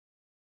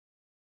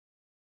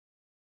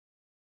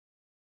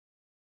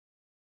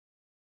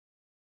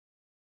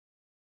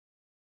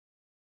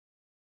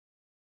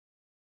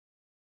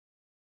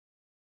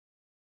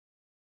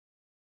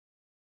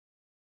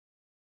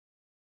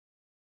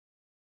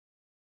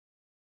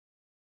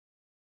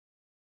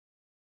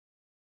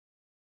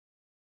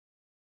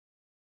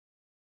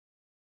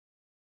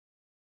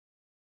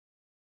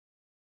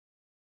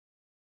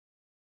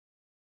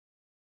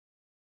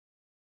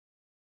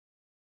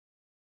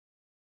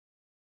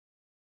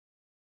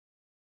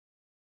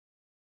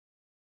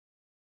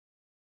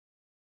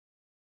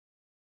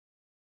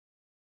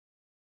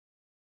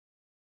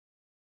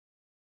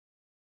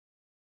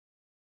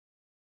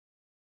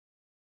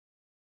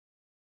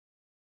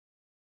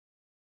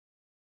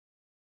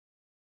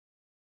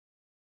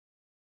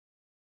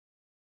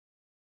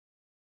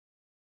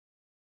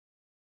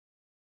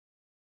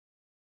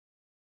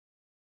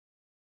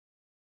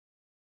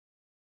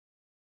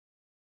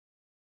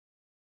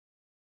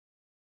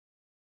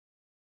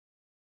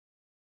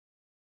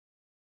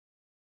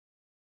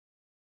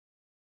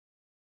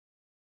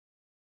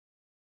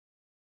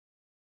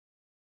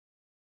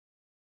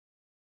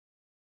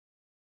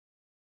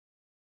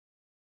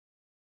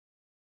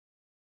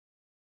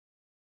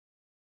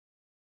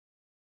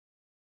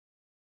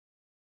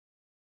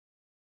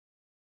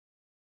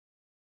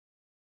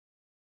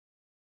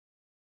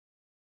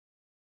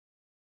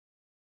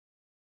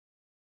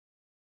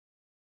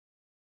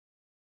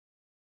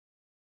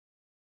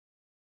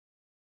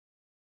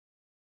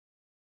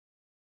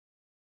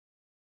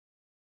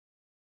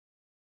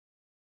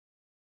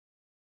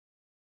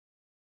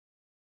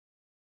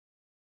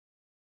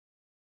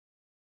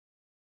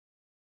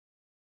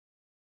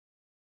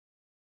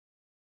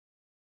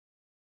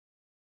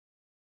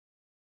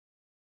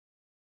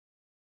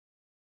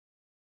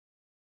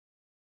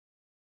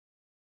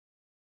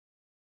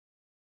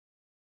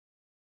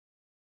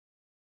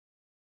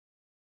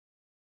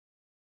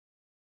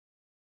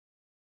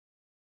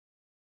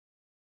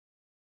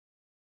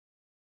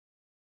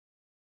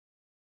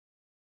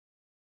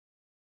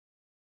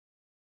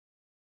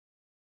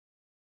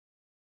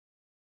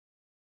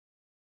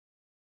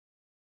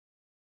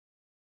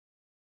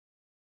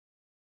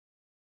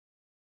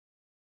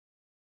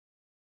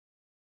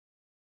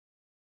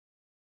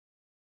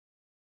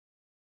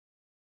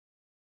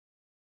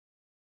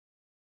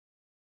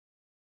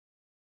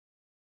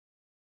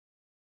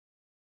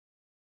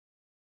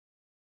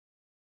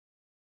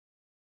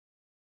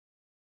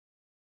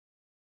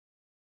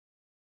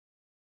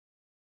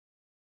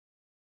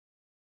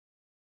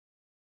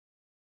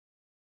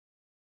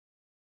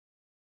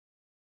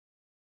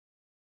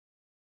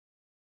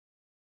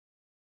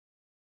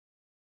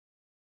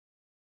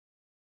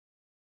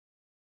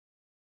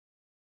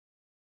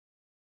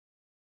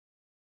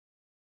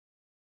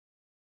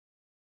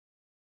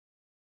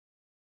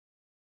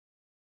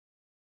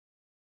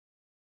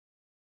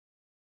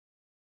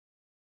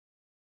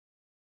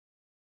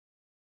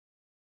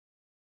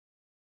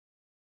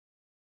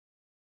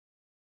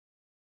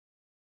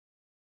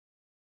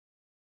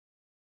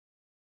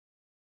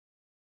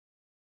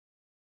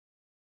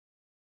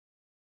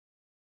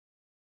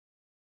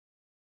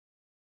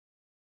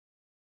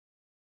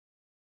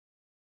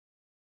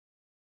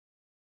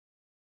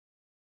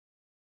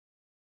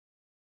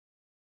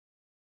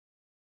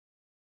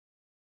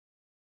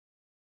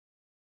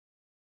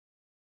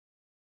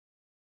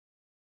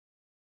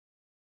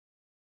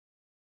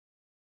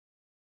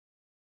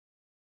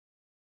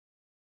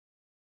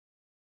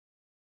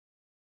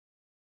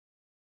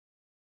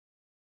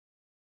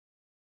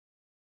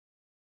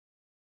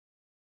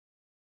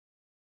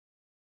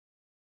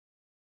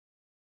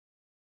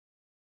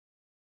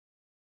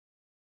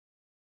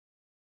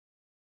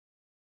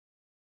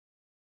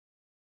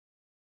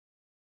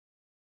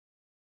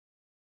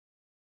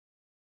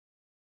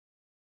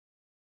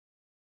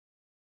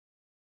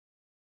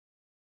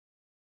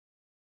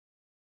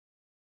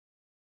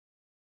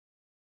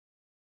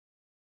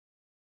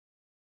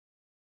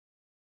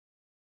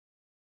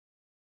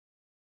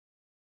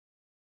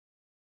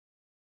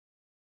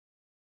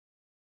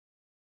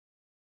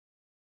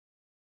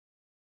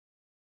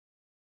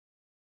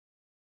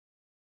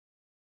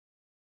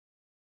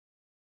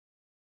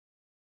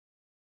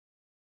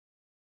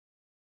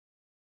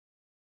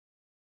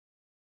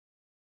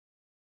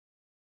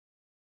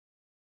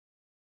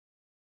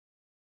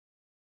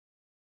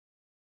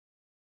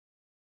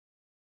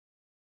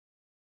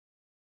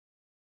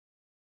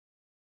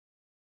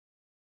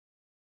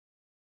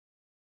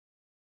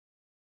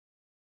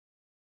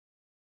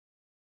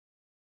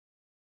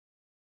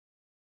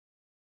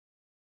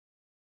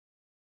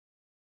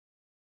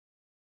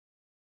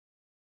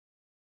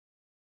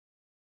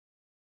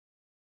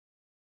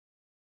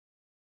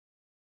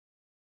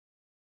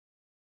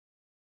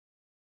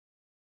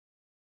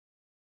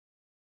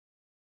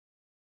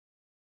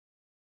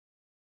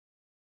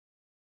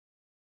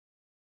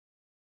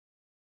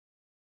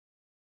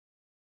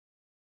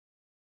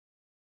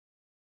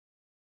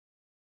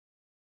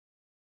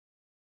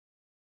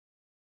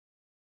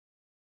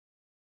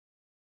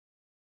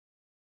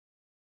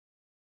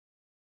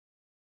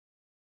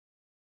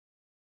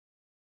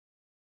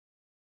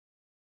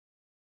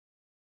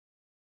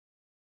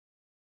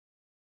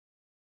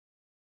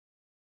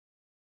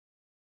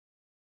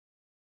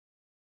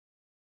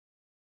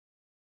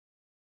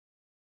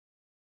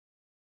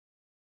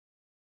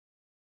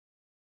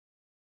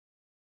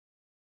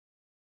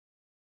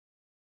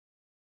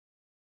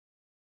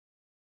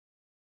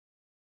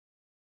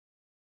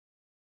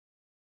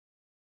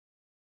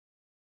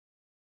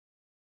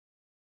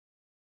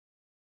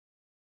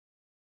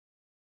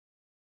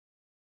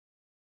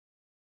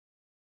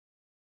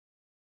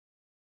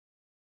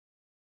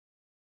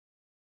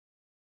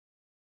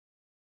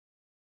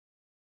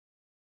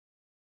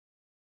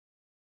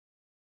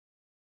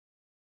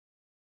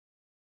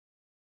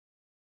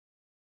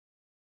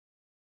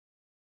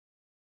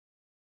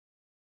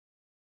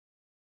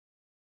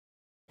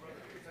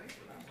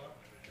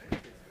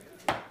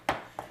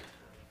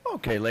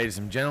Okay, ladies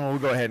and gentlemen, we'll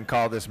go ahead and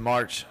call this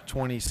March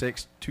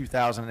 26,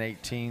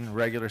 2018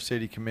 regular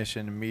City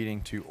Commission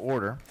meeting to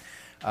order.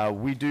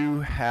 We do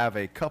have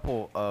a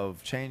couple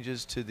of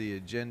changes to the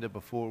agenda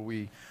before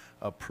we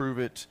approve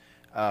it.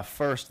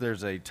 First,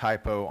 there's a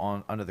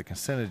typo under the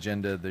consent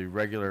agenda. The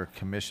regular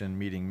commission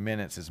meeting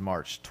minutes is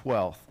March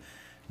 12th,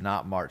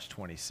 not March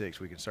 26th.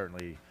 We can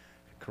certainly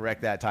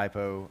correct that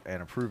typo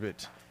and approve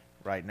it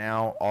right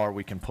now, or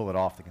we can pull it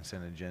off the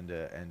consent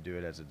agenda and do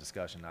it as a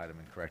discussion item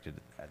and correct it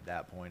at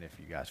that point if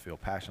you guys feel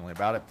passionately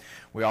about it.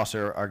 We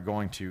also are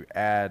going to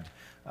add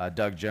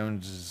Doug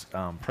Jones's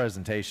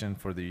presentation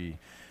for the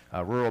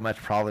Rural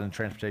Metropolitan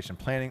Transportation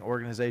Planning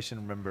Organization.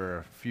 Remember,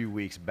 a few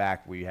weeks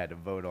back we had to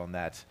vote on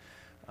that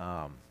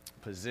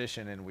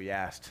position, and we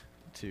asked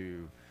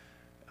to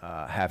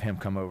have him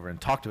come over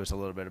and talk to us a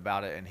little bit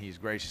about it, and he's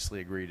graciously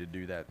agreed to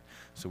do that,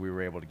 so we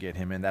were able to get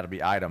him in. That'll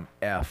be item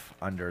F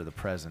under the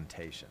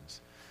presentations.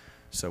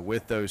 So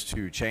with those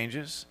two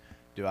changes,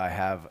 do I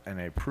have an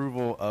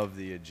approval of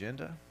the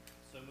agenda?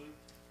 So moved.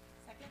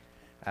 Second.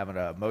 Having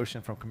a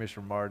motion from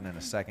Commissioner Martin and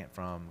a second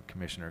from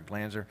Commissioner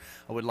Glanzer.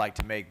 I would like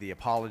to make the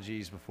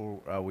apologies before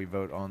we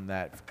vote on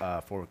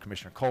that for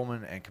Commissioner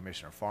Coleman and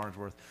Commissioner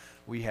Farnsworth.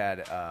 We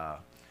had a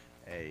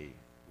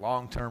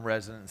long-term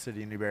resident in the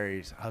city of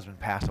Newberry's husband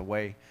passed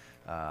away.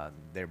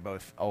 They're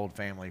both old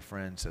family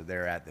friends, so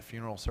they're at the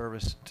funeral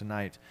service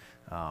tonight.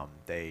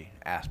 They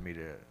asked me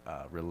to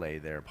relay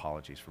their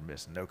apologies for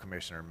missing. No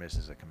commissioner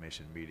misses a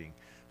commission meeting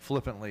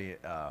flippantly,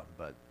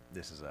 but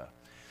this is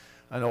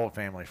an old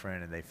family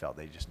friend, and they felt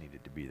they just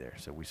needed to be there,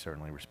 so we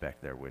certainly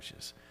respect their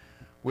wishes.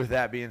 With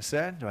that being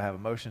said, do I have a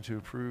motion to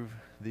approve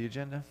the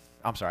agenda?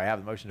 I'm sorry, I have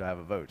the motion. Do I have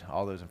a vote?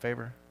 All those in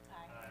favor? Aye.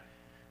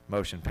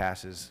 Motion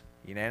passes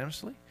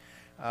unanimously.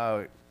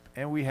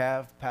 And we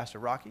have Pastor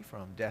Rocky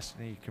from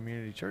Destiny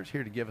Community Church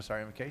here to give us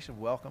our invocation.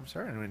 Welcome,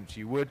 sir. And if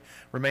you would,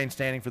 remain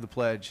standing for the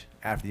pledge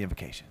after the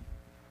invocation.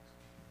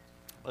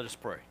 Let us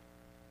pray.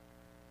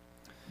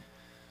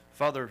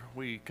 Father,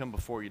 we come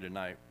before you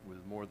tonight with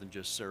more than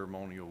just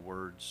ceremonial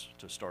words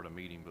to start a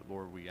meeting, but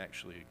Lord, we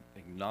actually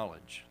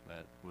acknowledge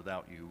that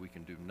without you we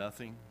can do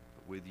nothing,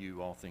 but with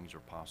you all things are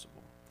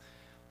possible.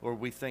 Lord,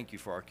 we thank you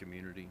for our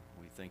community.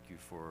 We thank you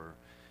for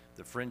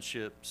the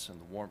friendships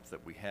and the warmth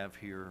that we have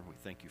here. We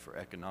thank you for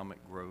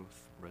economic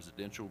growth,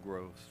 residential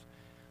growth.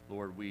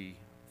 Lord, we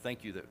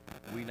thank you that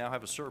we now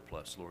have a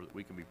surplus, Lord, that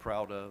we can be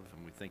proud of,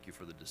 and we thank you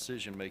for the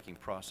decision-making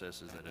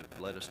processes that have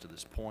led us to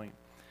this point.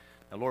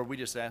 Now, Lord, we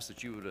just ask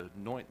that you would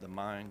anoint the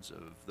minds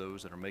of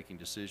those that are making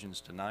decisions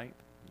tonight.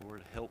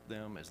 Lord, help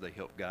them as they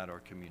help guide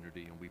our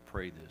community, and we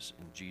pray this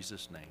in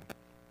Jesus' name.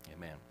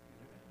 Amen.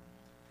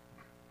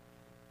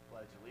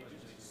 Pledge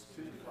allegiance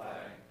to the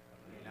flag of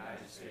the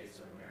United States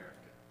of America,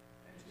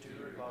 to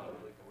the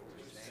republic for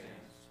which it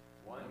stands,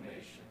 one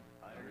nation,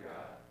 under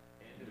God,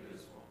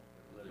 indivisible,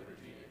 with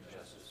liberty and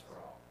justice for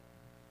all.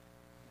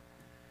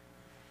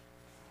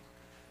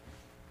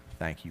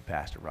 Thank you,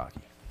 Pastor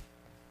Rocky.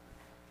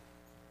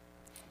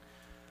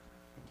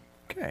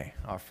 Okay,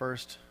 our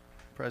first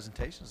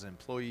presentation is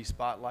Employee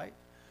Spotlight.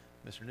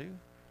 Mr. New,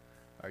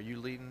 are you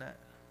leading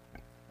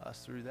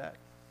us through that?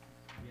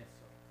 Yes,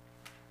 sir.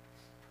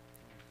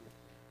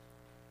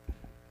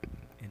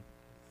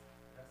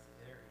 That's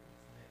the area.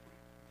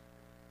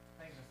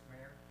 Thank you, Mr.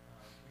 Mayor.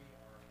 We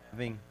are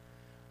having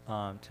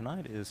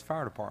tonight is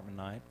fire department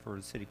night for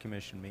the city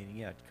commission meeting.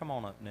 Yeah, come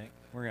on up, Nick.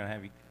 We're gonna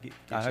have you get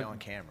you on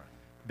camera.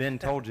 Ben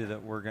told you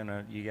that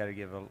you got to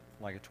give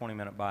like a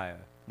 20-minute bio.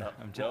 No,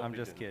 I'm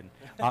just kidding.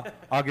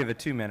 I'll give a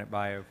 2-minute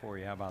bio for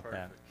you. How about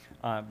that?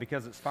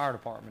 Because it's fire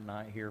department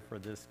night here for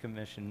this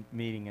commission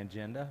meeting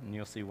agenda, and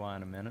you'll see why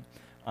in a minute.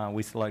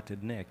 We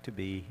selected Nick to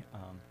be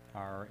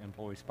our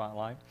employee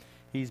spotlight.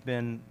 He's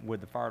been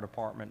with the fire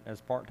department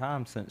as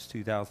part-time since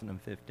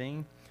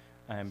 2015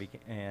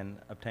 and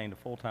obtained a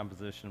full-time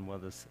position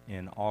with us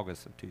in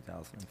August of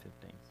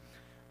 2015.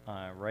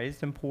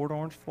 Raised in Port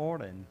Orange,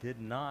 Florida, and did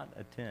not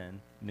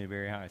attend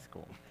Newberry High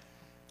School.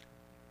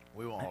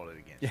 We won't hold it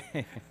against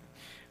you.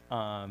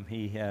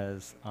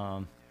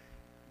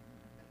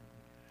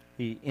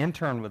 He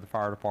interned with the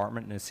fire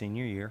department in his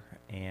senior year,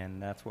 and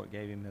that's what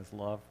gave him his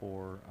love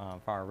for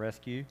fire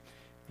rescue.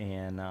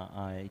 And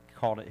I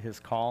called it his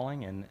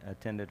calling and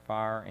attended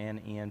fire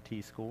and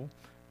EMT school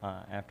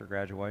after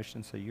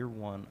graduation. So you're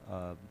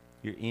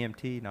you're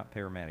EMT, not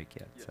paramedic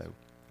yet. Yes. So,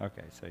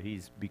 okay, so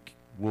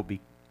will be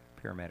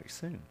paramedic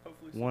soon.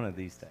 Hopefully one of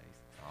these days.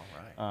 All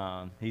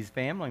right. He's a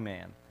family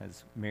man,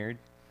 has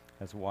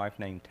a wife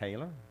named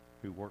Taylor,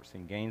 who works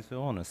in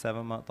Gainesville, and a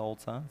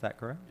 7-month-old son. Is that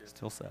correct? Yes.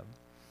 Still 7.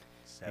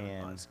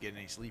 7 months. Getting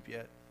any sleep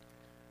yet?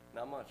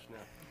 Not much, no.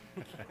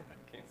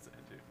 Can't say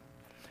I do.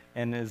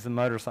 And is a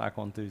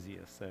motorcycle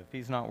enthusiast. So if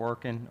he's not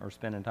working or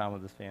spending time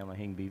with his family,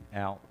 he can be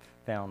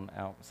found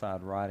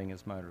outside riding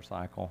his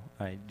motorcycle.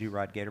 Do you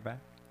ride Gatorback?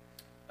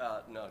 No, I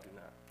do not.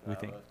 We I'm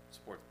think- a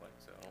sports bike,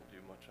 so I don't do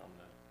much on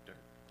the dirt.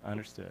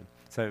 Understood.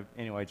 So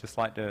anyway, just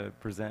like to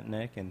present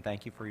Nick and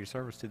thank you for your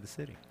service to the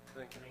city.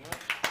 Thank you very much.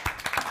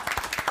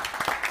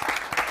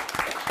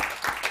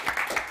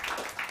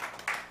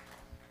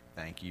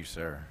 Thank you,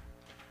 sir.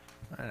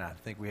 And I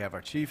think we have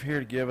our chief here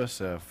to give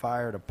us a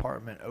fire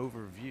department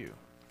overview.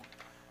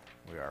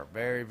 We are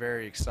very,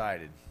 very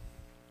excited.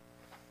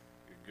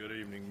 Good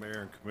evening,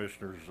 Mayor and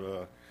Commissioners.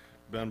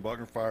 Ben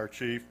Buckner, Fire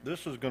Chief.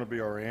 This is going to be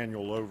our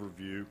annual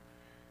overview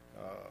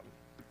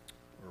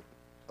or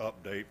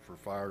update for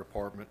fire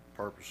department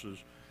purposes.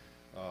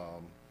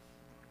 We'll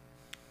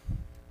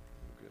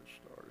get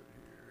started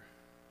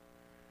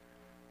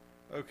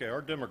here. Okay,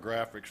 our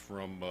demographics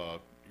from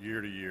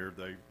year to year,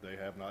 they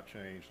have not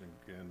changed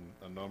in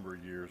a number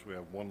of years. We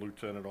have one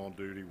lieutenant on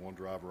duty, one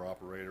driver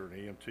operator, an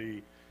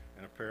EMT,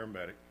 and a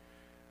paramedic.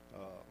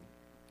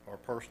 Our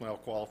personnel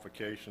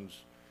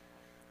qualifications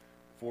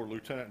for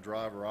lieutenant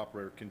driver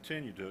operator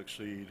continue to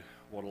exceed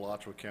what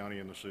Alachua County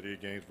and the city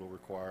of Gainesville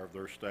require of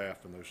their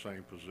staff in those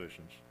same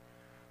positions.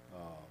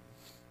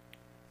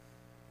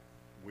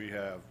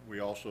 We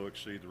also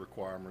exceed the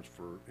requirements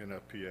for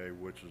NFPA,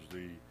 which is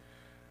the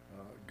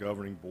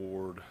governing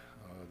board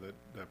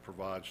that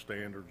provides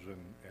standards and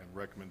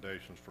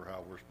recommendations for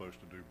how we're supposed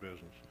to do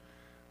business.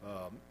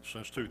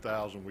 Since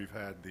 2000, we've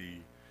had the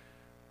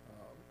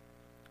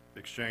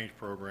exchange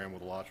program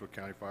with Alachua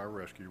County Fire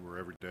Rescue, where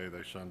every day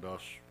they send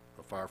us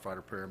a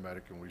firefighter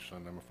paramedic and we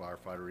send them a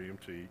firefighter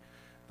EMT.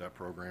 That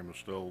program is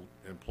still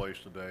in place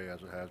today,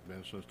 as it has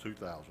been since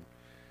 2000.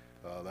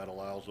 That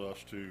allows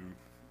us to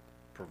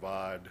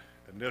provide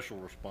initial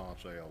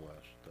response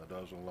ALS. That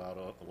doesn't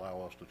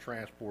allow us to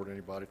transport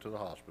anybody to the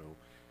hospital,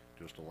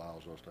 just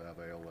allows us to have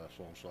ALS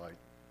on site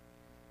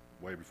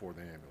way before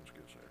the ambulance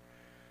gets there.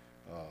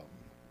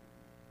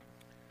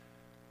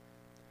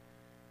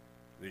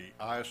 The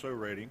ISO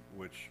rating,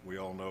 which we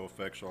all know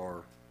affects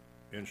our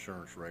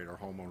insurance rate, our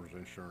homeowner's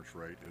insurance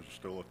rate, is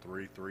still a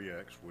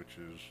 3.3x, which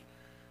is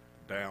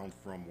down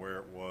from where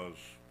it was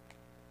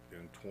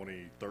in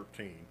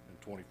 2013. In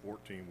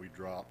 2014, we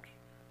dropped,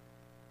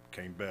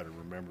 came better.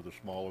 Remember, the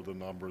smaller the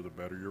number, the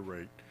better your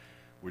rate.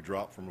 We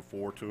dropped from a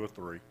 4 to a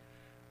 3.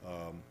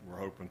 We're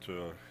hoping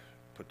to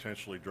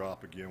potentially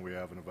drop again. We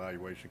have an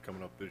evaluation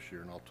coming up this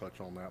year, and I'll touch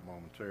on that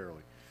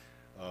momentarily.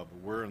 But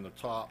we're in the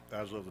top,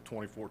 as of the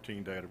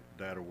 2014 data,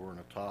 we're in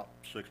the top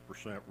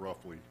 6%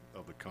 roughly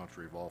of the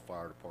country of all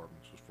fire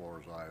departments as far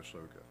as ISO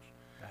goes.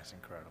 That's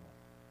incredible.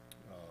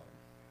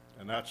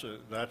 And that's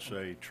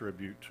a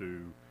tribute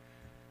to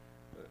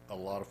a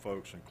lot of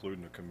folks,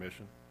 including the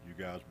commission. You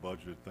guys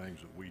budgeted things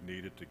that we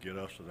needed to get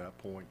us to that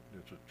point.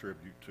 It's a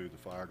tribute to the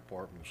fire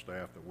department, the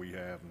staff that we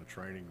have, and the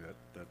training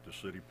that the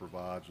city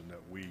provides and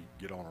that we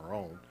get on our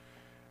own.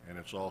 And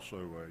it's also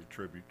a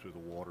tribute to the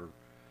water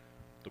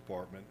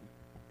department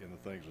in the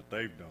things that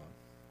they've done.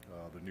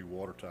 The new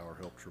water tower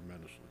helped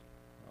tremendously.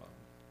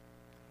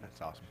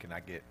 That's awesome. Can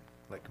I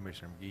let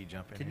Commissioner McGee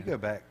jump in? Can you here?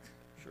 go back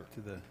Sure.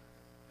 to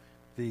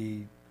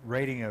the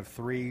rating of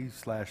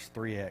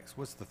 3/3X?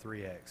 What's the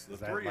 3X? The Is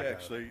that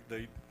 3X,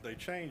 like they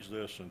changed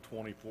this in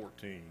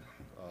 2014.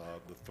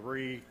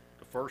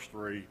 The first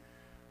three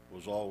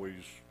was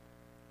always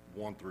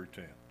 1 through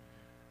 10.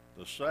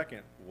 The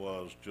second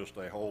was just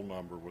a whole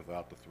number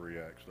without the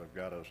 3X. They've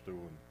got us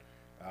doing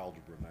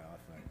algebra now, I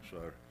think.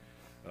 So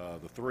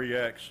the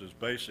 3X is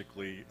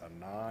basically a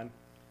 9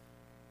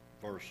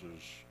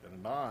 versus, and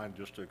a 9,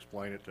 just to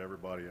explain it to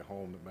everybody at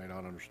home that may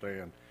not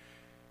understand,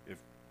 if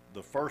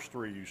the first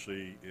three you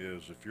see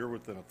is if you're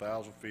within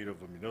 1,000 feet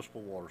of a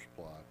municipal water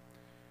supply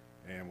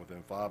and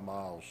within 5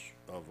 miles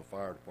of a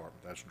fire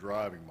department, that's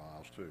driving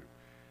miles too,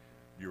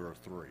 you're a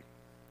 3.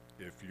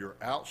 If you're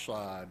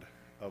outside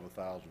of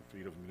 1,000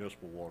 feet of a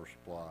municipal water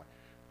supply,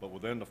 but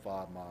within the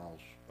 5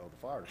 miles of the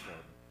fire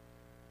department,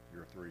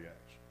 you're a 3X.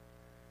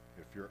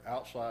 If you're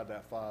outside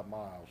that 5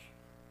 miles,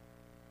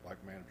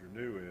 like Manager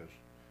New is,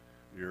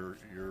 your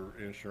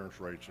insurance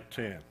rate's a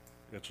 10.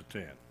 It's a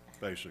 10,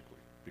 basically,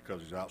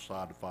 because he's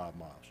outside the 5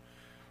 miles.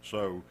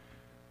 So,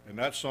 and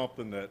that's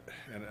something that,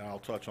 and I'll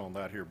touch on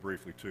that here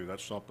briefly too,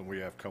 that's something we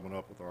have coming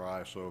up with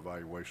our ISO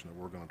evaluation that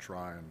we're going to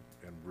try and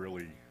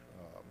really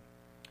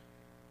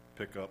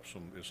pick up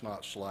some, it's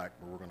not slack,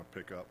 but we're going to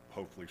pick up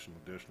hopefully some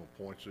additional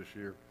points this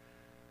year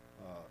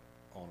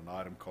on an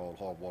item called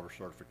hog water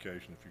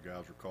certification. If you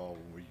guys recall,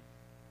 when we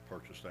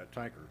purchased that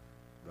tanker,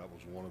 that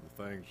was one of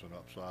the things in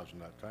upsizing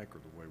that tanker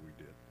the way we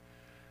did.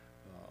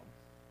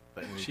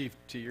 But Chief,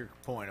 to your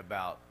point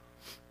about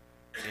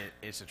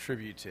it's a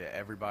tribute to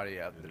everybody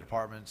at the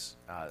departments,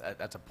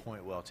 that's a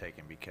point well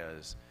taken,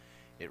 because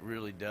it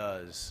really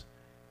does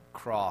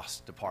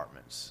cross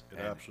departments.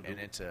 Absolutely.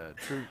 And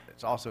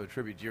it's also a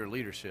tribute to your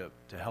leadership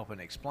to helping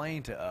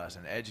explain to us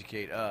and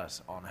educate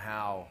us on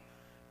how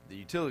the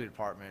utility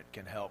department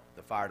can help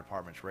the fire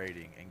department's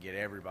rating and get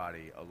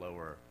everybody a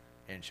lower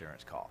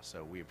insurance cost.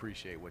 So we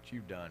appreciate what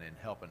you've done in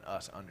helping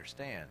us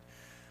understand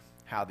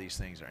how these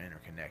things are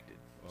interconnected.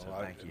 Well, So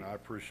thank you. And I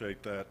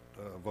appreciate that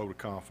vote of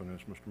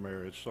confidence, Mr.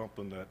 Mayor. It's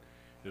something that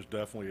is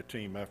definitely a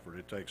team effort.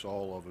 It takes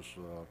all of us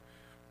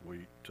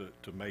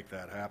to make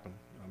that happen.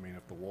 I mean,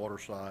 if the water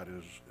side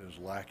is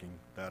lacking,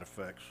 that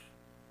affects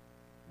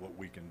what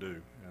we can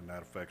do, and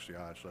that affects the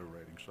ISO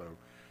rating. So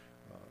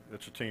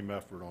it's a team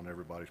effort on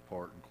everybody's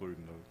part,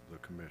 including the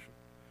commission.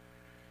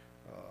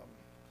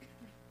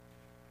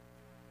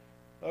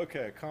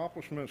 Okay,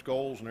 accomplishments,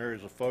 goals, and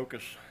areas of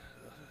focus.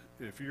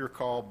 If you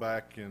recall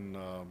back in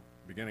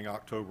beginning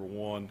October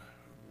 1,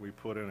 we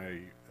put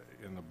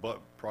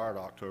prior to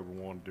October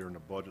 1, during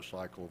the budget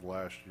cycle of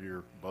last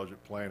year,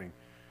 budget planning,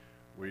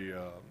 we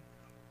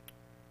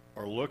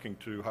are looking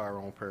to hire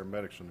on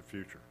paramedics in the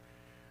future.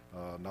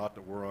 Not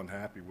that we're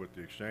unhappy with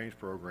the exchange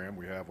program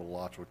we have with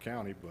Alachua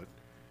County, but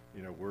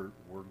you know,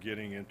 we're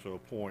getting into a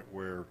point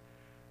where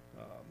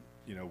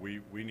you know,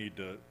 we need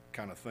to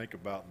kind of think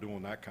about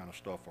doing that kind of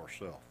stuff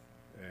ourselves.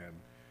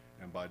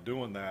 And by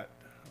doing that,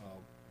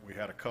 we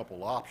had a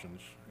couple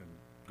options, and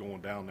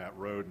going down that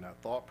road and that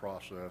thought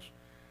process,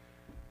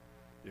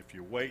 if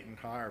you wait and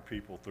hire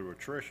people through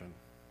attrition,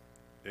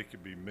 it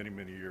could be many,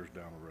 many years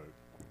down the road.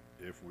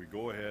 If we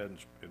go ahead and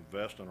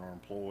invest in our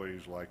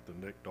employees like the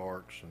Nick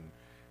Darks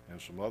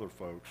and some other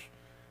folks,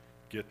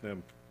 get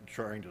them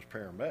trained as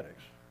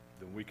paramedics,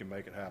 then we can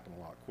make it happen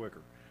a lot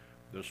quicker.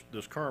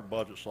 This current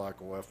budget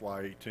cycle,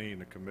 FY18,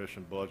 the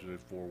commission budgeted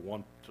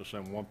to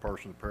send one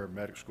person to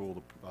paramedic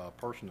school. The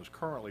person that's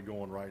currently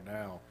going right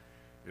now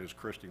is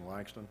Christy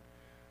Langston.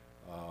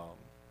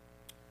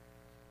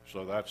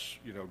 So that's,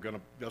 you know,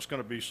 that's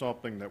gonna be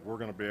something that we're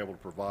gonna be able to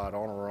provide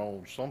on our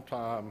own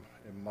sometime,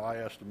 in my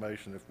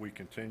estimation, if we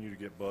continue to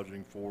get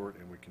budgeting for it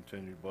and we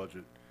continue to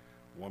budget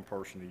one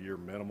person a year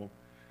minimum,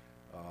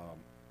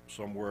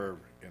 somewhere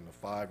in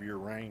the 5-year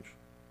range,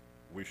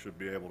 we should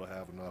be able to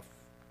have enough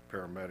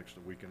paramedics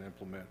that we can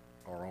implement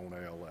our own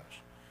ALS.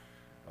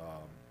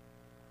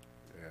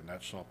 And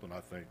that's something I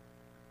think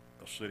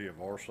a city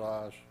of our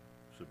size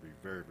should be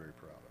very, very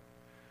proud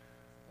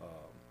of.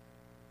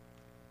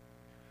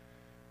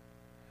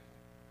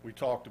 We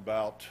talked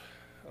about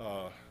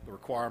the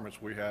requirements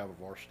we have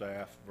of our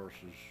staff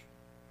versus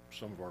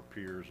some of our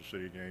peers, the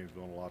City of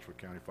Gainesville and Alachua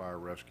County Fire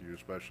Rescue,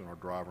 especially in our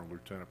driver and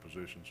lieutenant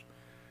positions.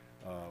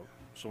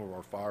 Some of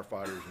our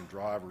firefighters and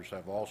drivers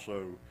have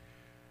also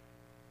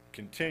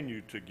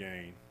continued to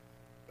gain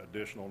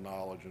additional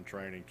knowledge and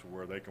training to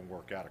where they can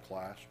work out of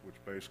class, which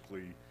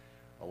basically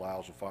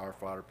allows a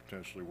firefighter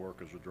potentially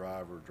work as a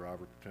driver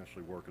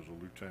potentially work as a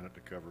lieutenant to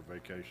cover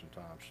vacation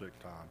time, sick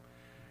time.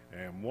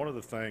 And one of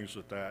the things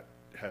that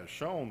has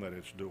shown that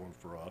it's doing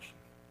for us,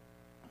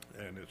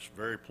 and it's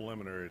very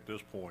preliminary at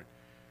this point,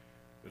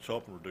 it's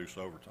helping reduce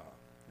overtime.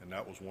 And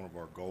that was one of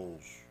our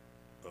goals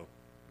of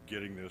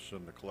getting this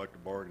in the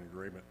collective bargaining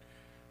agreement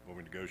when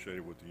we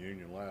negotiated with the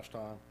union last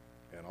time,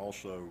 and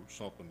also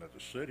something that the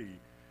city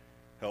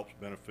helps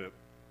benefit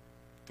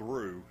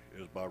through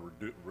is by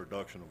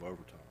reduction of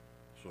overtime.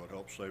 So it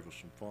helps save us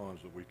some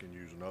funds that we can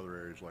use in other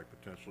areas, like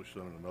potentially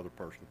sending another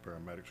person to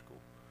paramedic school,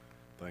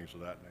 things of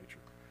that nature.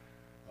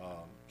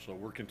 So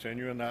we're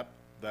continuing that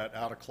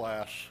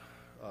out-of-class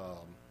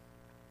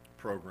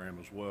program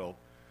as well.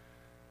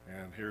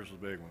 And here's the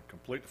big one.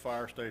 Complete the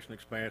fire station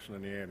expansion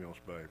in the ambulance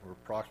bay. We're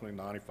approximately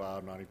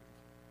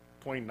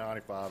between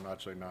 95 and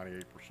I'd say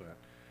 98%.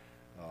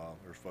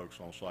 There's folks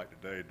on site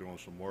today doing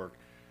some work.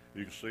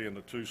 You can see in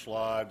the two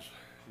slides,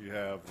 you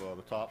have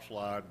the top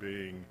slide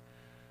being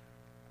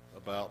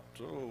about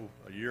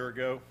a year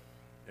ago,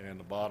 and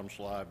the bottom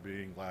slide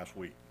being last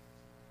week.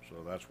 So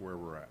that's where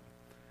we're at.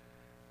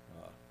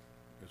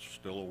 It's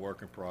still a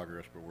work in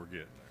progress, but we're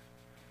getting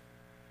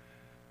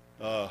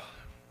there.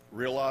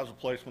 Realize the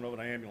placement of an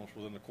ambulance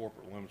within the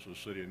corporate limits of the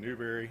city of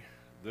Newberry.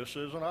 This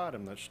is an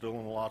item that's still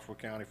in the Alachua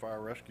County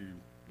Fire Rescue,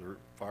 their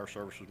Fire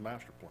Services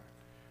Master Plan.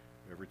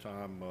 Every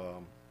time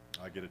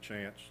I get a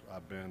chance,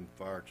 I've been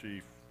Fire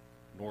Chief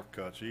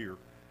Northcutt's ear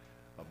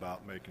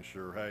about making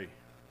sure, hey,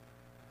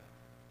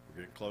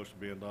 we're getting close to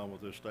being done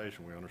with this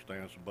station. We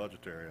understand it's a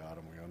budgetary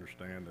item. We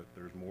understand that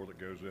there's more that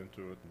goes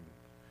into it,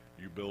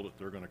 and you build it,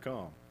 they're going to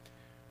come.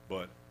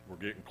 But we're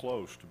getting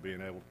close to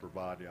being able to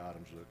provide the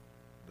items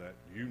that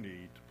you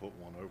need to put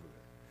one over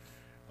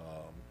there.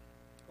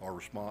 Our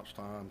response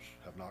times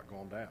have not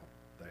gone down.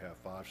 They have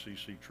 5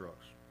 CC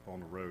trucks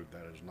on the road.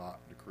 That has not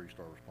decreased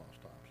our response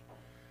times.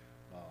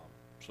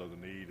 So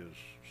the need is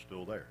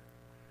still there.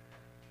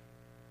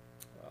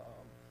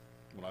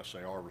 When I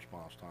say our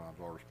response times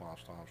for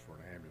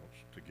an ambulance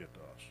to get to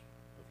us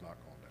have not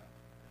gone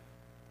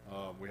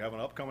down. We have an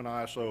upcoming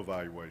ISO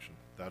evaluation.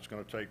 That's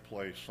going to take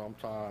place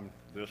sometime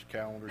this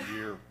calendar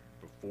year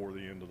before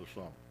the end of the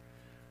summer.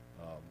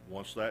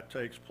 Once that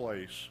takes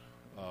place,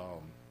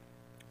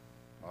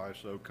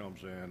 ISO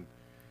comes in.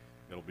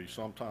 It'll be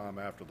sometime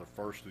after the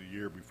first of the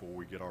year before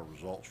we get our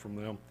results from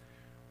them.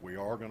 We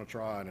are going to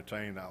try and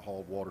attain that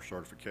hauled water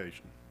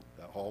certification.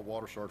 That hauled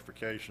water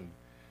certification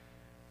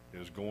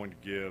is going to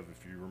give,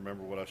 if you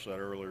remember what I said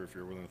earlier, if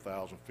you're within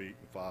 1,000 feet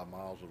and 5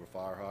 miles of a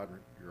fire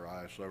hydrant, your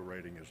ISO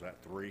rating is at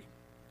 3.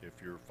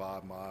 If you're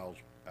 5 miles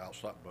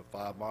outside,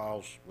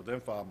 within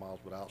 5 miles,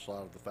 but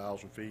outside of the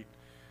 1,000 feet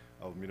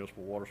of a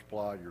municipal water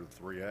supply, you're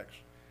the 3X.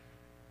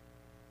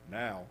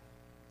 Now,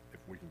 if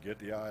we can get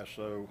the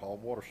ISO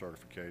hauled water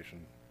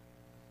certification,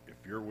 if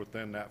you're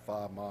within that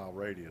 5-mile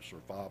radius or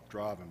 5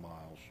 driving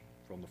miles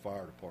from the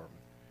fire department,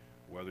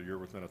 whether you're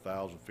within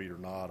 1,000 feet or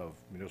not of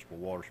municipal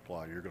water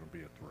supply, you're going to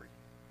be a 3.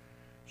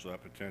 So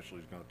that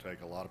potentially is going to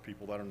take a lot of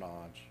people that are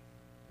nines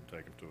and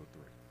take them to a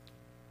 3.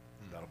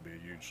 that'll be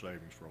a huge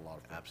savings for a lot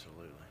of folks.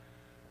 Absolutely.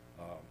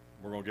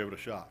 We're gonna give it a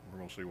shot. We're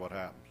gonna see what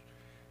happens.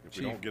 If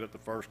we Chief. don't get it the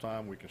first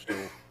time, we can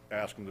still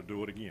ask them to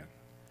do it again.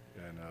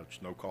 And,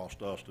 it's no cost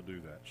to us to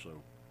do that,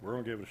 so we're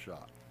gonna give it a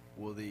shot.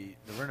 Will the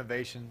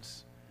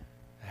renovations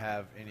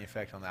have any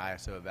effect on the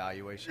ISO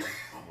evaluation?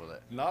 Will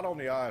it? Not on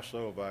the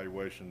ISO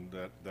evaluation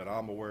that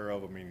I'm aware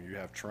of. I mean, you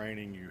have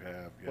training, you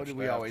have What did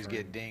we staff always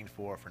training. get dinged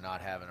for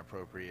not having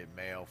appropriate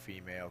male,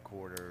 female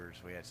quarters?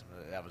 We had some,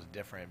 that was a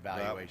different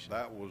evaluation.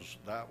 That was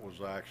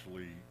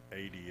actually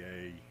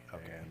ADA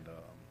Okay. and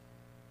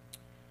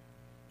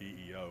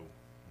EEO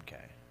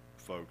Okay.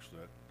 folks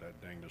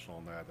that dinged us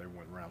on that. They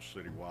went around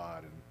citywide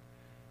and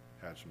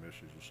had some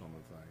issues with some of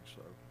the things,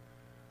 so,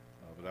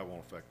 but that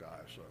won't affect the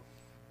ISO.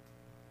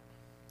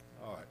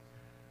 All right.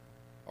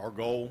 Our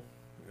goal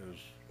is,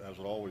 as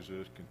it always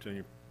is,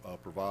 continue,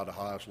 provide the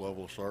highest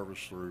level of service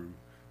through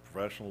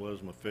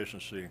professionalism,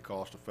 efficiency, and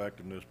cost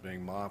effectiveness,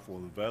 being mindful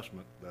of the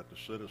investment that the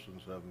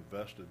citizens have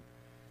invested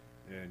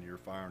in your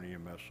fire and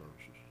EMS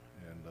services.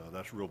 And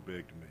that's real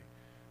big to me.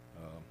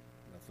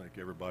 I think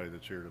everybody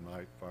that's here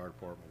tonight, fire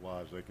department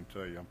wise, they can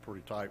tell you I'm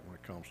pretty tight when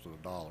it comes to the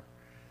dollar.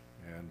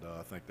 And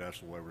I think that's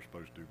the way we're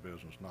supposed to do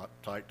business. Not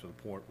tight to the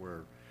point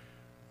where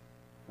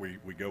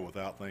we go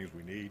without things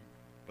we need,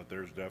 but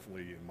there's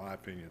definitely, in my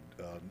opinion,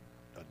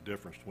 a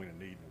difference between a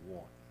need and a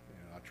want.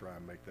 And I try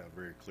and make that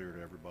very clear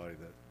to everybody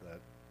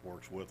that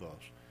works with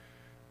us.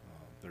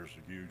 There's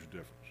a huge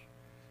difference.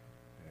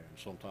 And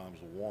sometimes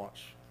the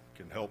wants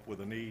can help with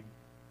a need,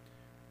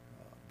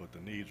 but the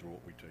needs are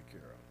what we take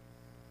care of.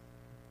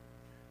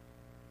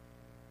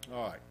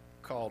 All right,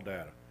 call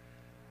data.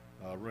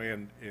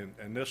 Ran in,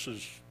 and this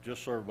is,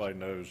 just so everybody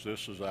knows,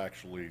 this is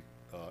actually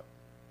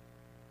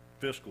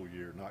fiscal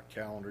year, not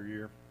calendar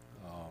year.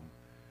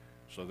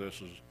 So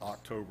this is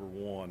October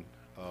 1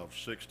 of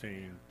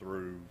 16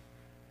 through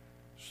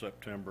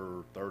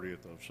September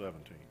 30th of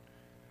 17.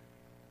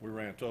 We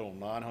ran a total of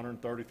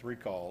 933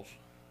 calls.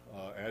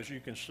 As you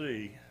can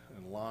see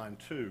in line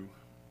 2,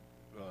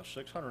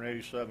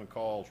 687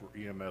 calls were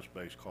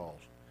EMS-based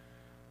calls.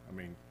 I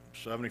mean,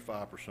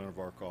 75% of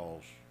our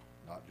calls,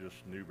 not just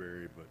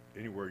Newberry, but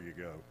anywhere you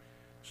go,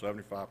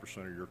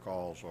 75% of your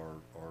calls are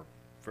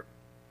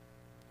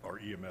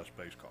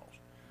EMS-based calls.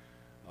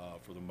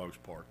 For the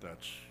most part, that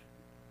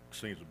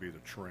seems to be the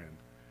trend.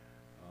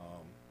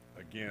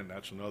 Again,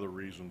 that's another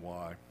reason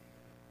why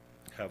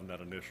having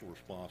that initial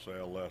response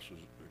ALS is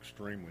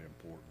extremely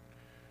important.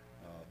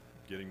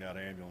 Getting that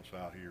ambulance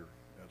out here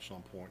at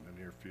some point in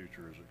the near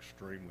future is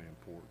extremely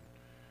important.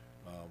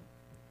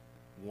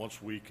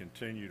 Once we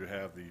continue to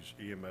have these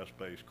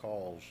EMS-based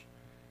calls,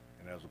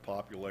 and as the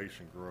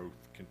population growth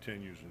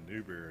continues in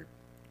Newberry,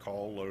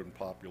 call load and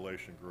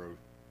population growth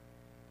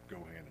go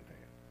hand in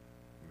hand.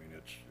 I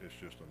mean, it's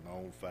just a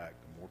known fact.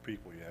 The more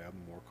people you have,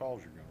 the more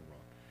calls you're going to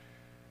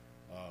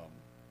run.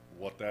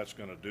 What that's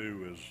going to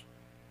do is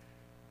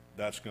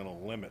that's going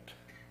to limit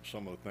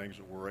some of the things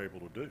that we're able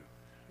to do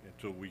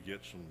until we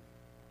get some,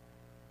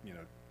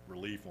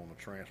 relief on the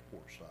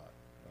transport side.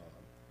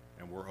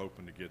 And we're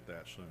hoping to get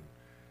that soon.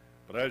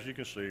 But as you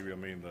can see, I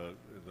mean,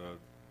 the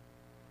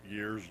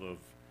years of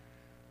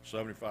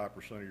 75%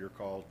 of your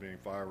calls being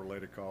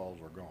fire-related calls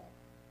are gone.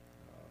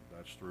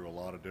 That's through a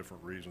lot of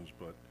different reasons,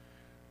 but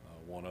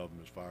one of them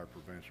is fire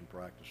prevention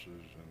practices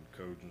and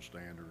codes and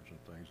standards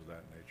and things of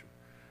that nature.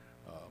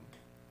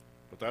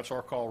 But that's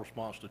our call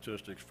response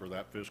statistics for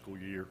that fiscal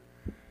year.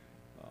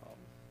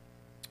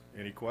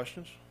 Any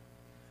questions?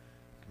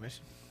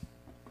 Commission?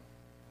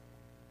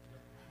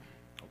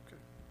 Okay.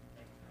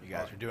 You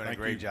guys are doing a Thank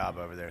great you. job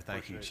over there.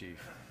 Thank you, Appreciate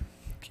Chief.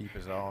 Keep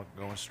us all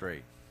going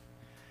straight.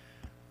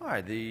 All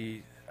right,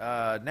 the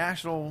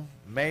National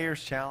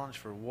Mayor's Challenge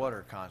for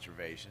Water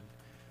Conservation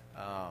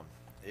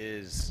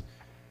is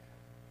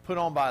put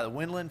on by the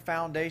Windland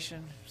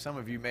Foundation. Some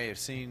of you may have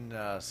seen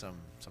some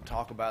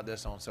talk about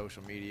this on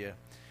social media.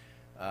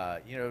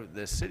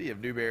 The city of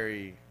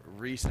Newberry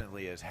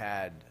recently has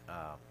had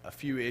a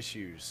few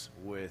issues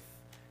with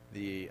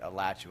the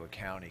Alachua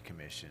County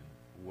Commission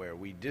where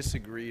we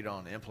disagreed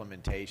on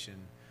implementation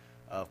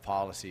of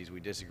policies. We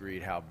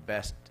disagreed how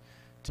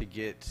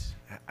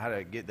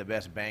to get the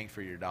best bang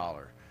for your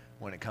dollar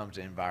when it comes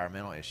to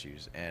environmental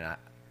issues. And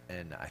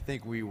I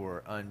think we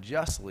were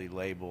unjustly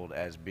labeled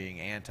as being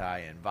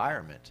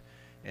anti-environment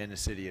in the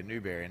city of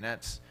Newberry. And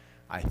that's,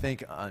 I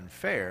think,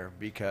 unfair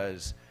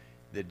because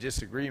the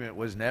disagreement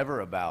was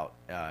never about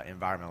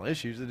environmental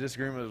issues. The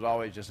disagreement was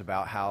always just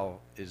about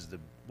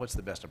what's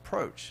the best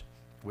approach.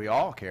 We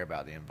all care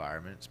about the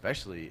environment,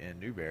 especially in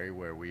Newberry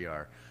where we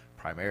are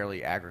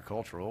primarily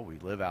agricultural. We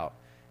live out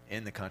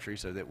in the country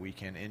so that we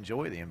can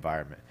enjoy the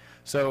environment.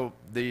 So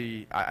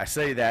I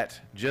say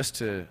that just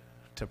to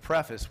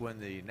preface, when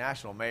the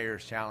National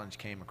Mayor's Challenge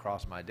came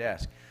across my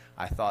desk,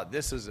 I thought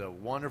this is a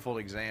wonderful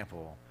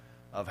example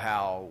of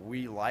how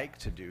we like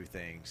to do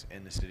things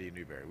in the city of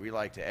Newberry. We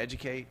like to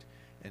educate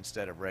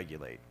instead of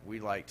regulate.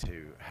 We like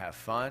to have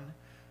fun,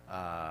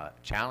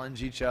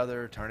 challenge each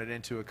other, turn it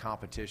into a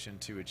competition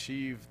to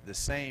achieve the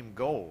same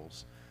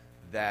goals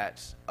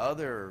that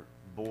other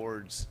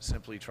boards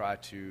simply try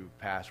to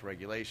pass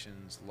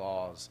regulations,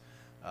 laws,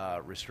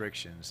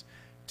 restrictions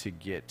to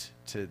get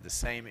to the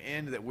same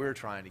end that we're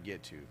trying to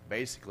get to.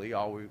 Basically,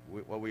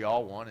 what we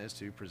all want is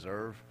to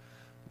preserve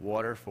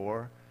water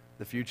for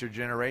the future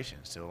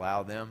generations, to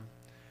allow them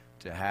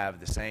to have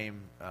the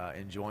same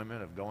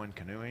enjoyment of going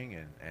canoeing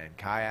and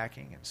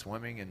kayaking and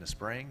swimming in the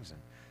springs and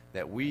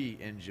that we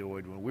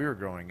enjoyed when we were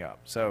growing up.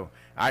 So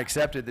I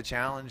accepted the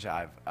challenge.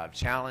 I've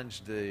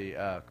challenged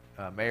the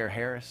Mayor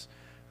Harris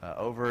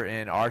over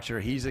in Archer.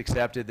 He's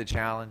accepted the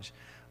challenge,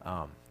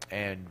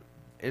 and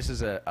this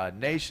is a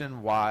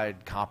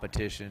nationwide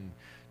competition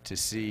to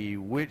see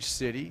which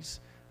cities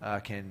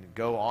can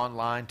go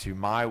online to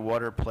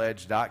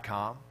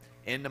mywaterpledge.com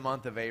in the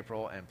month of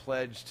April and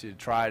pledge to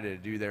try to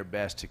do their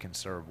best to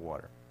conserve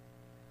water.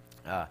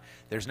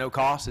 There's no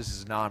cost. This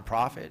is a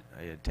nonprofit.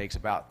 It takes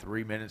about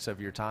 3 minutes of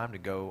your time to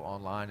go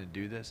online and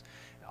do this.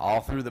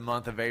 All through the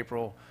month of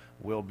April,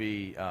 we'll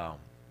be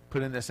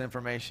putting this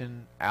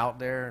information out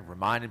there,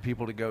 reminding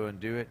people to go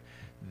and do it.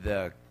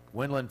 The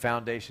Windland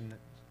Foundation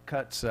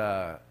cuts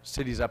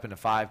cities up into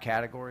 5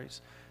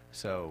 categories,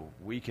 so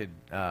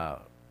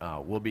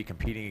we'll be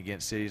competing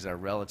against cities that are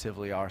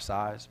relatively our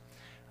size.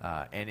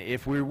 And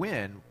if we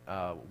win,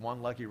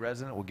 one lucky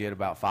resident will get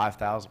about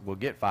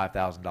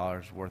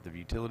 $5,000 worth of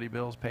utility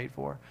bills paid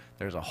for.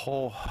 There's a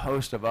whole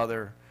host of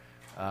other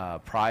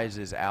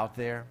prizes out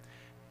there,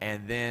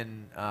 and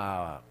then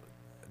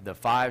the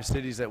 5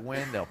 cities that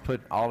win, they'll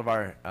put all of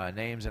our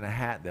names in a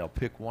hat. They'll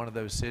pick one of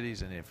those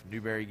cities, and if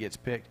Newberry gets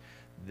picked,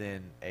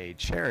 then a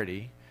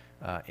charity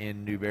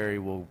in Newberry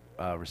will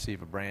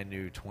receive a brand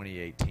new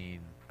 2018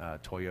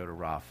 Toyota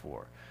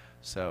RAV4.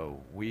 So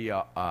we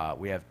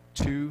have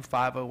 2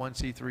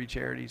 501c3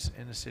 charities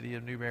in the city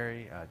of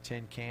Newberry,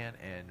 Tin Can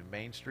and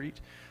Main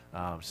Street.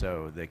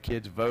 So the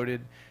kids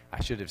voted.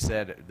 I should have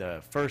said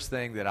the first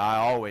thing that I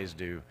always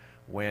do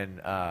when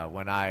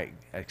I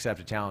accept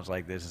a challenge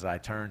like this is I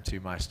turn to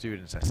my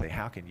students. I say,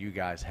 how can you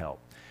guys help?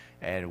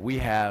 And we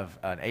have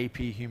an AP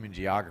Human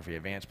Geography,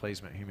 Advanced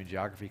Placement Human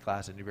Geography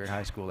class at Newberry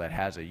High School that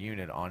has a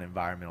unit on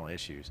environmental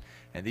issues.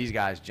 And these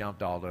guys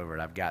jumped all over it.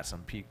 I've got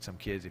some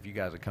kids, if you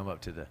guys would come up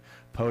to the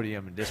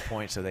podium at this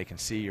point so they can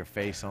see your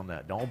face on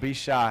that. Don't be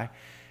shy.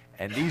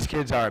 And these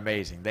kids are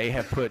amazing. They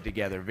have put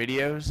together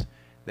videos.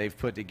 They've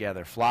put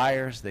together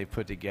flyers. They've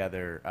put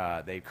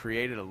together, they've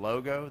created a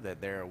logo that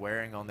they're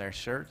wearing on their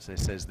shirts that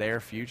says their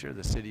future,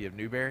 the city of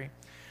Newberry.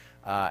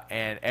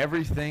 And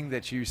everything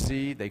that you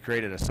see, they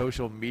created a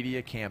social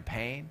media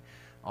campaign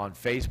on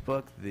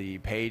Facebook. The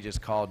page is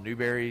called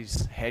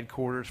Newberry's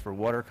Headquarters for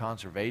Water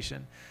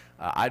Conservation.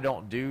 I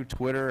don't do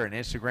Twitter and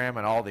Instagram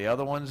and all the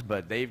other ones,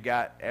 but they've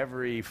got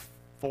every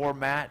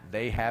format.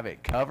 They have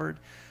it covered.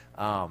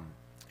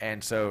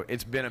 And so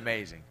it's been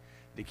amazing.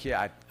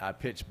 I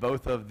pitched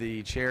both of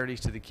the charities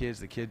to the kids.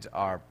 The kids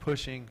are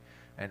pushing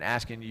and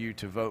asking you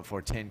to vote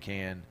for Tin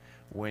Can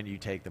when you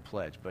take the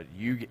pledge. But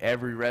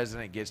every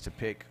resident gets to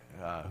pick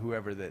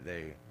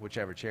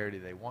whichever charity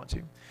they want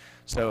to.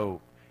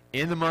 So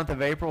in the month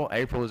of April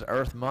is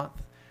Earth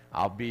Month.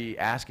 I'll be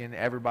asking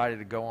everybody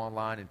to go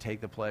online and take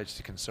the pledge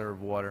to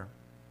conserve water.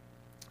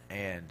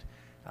 And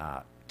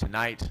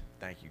tonight,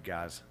 thank you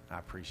guys. I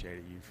appreciate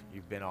it.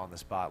 You've been on the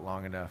spot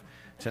long enough.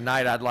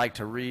 Tonight I'd like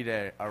to read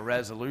a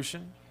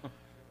resolution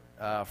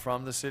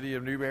from the city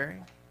of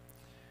Newberry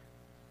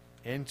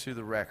into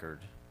the record.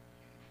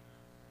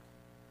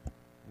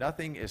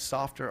 Nothing is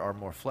softer or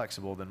more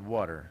flexible than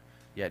water,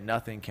 yet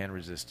nothing can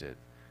resist it.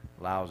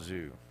 Lao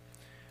Tzu.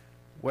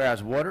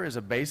 Whereas water is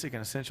a basic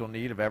and essential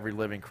need of every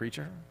living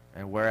creature,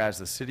 and whereas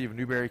the city of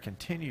Newberry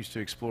continues to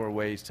explore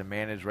ways to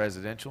manage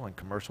residential and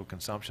commercial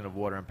consumption of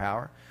water and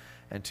power,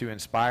 and to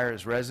inspire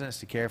its residents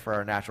to care for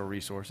our natural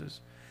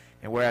resources,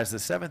 and whereas the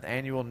 7th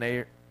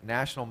Annual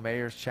National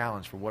Mayor's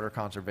Challenge for Water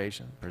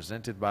Conservation,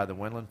 presented by the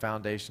Windland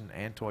Foundation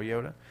and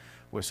Toyota,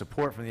 with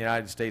support from the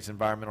United States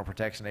Environmental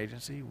Protection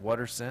Agency,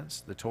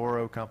 WaterSense, the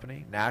Toro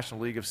Company, National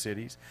League of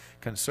Cities,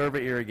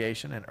 Conserva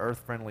Irrigation, and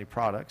Earth Friendly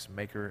Products,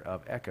 maker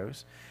of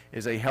Echos,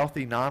 is a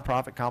healthy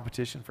nonprofit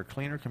competition for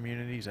cleaner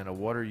communities and a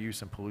water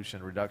use and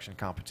pollution reduction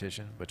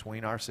competition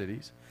between our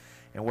cities.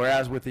 And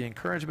whereas with the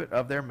encouragement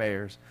of their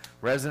mayors,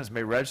 residents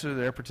may register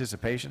their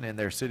participation in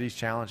their city's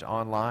challenge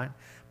online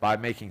by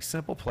making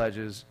simple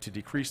pledges to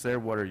decrease their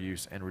water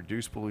use and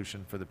reduce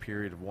pollution for the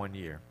period of 1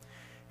 year.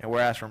 And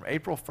whereas from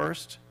April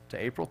 1st to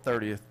April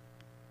 30th,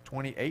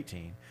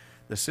 2018,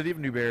 the city of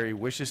Newberry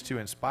wishes to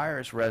inspire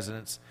its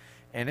residents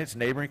and its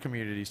neighboring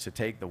communities to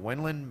take the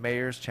Windland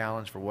Mayor's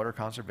Challenge for Water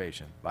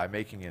Conservation by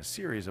making a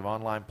series of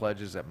online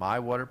pledges at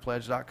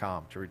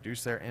mywaterpledge.com to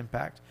reduce their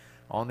impact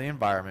on the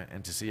environment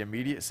and to see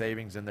immediate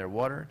savings in their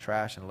water,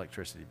 trash, and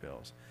electricity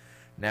bills.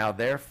 Now,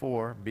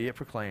 therefore, be it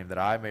proclaimed that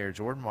I, Mayor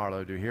Jordan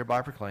Marlowe, do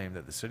hereby proclaim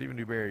that the city of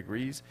Newberry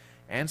agrees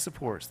and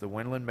supports the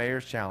Windland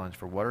Mayor's Challenge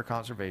for Water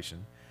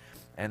Conservation,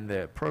 and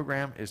the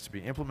program is to be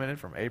implemented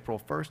from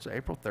April 1st to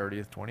April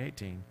 30th,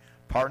 2018,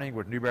 partnering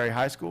with Newberry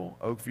High School,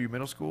 Oakview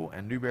Middle School,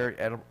 and Newberry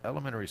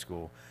Elementary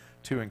School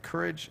to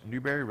encourage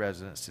Newberry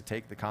residents to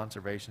take the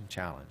conservation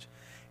challenge.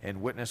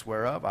 In witness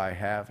whereof, I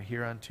have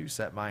hereunto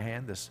set my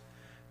hand this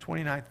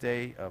 29th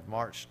day of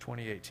March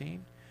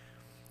 2018,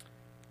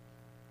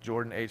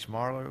 Jordan H.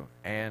 Marlowe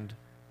and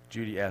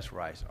Judy S.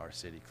 Rice, our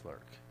city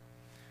clerk.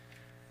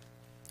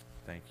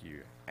 Thank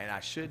you. And I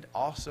should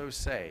also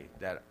say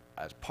that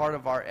as part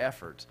of our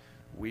efforts,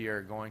 we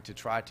are going to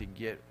try to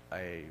get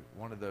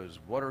one of those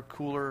water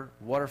cooler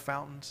water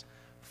fountains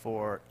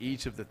for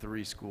each of the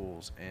 3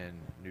 schools in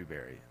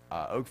Newberry.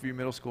 Oakview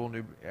Middle School,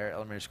 Newberry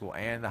Elementary School,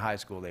 and the high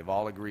school, they've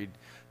all agreed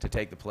to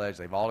take the pledge.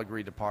 They've all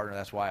agreed to partner.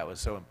 That's why it was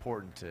so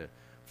important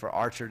for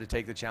Archer to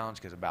take the challenge,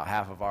 because about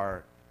half of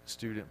our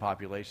student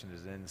population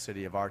is in the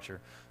city of Archer.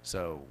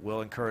 So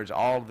we'll encourage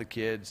all of the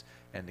kids,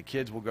 and the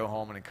kids will go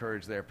home and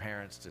encourage their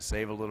parents to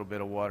save a little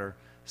bit of water,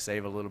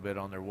 save a little bit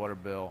on their water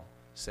bill,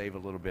 save a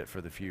little bit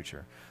for the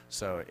future.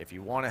 So if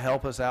you want to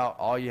help us out,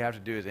 all you have to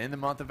do is in the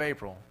month of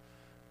April,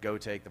 go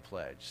take the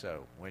pledge.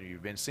 So when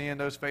you've been seeing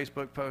those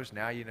Facebook posts,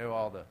 now you know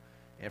all the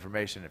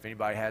information. If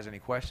anybody has any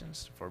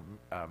questions for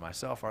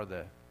myself or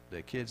the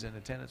kids in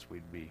attendance,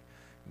 we'd be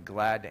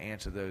glad to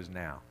answer those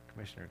now.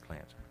 Commissioner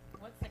Clancy.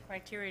 What's the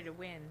criteria to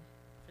win,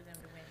 for them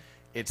to win?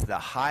 It's the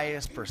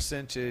highest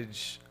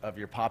percentage of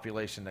your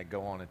population that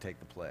go on and take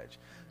the pledge.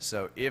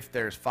 So if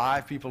there's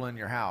 5 people in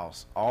your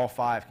house, all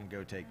 5 can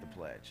go take the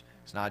pledge.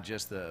 It's not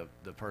just the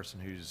person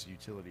whose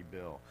utility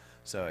bill.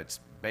 So it's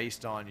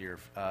based on your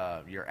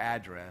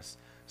address.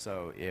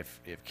 So if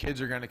kids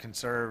are going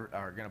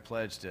to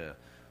pledge to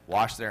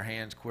wash their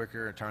hands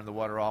quicker and turn the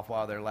water off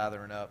while they're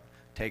lathering up,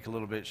 take a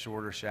little bit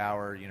shorter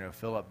shower,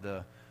 fill up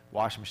the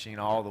washing machine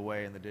all the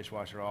way and the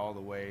dishwasher all the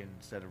way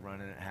instead of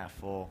running it half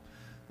full.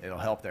 It'll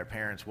help their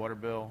parents' water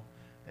bill.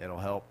 It'll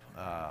help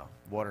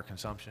water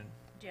consumption.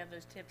 Do you have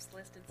those tips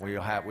listed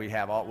We'll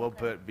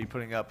somewhere? be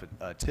putting up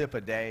a tip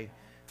a day,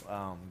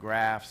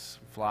 graphs,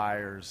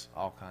 flyers,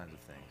 all kinds of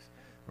things.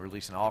 We're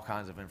releasing all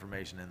kinds of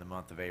information in the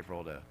month of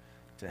April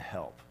to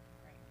help.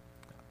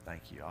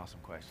 Thank you. Awesome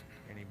question.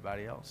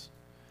 Anybody else?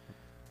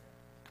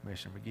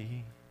 Commissioner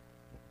McGehee?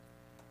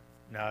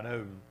 Now,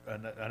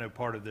 I know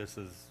part of this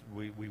is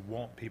we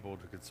want people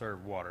to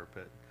conserve water,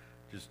 but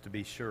just to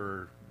be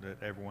sure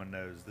that everyone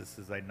knows, this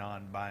is a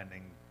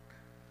non-binding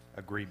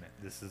agreement.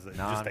 This is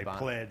just a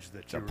pledge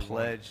that It's a you're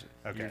pledge.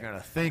 Okay. You're going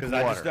to think 'Cause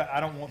water. I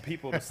don't want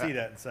people to see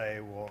that and say,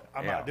 well,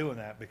 I'm Yeah. not doing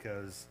that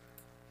because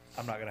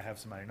I'm not going to have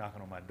somebody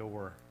knocking on my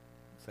door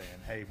saying,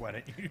 hey, why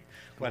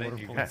didn't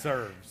you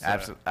conserve?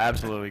 So,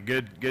 Absolutely.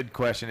 Good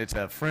question. It's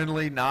a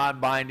friendly,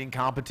 non-binding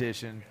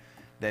competition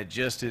that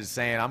just is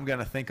saying, I'm going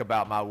to think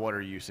about my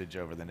water usage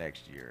over the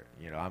next year.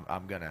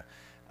 I'm going to,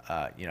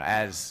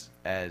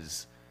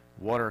 as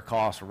water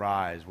costs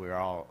rise, we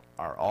are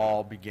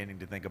all beginning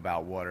to think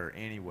about water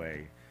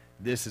anyway.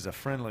 This is a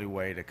friendly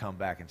way to come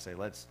back and say,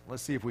 let's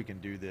see if we can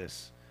do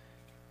this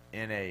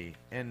in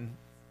an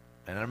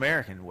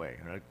American way,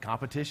 a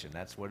competition.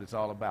 That's what it's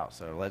all about.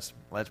 So let's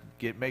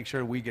make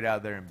sure we get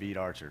out there and beat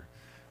Archer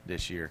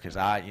this year, because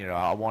I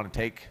want to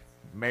take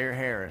Mayor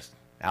Harris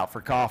out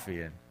for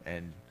coffee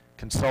and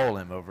console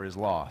him over his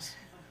loss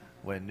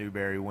when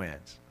Newberry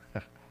wins.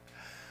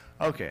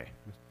 Okay,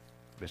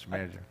 Mr.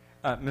 Manager.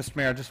 Mr.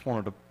 Mayor, I just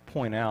wanted to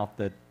point out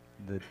that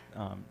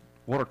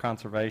water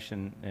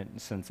conservation, and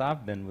since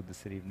I've been with the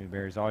city of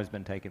Newberry, has always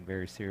been taken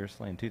very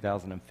seriously. In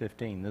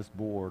 2015, this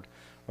board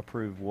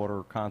approved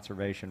water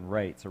conservation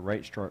rates, a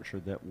rate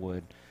structure that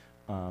was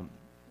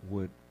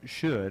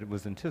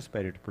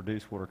anticipated to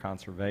produce water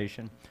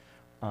conservation.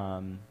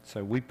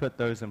 So we put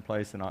those in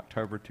place in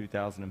October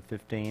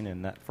 2015,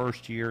 and that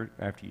first year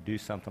after you do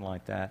something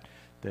like that,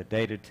 the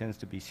data tends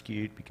to be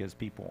skewed because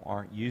people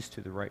aren't used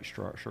to the rate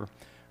structure.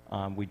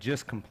 We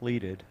just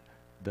completed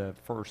the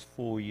first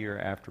full year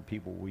after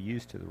people were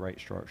used to the rate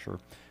structure,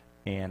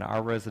 and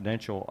our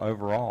residential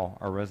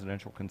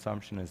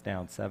consumption is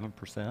down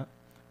 7%,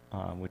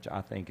 which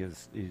I think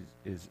is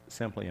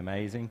simply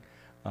amazing.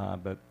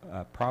 But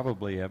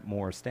probably a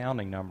more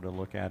astounding number to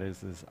look at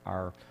is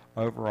our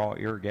overall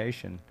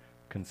irrigation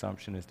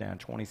consumption is down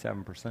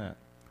 27%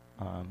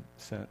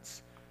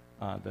 since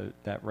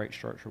that rate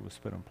structure was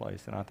put in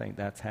place. And I think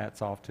that's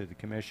hats off to the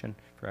commission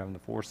for having the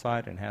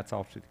foresight, and hats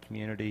off to the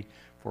community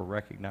for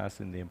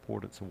recognizing the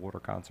importance of water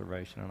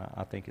conservation. And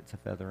I think it's a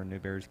feather in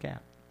Newberry's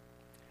cap.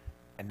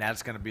 And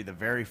that's going to be the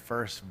very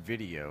first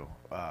video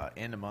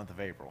in the month of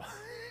April.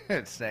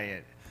 It's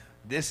saying,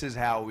 this is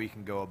how we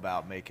can go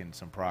about making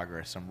some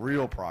progress, some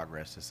real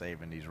progress to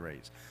saving these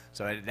rates.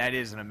 So that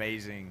is an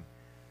amazing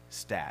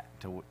stat.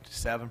 To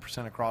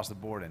 7% across the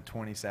board and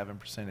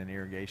 27% in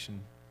irrigation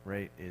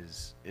rate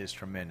is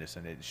tremendous.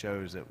 And it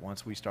shows that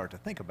once we start to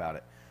think about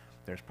it,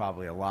 there's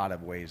probably a lot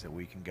of ways that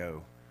we can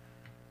go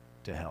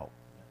to help.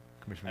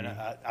 Commissioner And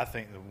Meehan? I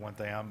think the one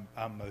thing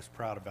I'm most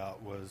proud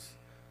about was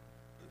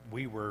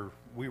we were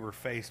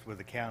faced with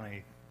the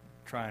county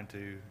trying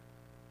to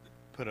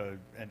put an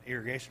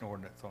irrigation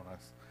ordinance on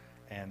us,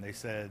 and they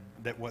said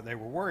that what they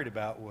were worried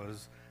about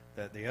was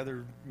that the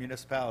other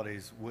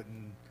municipalities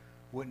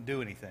wouldn't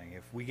do anything.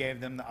 If we gave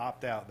them the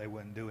opt-out, they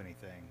wouldn't do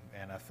anything.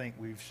 And I think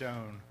we've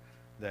shown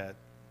that,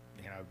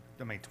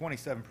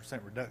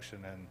 27%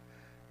 reduction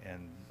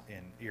in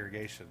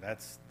irrigation.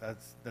 That's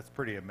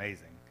pretty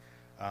amazing.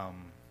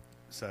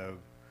 So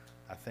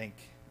I think,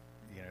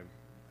 you know,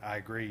 I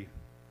agree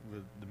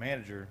with the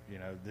manager. You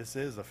know, this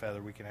is a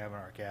feather we can have in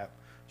our cap,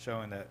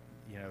 showing that,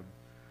 you know,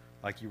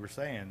 like you were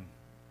saying,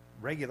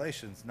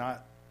 regulation's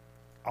not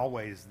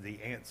always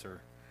the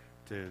answer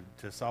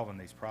to solving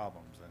these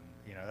problems. And,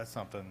 you know, that's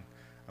something,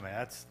 I mean,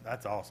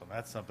 that's awesome.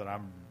 That's something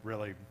I'm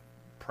really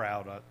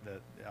proud of,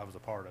 that I was a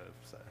part of,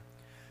 so.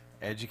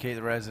 Educate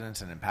the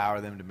residents and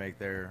empower them to make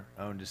their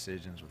own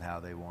decisions with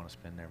how they want to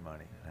spend their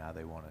money and how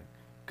they want to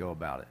go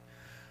about it.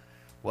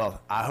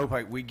 Well, I hope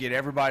we get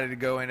everybody to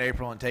go in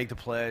April and take the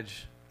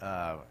pledge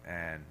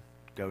and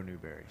go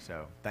Newberry.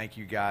 So thank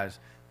you guys.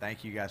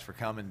 Thank you guys for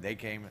coming. They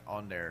came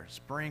on their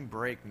spring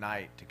break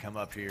night to come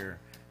up here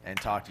and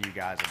talk to you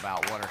guys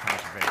about water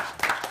conservation.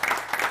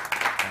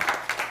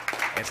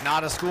 It's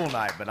not a school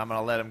night, but I'm going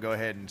to let them go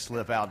ahead and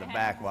slip out the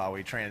back while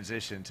we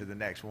transition to the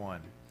next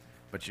one.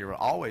 But you're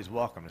always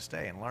welcome to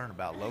stay and learn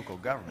about local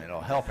government. It'll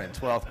help in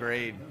 12th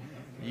grade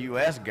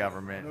U.S.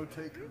 government. No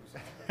takers.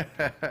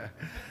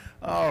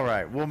 All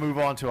right, we'll move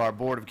on to our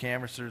Board of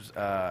Canvassers.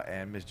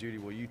 And Ms. Judy,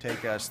 will you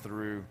take us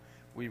through,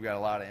 we've got a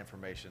lot of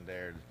information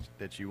there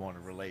that you want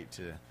to relate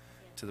to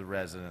the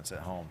residents at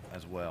home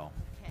as well.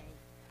 Okay.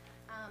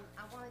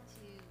 I wanted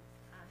to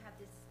have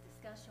this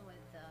discussion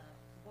with the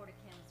Board of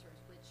Canvassers,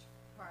 which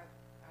for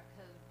our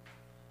code,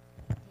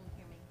 can you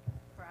hear me?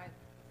 For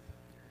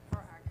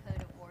our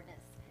code of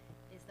ordinance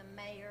is the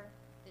mayor,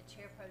 the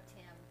chair pro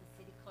tem, the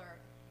city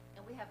clerk,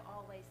 and we have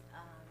always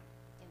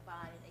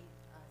invited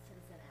a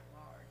citizen at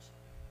large.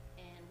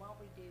 And what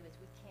we do is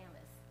we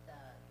canvass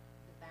the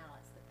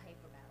ballots, the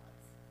paper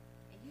ballots.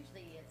 And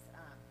usually it's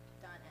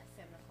done at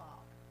 7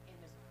 o'clock, and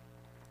there's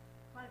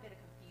quite a bit of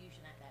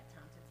confusion at that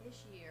time. So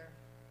this year,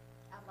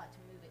 I'd like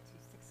to move it to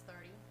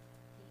 6:30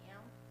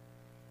 p.m.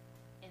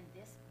 in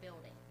this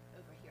building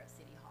over here at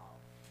City Hall.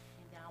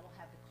 And then I will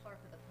have the clerk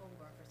of the poll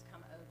workers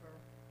come over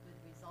with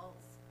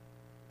results,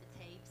 the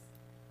tapes,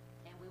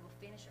 and we will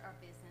finish our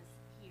business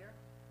here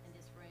in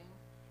this room.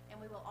 And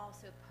we will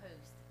also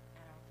post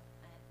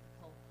at the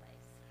poll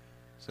place.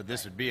 So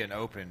this would be an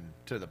open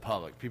to the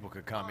public. People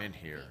could come in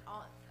here.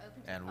 Open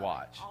to and the public.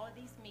 watch. All of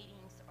these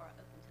meetings are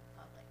open to the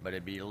public. But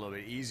it'd be a little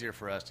bit easier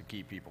for us to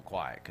keep people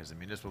quiet because the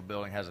municipal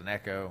building has an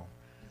echo.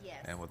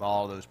 Yes. And with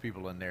all those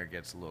people in there, it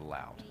gets a little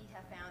loud. We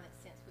have found that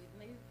since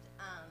we've moved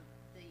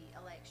the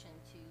election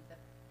to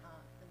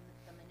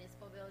the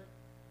municipal building,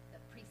 the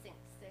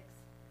precinct 6,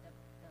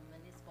 the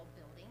municipal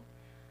building,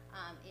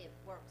 it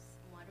works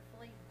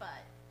wonderfully.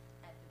 But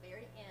at the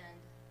very end,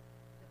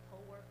 the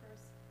poll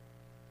workers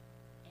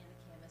and the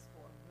canvas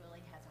board really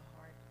has a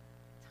hard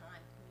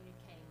time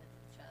communicating with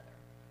each other,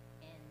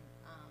 and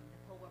the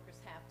poll workers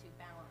have to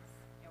balance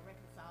and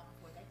reconcile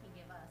before they can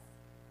give us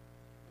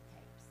the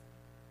tapes.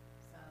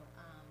 So,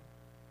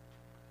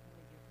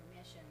 with your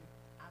permission,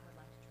 I would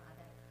like to try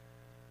that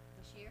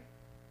this year.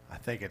 I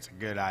think it's a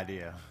good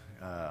idea.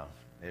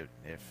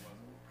 If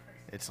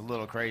it's a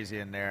little crazy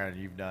in there and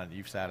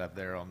you've sat up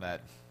there on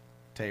that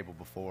table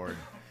before, and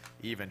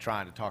even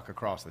trying to talk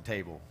across the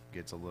table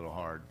gets a little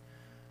hard.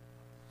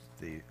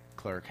 The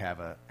clerk have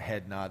a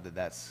head nod that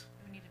that's,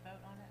 Do we need to vote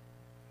on it?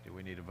 do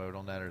we need to vote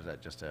on that, or is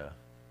that just a,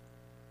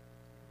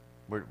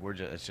 we're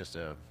just, it's just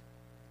a,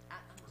 I'm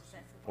just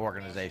asking for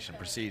Organization,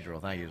 permission,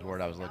 procedural, thank you, is the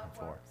word I was we'll see looking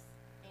how it for. works.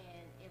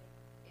 And if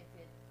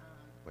it,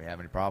 if we have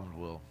any problems,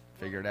 we'll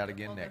figure it out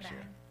again we'll go next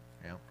year.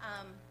 back.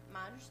 Yeah.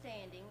 My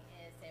understanding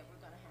is that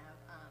we're gonna have,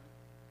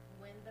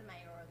 when the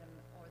mayor or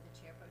the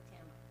chair pro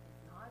tem is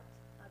not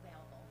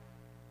available,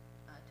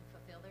 to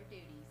fulfill their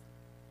duties,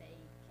 they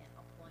can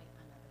appoint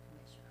another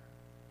commissioner.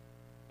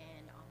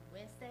 And on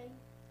Wednesday,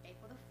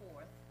 April the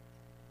 4th,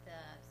 the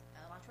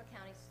Alachua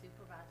County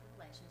Supervisor of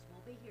Elections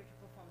will be here to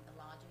perform the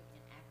logic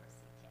and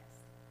accuracy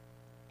test.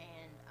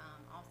 And,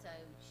 also,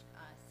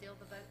 seal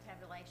the vote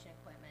tabulation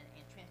equipment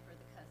and transfer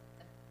the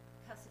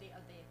custody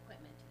of the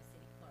equipment to the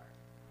city clerk.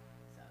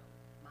 So,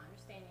 my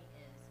understanding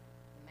is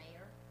the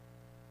mayor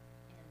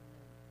and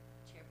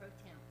the chair pro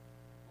tem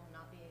will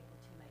not be able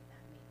to make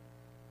that meeting.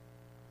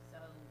 So,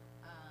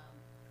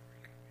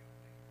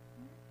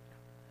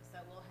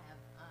 we'll have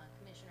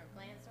Commissioner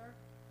Glanzer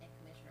and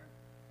Commissioner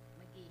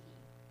McGehee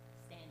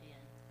stand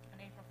in.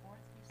 On April 4th,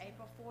 you said?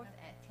 April 4th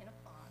at 10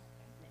 o'clock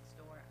next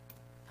door.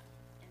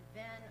 And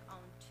then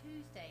on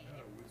Tuesday.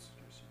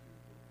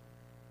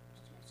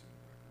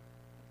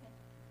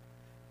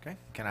 Okay,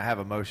 can I have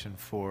a motion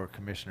for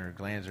Commissioner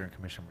Glanzer and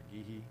Commissioner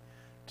McGehee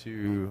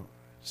to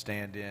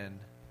stand in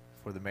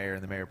for the mayor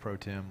and the mayor pro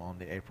tem on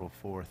the April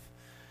 4th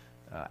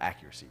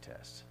accuracy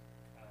test?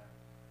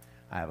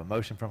 I have a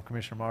motion from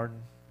Commissioner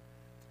Martin,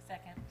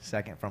 Second.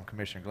 second from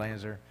Commissioner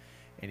Glanzer.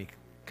 Any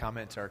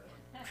comments or,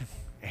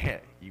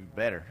 you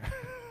better.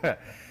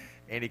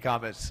 Any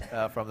comments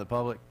from the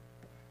public?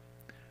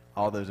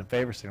 All those in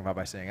favor, signify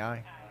by saying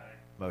aye.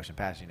 Motion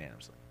passed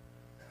unanimously.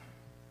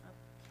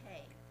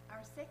 Okay,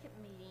 our second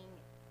meeting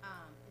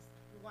is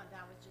the one that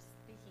I was just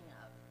speaking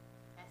of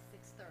at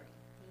 6:30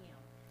 p.m.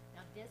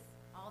 Now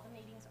all the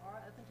meetings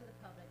are open to the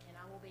public, and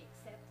I will be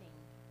accepting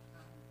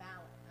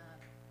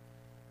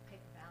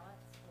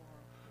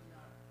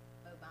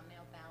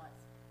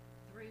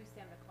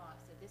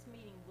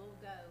meeting will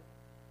go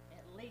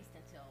at least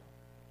until,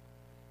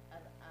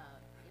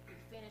 if we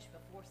finish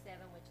before 7,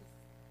 which is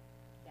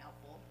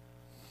doubtful,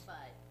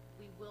 but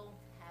we will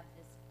have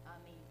this,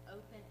 meeting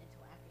open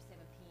until after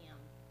 7 p.m.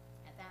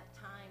 At that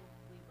time,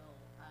 we will,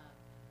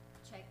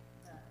 check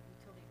the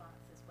utility box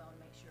as well to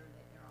make sure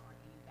that there aren't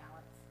any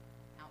ballots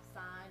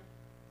outside,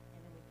 and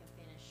then we can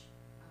finish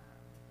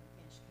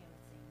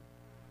canvassing,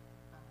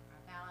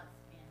 our ballots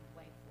and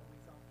wait for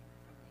results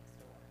from next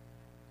door.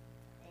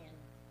 And,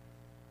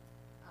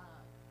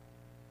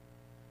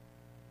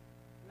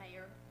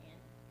 Mayor and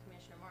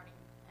Commissioner Martin,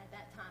 at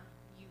that time,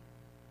 you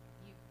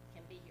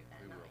can be here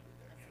that We will night be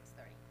there. at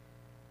 6:30.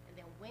 And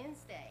then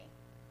Wednesday,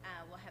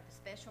 we'll have a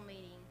special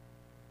meeting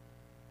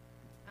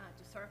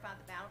to certify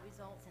the ballot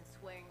results and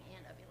swearing in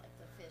of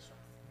elected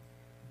officials.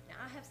 Now,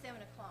 I have 7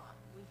 o'clock.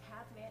 We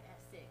have met at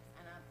 6,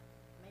 and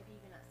maybe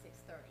even at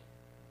 6:30.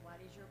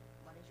 What is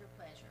your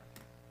pleasure?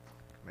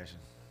 Commission.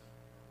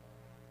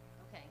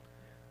 Okay.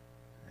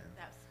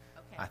 That's,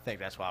 okay. I think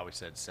that's why we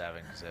said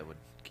 7, because that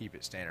would keep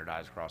it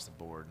standardized across the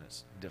board, and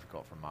it's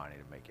difficult for Monty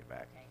to make it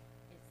back, Okay.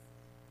 Do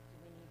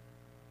we need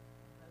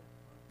a vote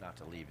or- not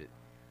to leave it.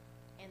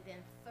 And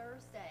then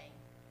Thursday,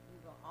 we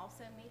will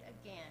also meet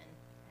again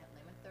at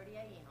 11:30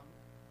 a.m.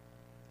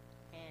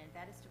 And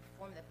that is to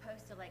perform the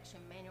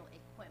post-election manual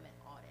equipment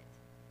audit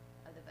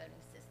of the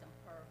voting system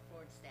per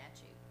Florida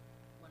statute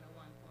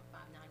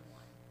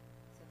 101.591.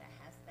 So that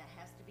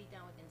has to be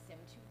done within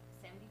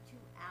 72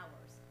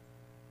 hours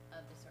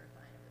of the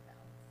certifying of the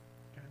ballots.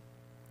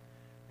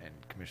 And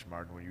Commissioner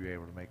Martin, were you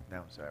able to make,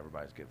 no, so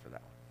everybody's good for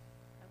that one.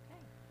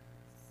 Okay.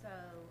 So,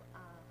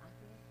 I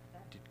think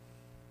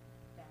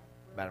that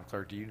will. Madam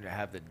Clerk, do you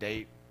have the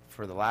date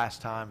for the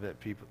last time that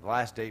people, the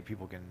last date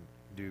people can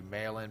do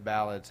mail-in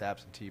ballots,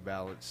 absentee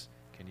ballots?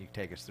 Can you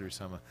take us through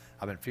some of,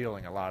 I've been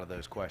fielding a lot of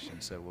those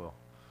questions, so we'll,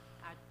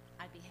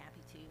 I'd be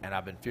happy to. and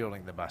I've been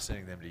fielding them by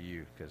sending them to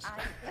you, because,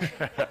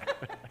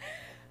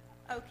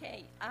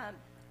 Okay,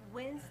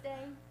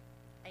 Wednesday,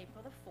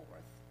 April the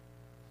 4th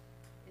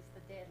is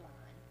the deadline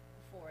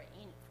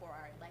for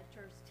our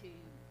electors to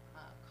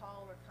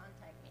call or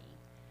contact me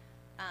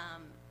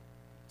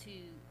to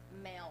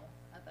mail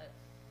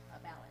a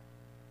ballot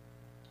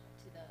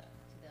to the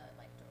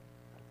elector.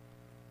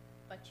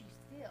 But you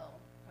still,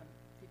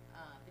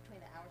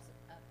 between the hours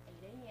of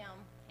 8 a.m.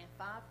 and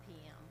 5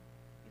 p.m.,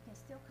 you can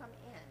still come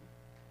in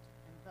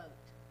and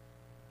vote.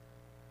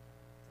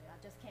 So I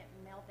just can't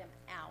mail them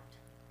out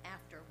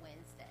after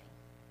Wednesday.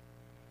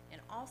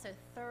 And also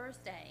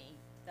Thursday,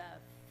 the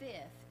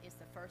 5th, is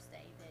the first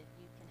day that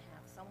you can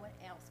have someone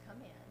else come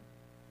in.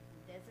 You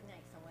can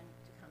designate someone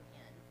to come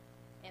in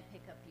and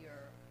pick up your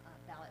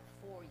ballot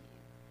for you.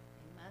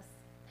 They must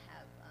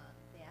have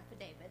the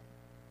affidavit,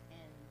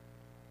 and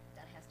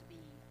that has to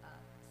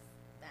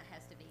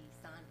be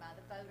signed by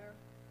the voter.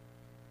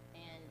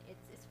 And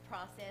it's a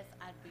process.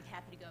 I'd be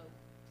happy to go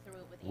through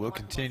it with anyone. we'll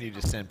who wants continue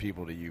to come. send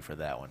people to you for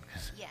that one.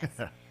 Yes.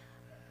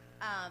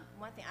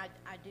 One thing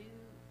I do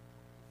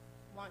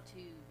want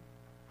to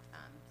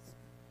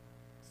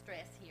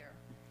stress here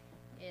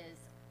is,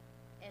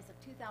 as of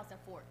 2014,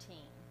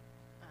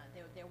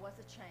 there was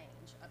a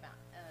change about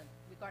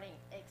regarding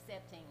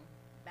accepting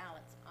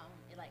ballots on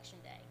election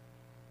day,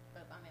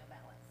 vote by mail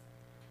ballots.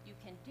 You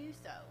can do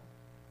so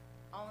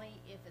only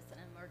if it's an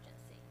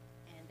emergency,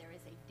 and there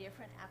is a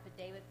different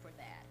affidavit for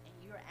that, and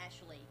the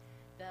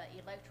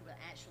elector will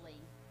actually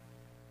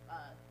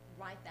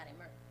write that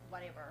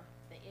whatever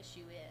the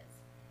issue is.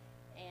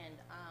 And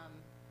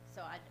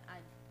so I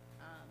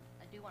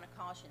do want to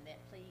caution that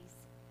please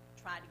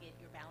try to get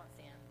your ballots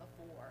in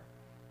before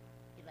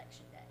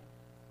election day,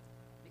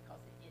 because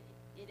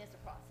it is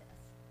a process.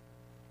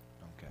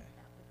 Okay.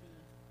 That would be,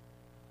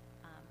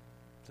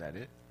 Is that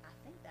it? I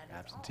think that is all.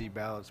 Absentee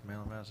ballots,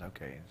 mail-in ballots,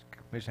 okay. Does the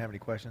Commission have any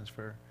questions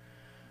for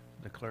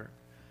the clerk?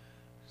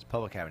 Does the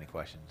public have any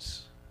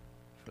questions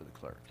for the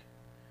clerk?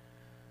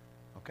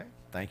 Okay,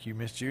 thank you,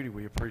 Miss Judy,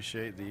 we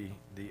appreciate the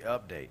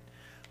update.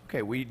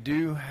 Okay, we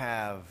do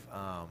have,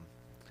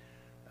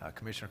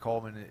 Commissioner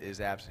Coleman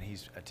is absent,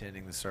 he's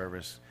attending the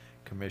service.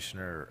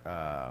 Commissioner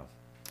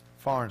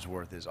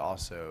Farnsworth is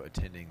also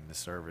attending the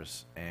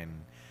service, and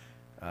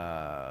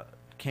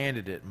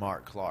candidate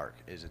Mark Clark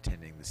is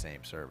attending the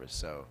same service.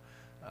 So,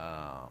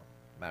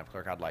 Madam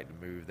Clerk, I'd like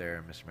to move there,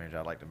 and Mr. Manager,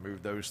 I'd like to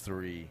move those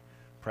 3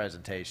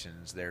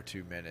 presentations, their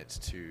 2 minutes,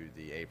 to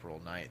the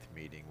April 9th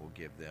meeting. We'll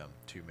give them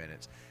 2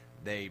 minutes.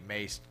 They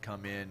may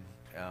come in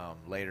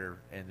later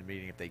in the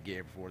meeting. If they get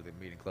here before the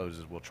meeting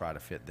closes, we'll try to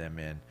fit them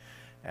in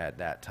at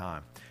that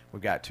time.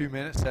 We've got 2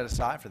 minutes set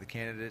aside for the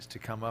candidates to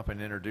come up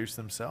and introduce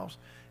themselves,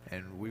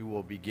 and we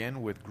will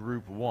begin with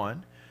Group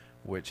 1,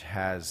 which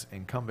has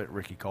incumbent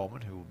Ricky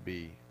Coleman, who will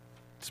be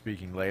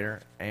speaking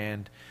later,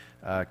 and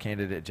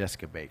candidate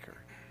Jessica Baker.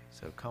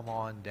 So come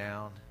on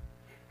down,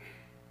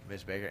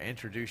 Ms. Baker,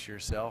 introduce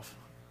yourself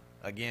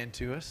again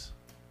to us.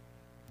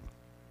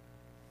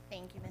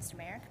 Thank you, Mr.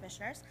 Mayor,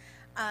 Commissioners.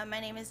 My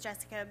name is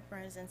Jessica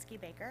Mrozinski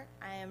Baker.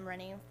 I am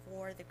running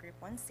for the Group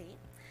 1 seat.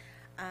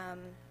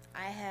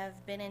 I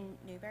have been in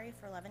Newberry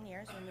for 11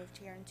 years. We moved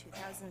here in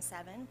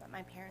 2007, but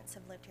my parents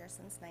have lived here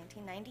since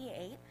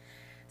 1998.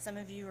 Some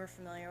of you are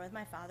familiar with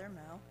my father,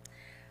 Mo.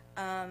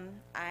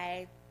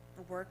 I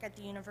work at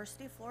the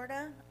University of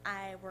Florida.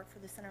 I work for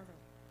the Center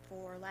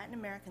for Latin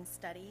American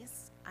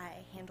Studies. I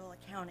handle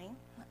accounting.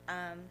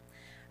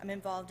 I'm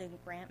involved in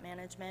grant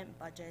management,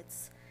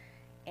 budgets,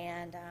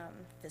 and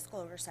fiscal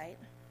oversight.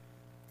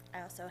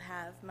 I also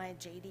have my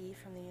JD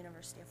from the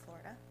University of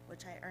Florida,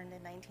 which I earned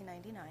in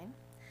 1999.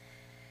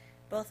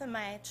 Both of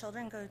my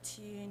children go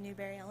to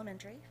Newberry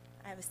Elementary.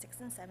 I have a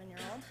 6 and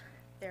 7-year-old.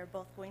 They're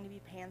both going to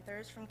be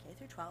Panthers from K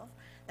through 12.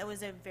 That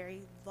was a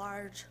very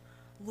large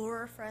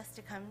lure for us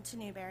to come to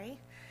Newberry.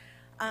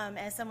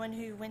 As someone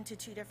who went to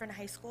 2 different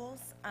high schools,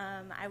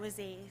 I was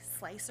a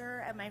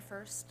slicer at my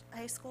first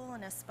high school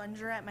and a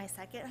sponger at my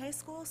second high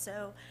school,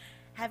 so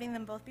having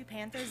them both be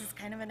Panthers is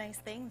kind of a nice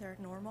thing. They're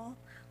normal,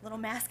 little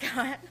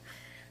mascot.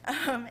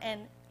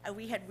 And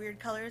we had weird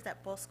colors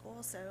at both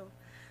schools, so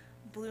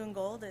blue and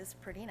gold is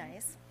pretty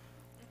nice.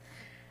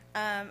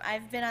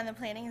 I've been on the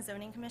Planning and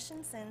Zoning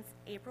Commission since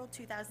April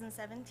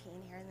 2017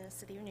 here in the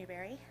city of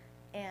Newberry,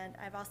 and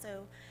I've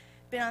also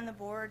been on the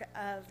board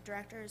of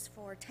directors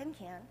for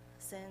TenCan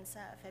since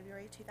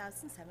February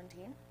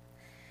 2017.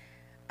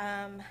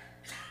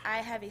 I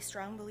have a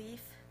strong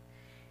belief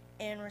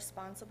in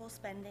responsible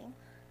spending.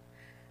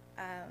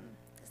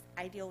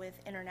 I deal with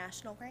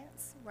international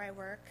grants where I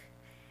work,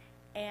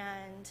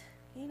 and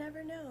you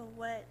never know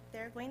what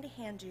they're going to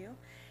hand you.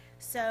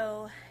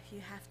 So you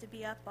have to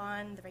be up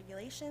on the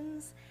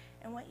regulations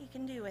and what you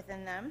can do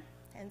within them,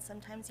 and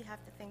sometimes you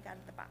have to think out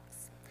of the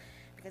box,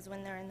 because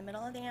when they're in the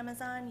middle of the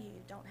Amazon, you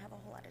don't have a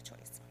whole lot of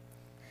choice.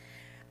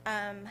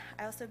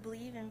 I also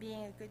believe in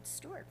being a good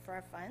steward for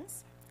our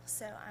funds,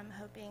 so I'm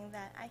hoping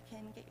that I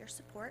can get your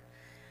support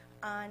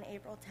on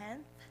April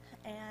 10th,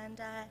 and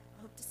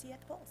hope to see you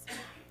at the polls.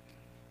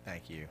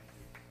 Thank you.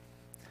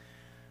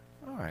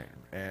 All right,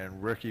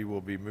 and Ricky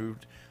will be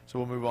moved. So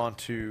we'll move on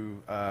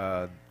to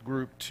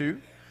Group 2,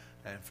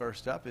 and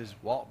first up is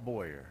Walt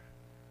Boyer.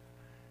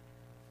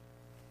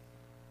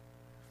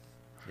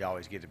 You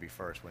always get to be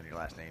first when your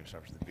last name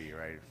starts with a B,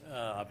 right?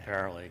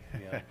 Apparently,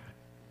 yeah.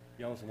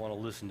 You almost want to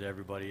listen to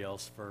everybody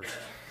else first.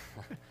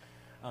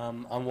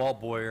 I'm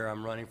Walt Boyer.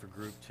 I'm running for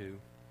Group 2,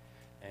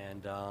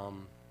 and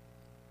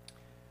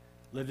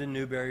lived in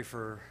Newberry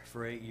for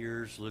 8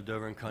 years, lived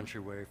over in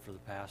Countryway for the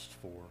past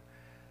 4.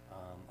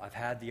 I've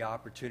had the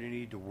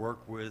opportunity to work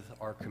with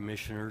our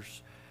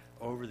commissioners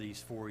over these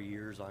 4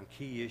 years on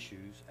key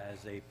issues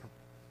as they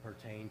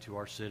pertain to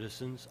our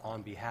citizens,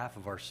 on behalf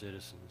of our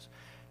citizens,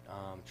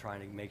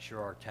 trying to make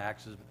sure our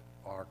taxes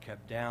are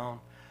kept down,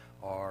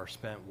 are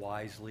spent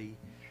wisely,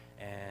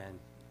 and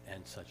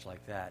such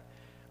like that.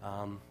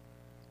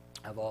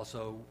 I've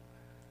also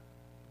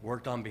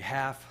worked on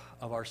behalf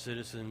of our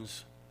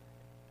citizens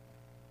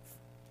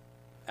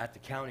at the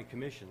county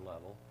commission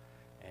level,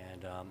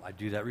 and I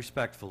do that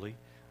respectfully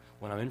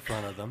when I'm in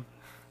front of them.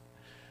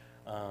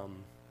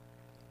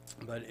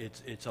 But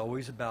it's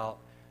always about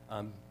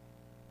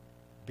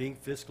being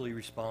fiscally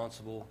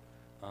responsible,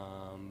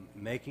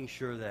 making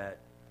sure that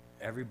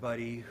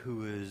everybody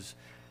who is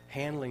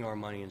handling our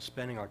money and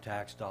spending our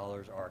tax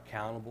dollars are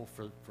accountable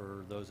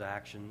for those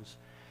actions.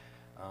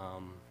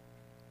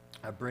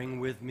 I bring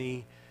with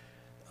me,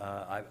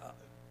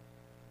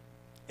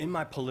 in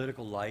my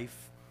political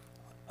life,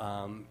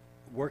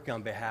 working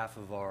on behalf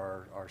of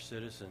our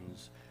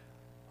citizens,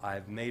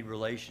 I've made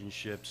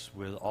relationships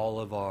with all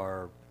of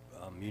our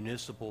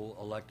municipal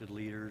elected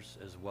leaders,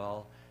 as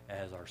well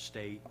as our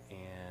state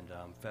and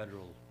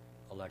federal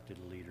elected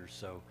leaders.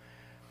 So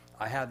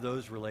I have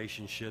those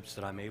relationships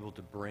that I'm able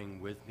to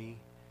bring with me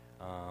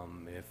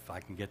if I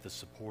can get the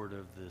support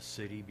of the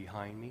city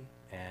behind me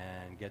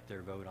and get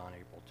their vote on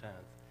April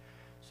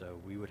 10th. So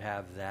we would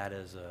have that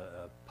as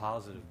a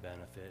positive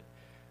benefit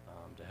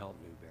to help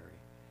Newberry.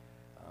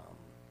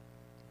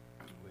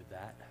 With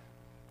that,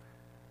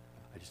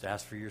 I just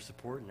ask for your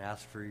support and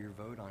ask for your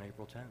vote on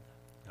April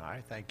 10th. All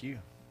right, thank you.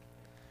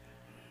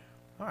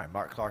 All right,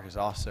 Mark Clark is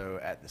also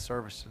at the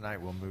service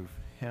tonight. We'll move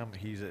him.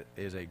 He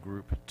is a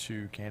Group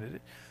 2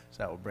 candidate. So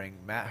that will bring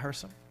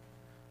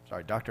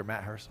Dr.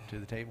 Matt Hersom to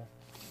the table.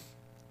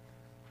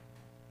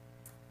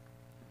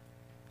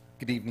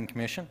 Good evening,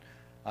 Commission.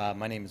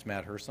 My name is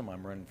Matt Hersom.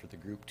 I'm running for the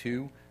Group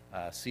 2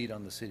 seat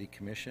on the City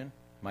Commission.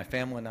 My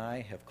family and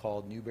I have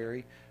called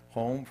Newberry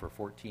home for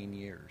 14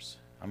 years.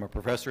 I'm a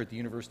professor at the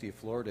University of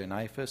Florida in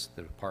IFAS,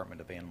 the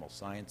Department of Animal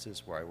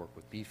Sciences, where I work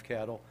with beef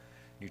cattle,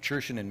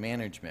 nutrition, and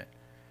management.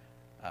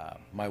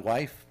 My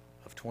wife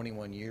of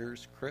 21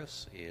 years,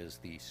 Chris, is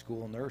the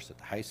school nurse at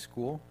the high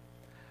school.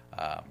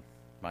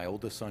 My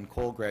oldest son,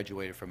 Cole,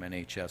 graduated from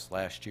NHS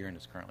last year and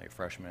is currently a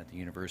freshman at the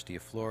University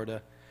of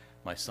Florida.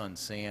 My son,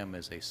 Sam,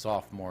 is a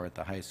sophomore at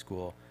the high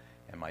school,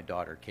 and my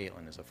daughter,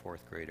 Caitlin, is a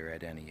 4th grader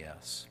at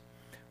NES.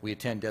 We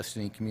attend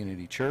Destiny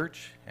Community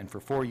Church, and for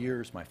 4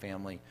 years, my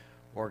family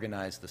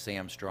organized the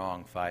Sam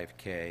Strong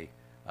 5K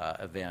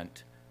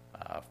event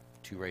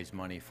to raise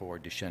money for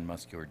Duchenne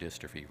muscular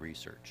dystrophy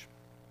research.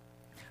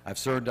 I've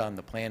served on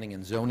the Planning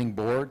and Zoning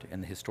Board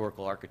and the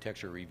Historical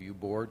Architecture Review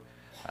Board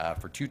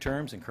for 2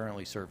 terms and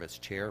currently serve as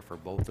chair for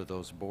both of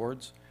those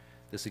boards.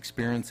 This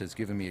experience has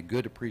given me a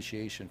good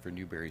appreciation for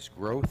Newberry's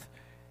growth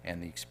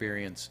and the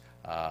experience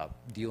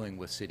dealing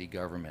with city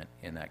government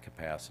in that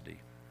capacity.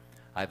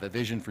 I have a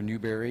vision for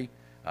Newberry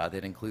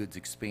that includes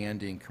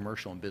expanding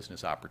commercial and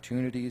business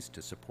opportunities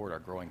to support our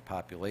growing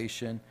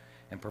population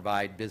and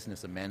provide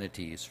business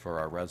amenities for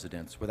our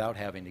residents without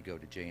having to go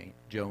to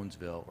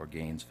Jonesville or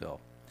Gainesville.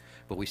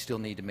 But we still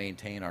need to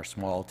maintain our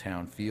small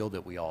town feel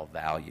that we all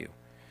value.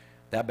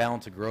 That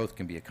balance of growth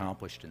can be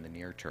accomplished in the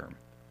near term.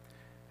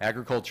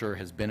 Agriculture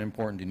has been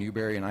important to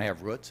Newberry, and I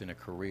have roots in a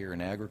career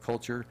in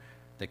agriculture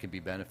that can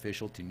be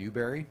beneficial to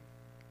Newberry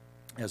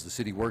as the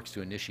city works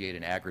to initiate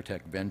an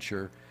agritech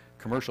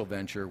commercial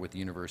venture with the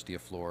University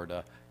of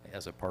Florida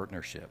as a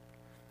partnership.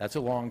 That's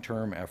a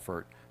long-term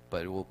effort,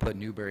 but it will put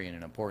Newberry in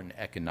an important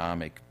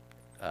economic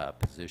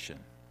position.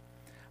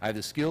 I have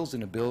the skills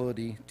and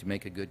ability to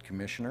make a good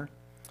commissioner.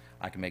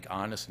 I can make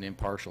honest and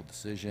impartial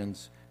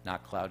decisions,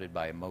 not clouded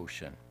by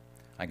emotion.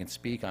 I can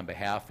speak on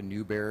behalf of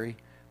Newberry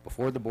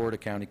before the Board of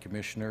County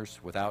Commissioners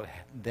without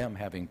them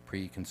having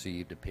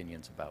preconceived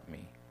opinions about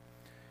me.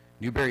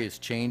 Newberry is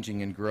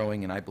changing and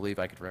growing, and I believe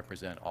I could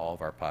represent all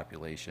of our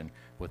population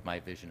with my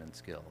vision and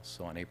skills.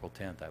 So on April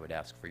 10th, I would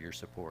ask for your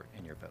support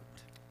and your vote.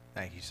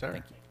 Thank you, sir.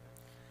 Thank you.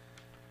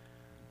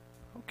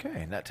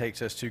 Okay, and that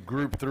takes us to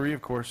Group 3.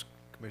 Of course,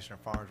 Commissioner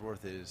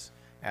Farnsworth is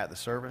at the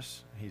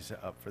service. He's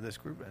up for this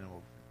group, and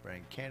we'll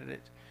bring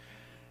candidate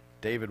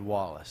David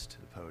Wallace to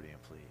the podium,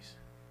 please.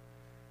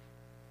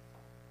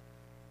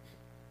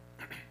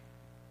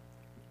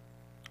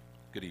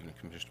 Good evening,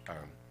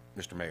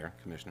 Mr. Mayor,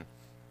 Commissioner.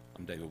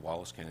 I'm David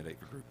Wallace, candidate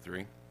for Group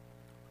 3.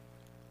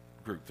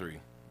 Group 3.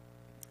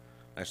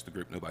 That's the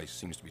group nobody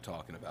seems to be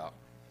talking about.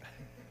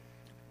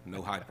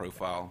 No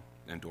high-profile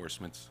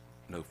endorsements,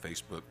 no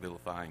Facebook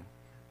vilifying,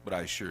 but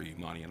I assure you,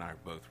 Monty and I are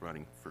both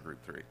running for Group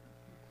 3.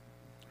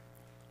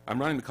 I'm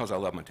running because I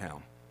love my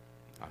town.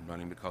 I'm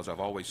running because I've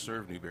always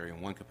served Newberry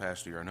in one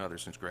capacity or another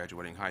since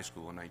graduating high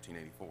school in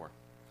 1984,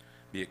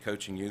 be it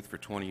coaching youth for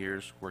 20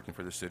 years, working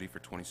for the city for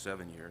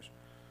 27 years,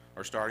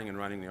 or starting and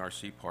running the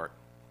RC Park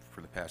for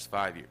the past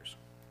 5 years.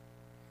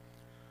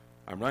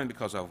 I'm running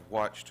because I've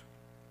watched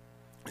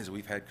as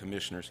we've had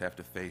commissioners have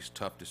to face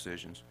tough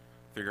decisions,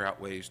 figure out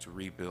ways to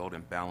rebuild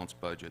and balance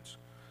budgets,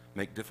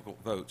 make difficult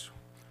votes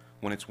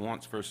when it's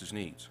wants versus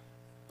needs.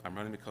 I'm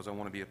running because I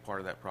want to be a part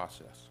of that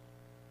process.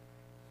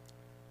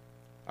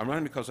 I'm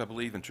running because I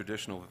believe in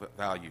traditional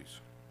values,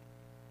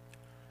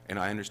 and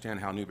I understand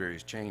how Newberry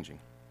is changing.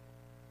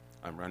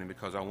 I'm running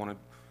because I want to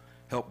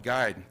help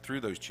guide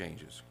through those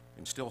changes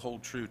and still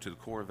hold true to the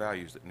core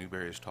values that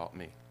Newberry has taught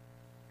me.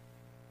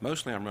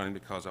 Mostly I'm running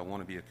because I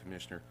want to be a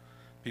commissioner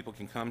people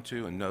can come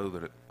to and know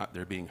that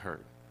they're being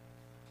heard.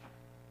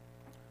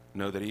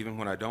 Know that even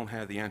when I don't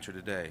have the answer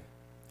today,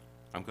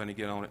 I'm going to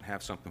get on it and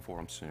have something for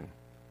them soon.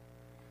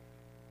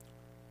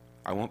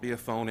 I won't be a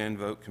phone-in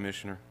vote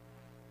commissioner.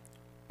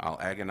 I'll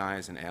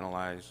agonize and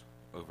analyze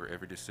over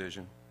every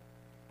decision,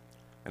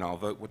 and I'll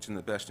vote what's in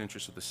the best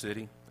interest of the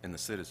city and the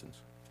citizens,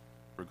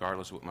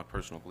 regardless of what my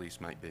personal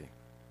beliefs might be.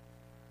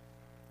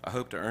 I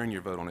hope to earn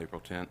your vote on April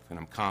 10th, and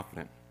I'm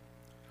confident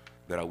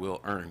that I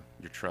will earn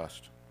your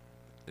trust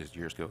as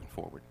years go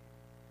forward.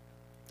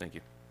 Thank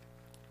you.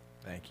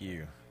 Thank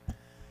you.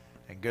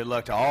 And good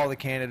luck to all the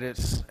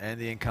candidates and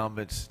the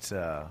incumbents. It's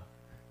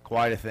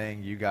quite a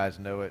thing. You guys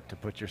know it, to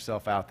put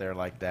yourself out there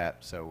like that.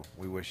 So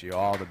we wish you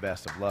all the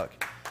best of luck.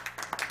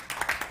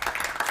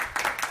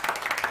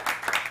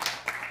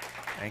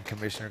 And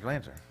Commissioner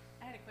Glanzer.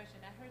 I had a question.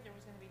 I heard there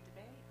was going to be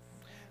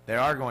debates. There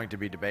are going to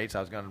be debates. I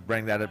was going to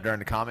bring that up during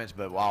the comments,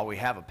 but while we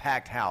have a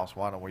packed house,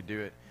 why don't we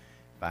do it?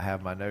 If I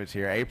have my notes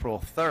here,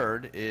 April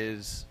 3rd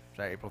is,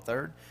 April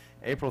 3rd?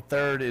 April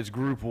 3rd is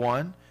Group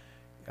 1,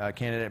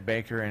 candidate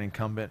Baker and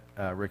incumbent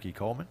Ricky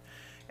Coleman.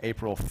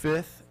 April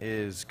 5th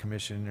is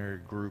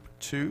Commissioner Group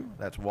 2.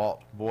 That's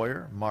Walt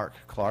Boyer, Mark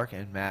Clark,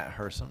 and Matt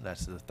Hersom.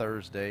 That's the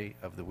Thursday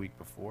of the week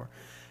before.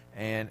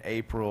 And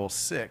April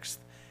 6th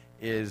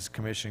is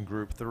Commission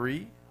Group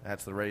 3.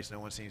 That's the race no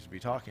one seems to be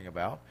talking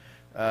about.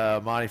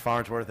 Monty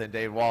Farnsworth and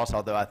Dave Wallace,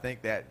 although I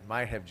think that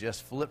might have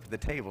just flipped the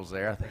tables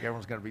there. I think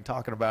everyone's going to be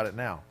talking about it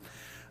now.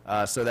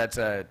 So that's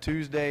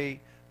Tuesday,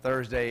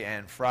 Thursday,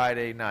 and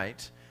Friday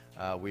night.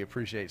 We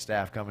appreciate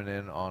staff coming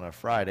in on a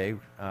Friday.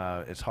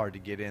 It's hard to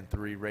get in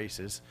 3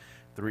 races,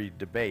 3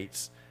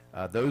 debates.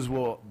 Those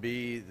will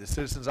be the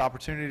citizens'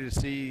 opportunity to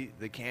see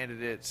the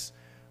candidates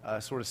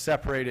sort of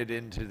separated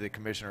into the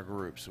commissioner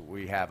groups.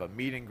 We have a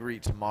meet and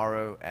greet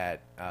tomorrow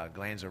at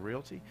Glanza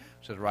Realty,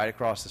 which is right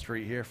across the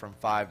street here from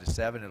 5 to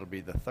 7. It'll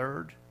be the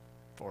 3rd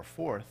or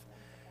 4th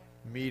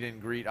meet and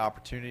greet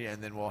opportunity,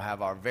 and then we'll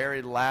have our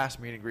very last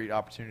meet and greet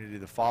opportunity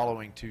the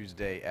following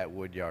Tuesday at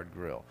Woodyard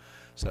Grill.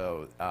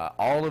 So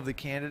all of the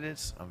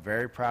candidates, I'm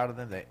very proud of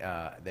them.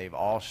 They've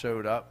all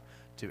showed up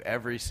to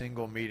every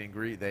single meet and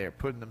greet. They are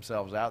putting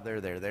themselves out there.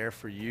 They're there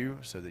for you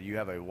so that you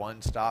have a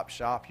one-stop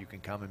shop. You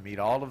can come and meet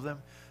all of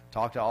them,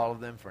 talk to all of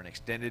them for an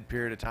extended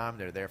period of time.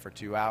 They're there for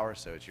 2 hours,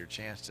 so it's your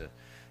chance to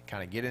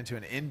kind of get into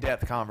an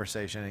in-depth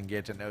conversation and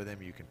get to know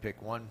them. You can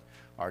pick one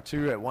or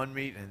two at one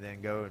meet and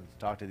then go and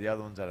talk to the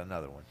other ones at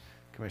another one.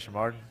 Commissioner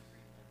Martin?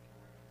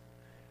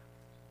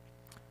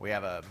 We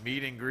have a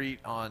meet and greet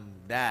on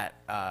that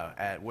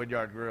at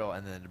Woodyard Grill,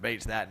 and then the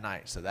debate's that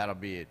night. So that'll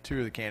be it. Two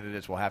of the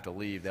candidates will have to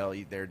leave. They'll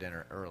eat their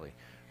dinner early,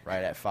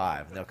 right at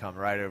 5. And they'll come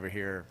right over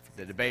here.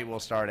 The debate will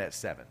start at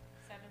 7.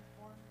 7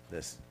 form?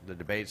 The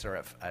debates are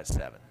at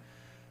 7.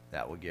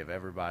 That will give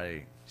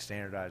everybody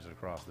standardized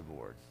across the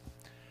board.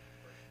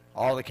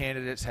 All the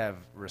candidates have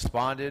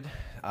responded.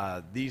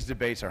 These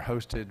debates are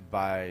hosted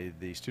by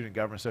the Student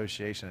Government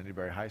Association at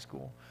Newberry High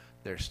School.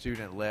 They're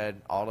student-led.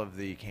 All of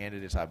the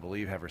candidates, I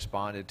believe, have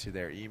responded to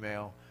their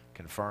email,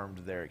 confirmed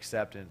their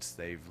acceptance.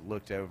 They've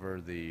looked over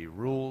the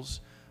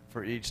rules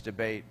for each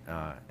debate,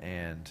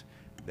 and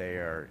they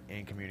are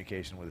in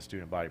communication with the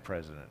student body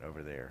president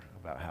over there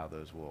about how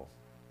those will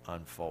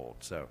unfold.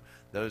 So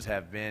those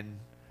have been,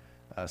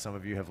 some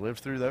of you have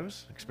lived through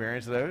those,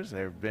 experienced those.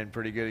 They've been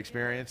pretty good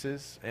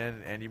experiences,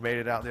 and you made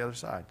it out the other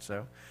side.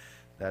 So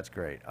that's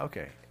great.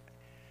 Okay.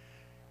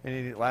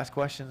 Any last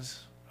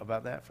questions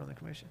about that from the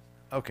commission?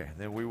 Okay,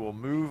 then we will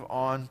move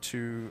on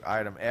to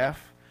item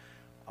F,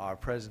 our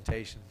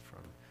presentation from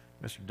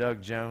Mr.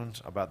 Doug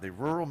Jones about the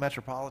Rural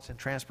Metropolitan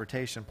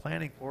Transportation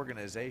Planning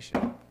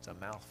Organization. It's a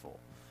mouthful.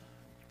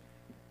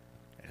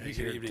 And he's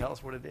here to tell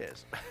us what it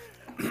is.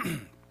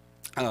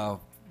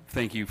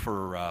 Thank you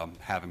for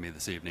having me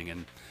this evening,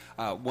 and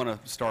I want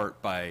to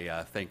start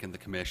by thanking the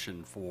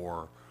commission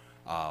for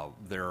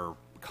their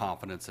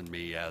confidence in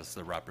me as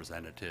the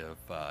representative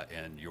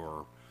and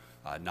your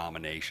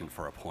nomination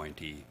for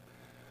appointee.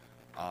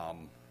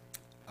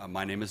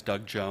 My name is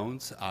Doug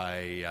Jones.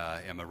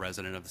 I am a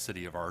resident of the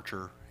city of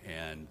Archer,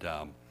 and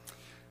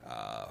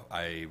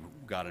I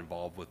got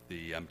involved with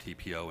the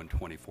MTPO in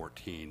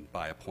 2014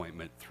 by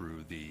appointment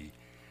through the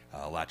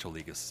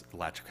Alachua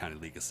County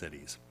League of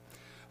Cities.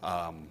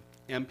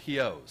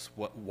 MPOs,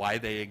 why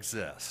they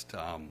exist.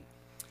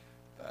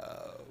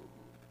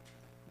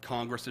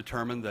 Congress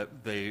determined that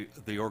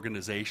the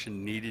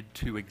organization needed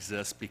to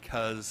exist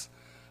because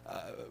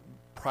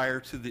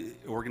prior to the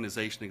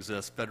organization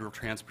exist, federal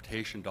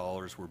transportation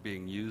dollars were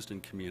being used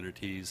in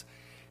communities,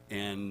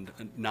 and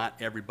not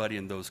everybody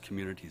in those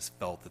communities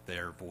felt that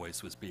their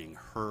voice was being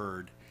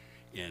heard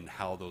in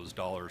how those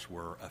dollars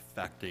were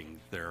affecting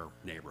their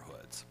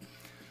neighborhoods.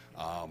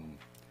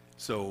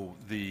 So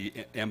the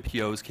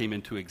MPOs came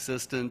into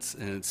existence,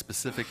 and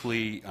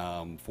specifically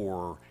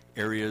for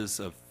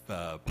areas of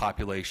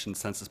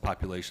census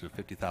population of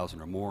 50,000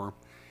 or more.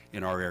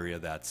 In our area,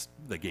 that's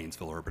the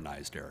Gainesville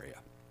urbanized area.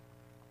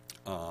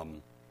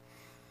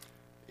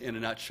 In a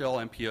nutshell,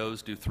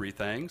 MPOs do 3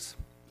 things.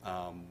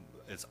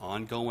 It's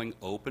ongoing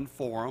open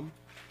forum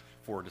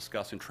for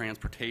discussing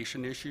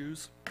transportation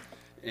issues,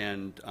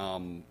 and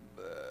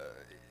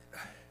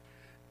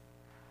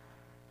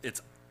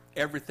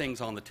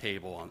everything's on the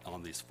table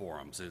on these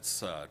forums.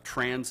 It's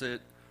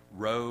transit,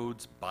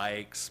 roads,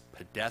 bikes,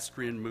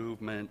 pedestrian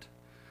movement,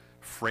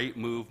 freight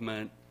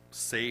movement,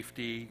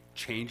 safety,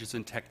 changes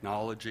in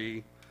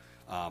technology,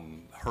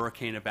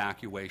 hurricane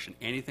evacuation,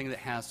 anything that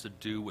has to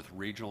do with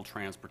regional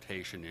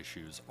transportation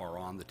issues are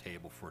on the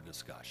table for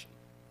discussion.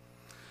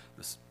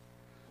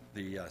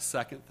 The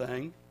second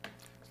thing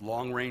is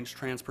long-range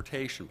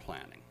transportation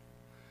planning.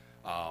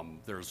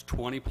 There's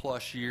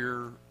 20-plus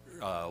year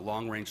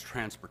long-range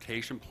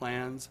transportation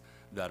plans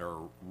that are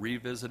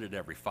revisited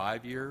every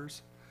 5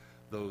 years.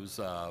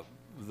 The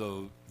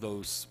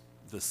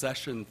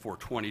session for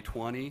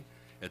 2020,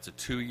 it's a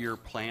 2-year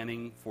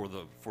planning for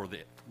the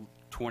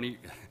 20.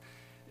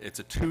 It's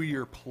a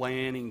 2-year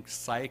planning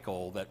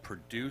cycle that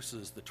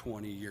produces the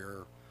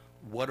 20-year,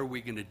 what are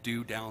we going to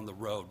do down the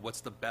road?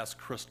 What's the best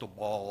crystal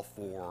ball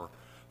for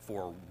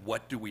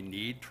what do we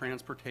need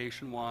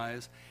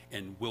transportation-wise,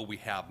 and will we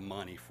have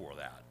money for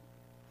that?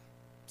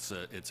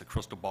 It's a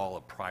crystal ball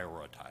of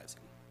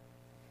prioritizing.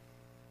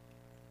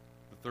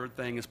 The third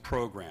thing is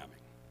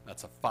programming.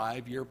 That's a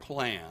 5-year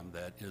plan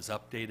that is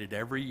updated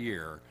every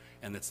year,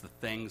 and it's the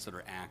things that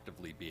are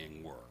actively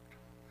being worked.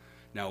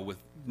 Now, with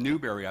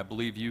Newberry, I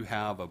believe you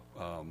have a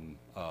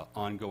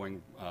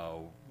ongoing,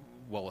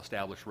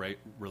 well-established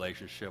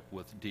relationship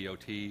with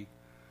DOT,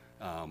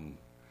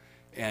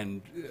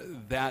 and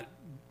that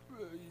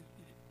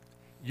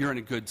you're in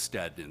a good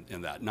stead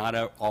in that. Not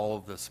all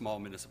of the small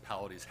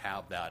municipalities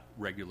have that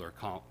regular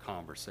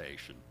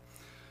conversation.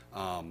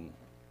 When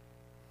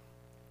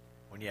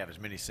you have as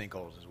many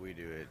sinkholes as we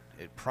do,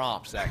 it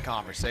prompts that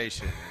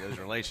conversation, those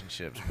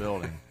relationships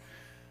building.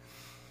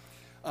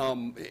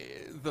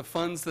 The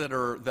funds that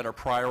are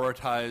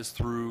prioritized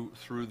through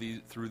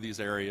these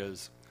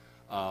areas,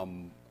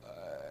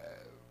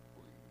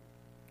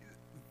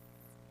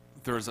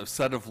 there's a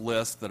set of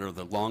lists that are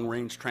the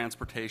long-range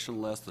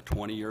transportation list, the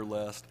 20-year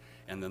list,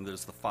 and then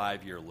there's the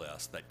 5-year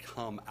list that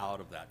come out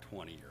of that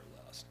 20-year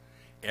list.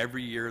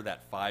 Every year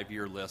that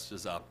 5-year list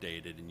is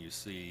updated, and you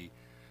see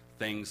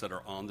things that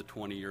are on the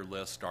 20-year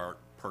list start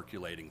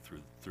percolating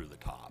through the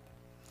top.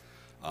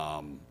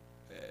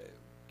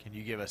 Can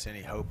you give us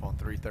any hope on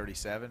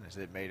 337? Has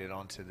it made it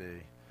onto the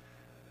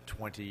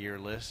 20-year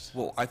list?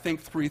 Well, I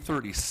think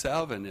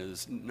 337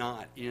 is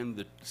not in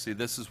the, see,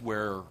 this is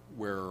where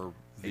It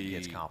the.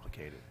 gets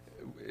complicated.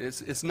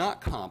 It's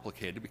not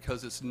complicated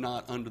because it's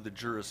not under the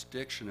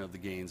jurisdiction of the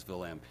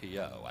Gainesville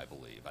MPO, I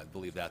believe. I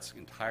believe that's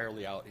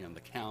entirely out in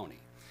the county.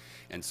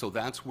 And so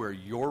that's where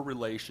your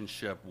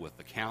relationship with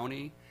the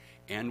county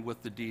and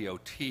with the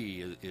DOT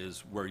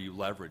is where you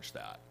leverage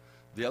that.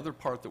 The other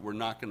part that we're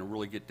not going to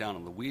really get down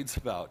in the weeds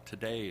about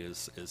today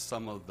is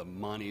some of the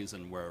monies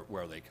and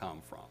where they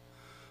come from.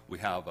 We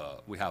have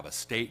a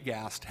state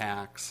gas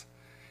tax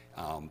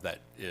that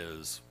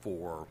is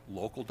for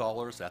local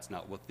dollars. That's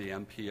not what the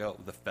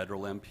MPO, the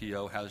federal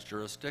MPO, has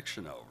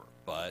jurisdiction over.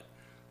 But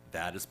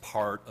that is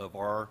part of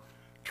our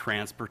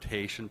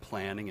transportation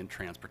planning and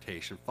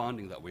transportation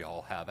funding that we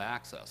all have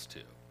access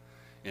to.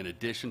 In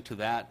addition to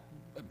that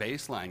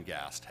baseline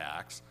gas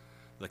tax,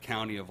 the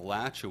County of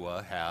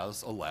Alachua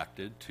has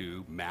elected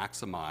to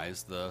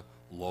maximize the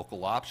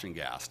local option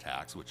gas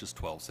tax, which is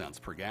 12 cents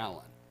per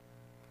gallon.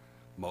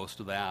 Most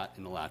of that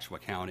in Alachua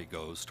County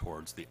goes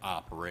towards the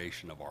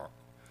operation of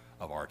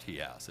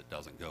RTS. It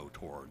doesn't go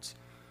towards,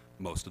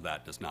 most of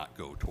that does not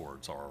go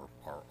towards our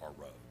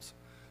roads.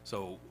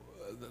 So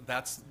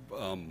that's,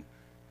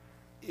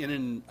 in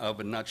and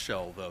of a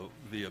nutshell,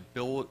 the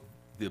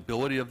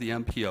ability of the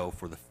MPO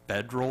for the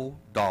federal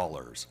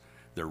dollars,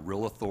 their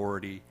real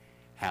authority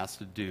has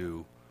to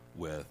do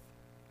with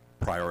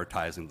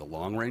prioritizing the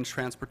long-range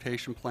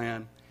transportation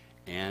plan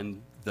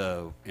and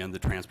the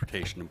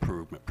transportation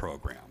improvement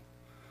program.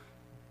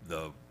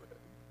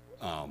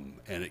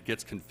 And it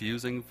gets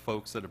confusing,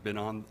 folks that have been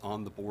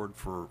on the board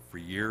for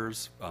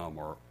years,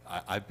 or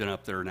I've been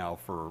up there now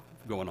for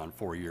going on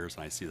 4 years,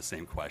 and I see the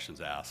same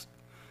questions asked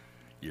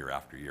year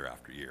after year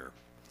after year.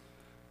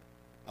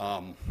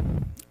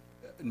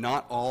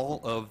 Not all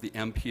of the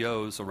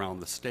MPOs around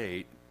the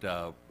state,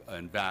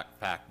 in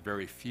fact,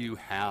 very few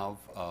have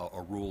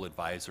a rural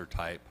advisor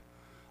type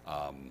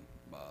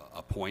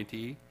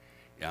appointee.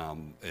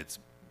 It's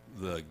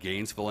the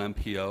Gainesville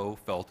MPO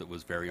felt it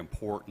was very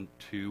important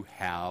to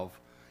have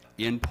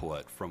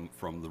input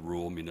from the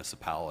rural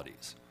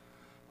municipalities.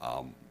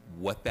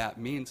 What that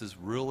means is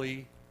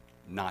really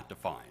not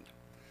defined.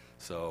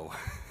 So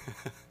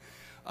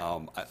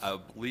I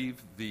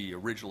believe the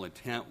original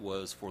intent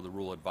was for the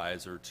rural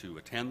advisor to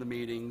attend the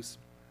meetings,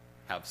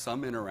 have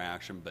some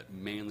interaction, but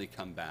mainly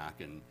come back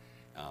and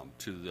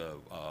to the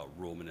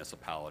rural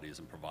municipalities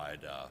and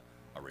provide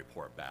a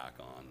report back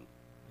on,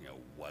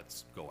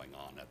 what's going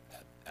on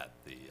at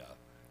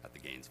the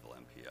Gainesville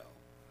MPO.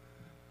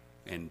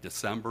 In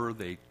December,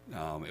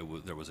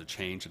 there was a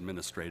change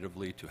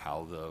administratively to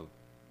how the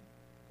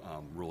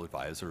rural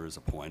advisor is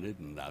appointed,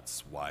 and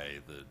that's why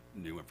the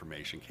new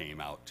information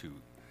came out to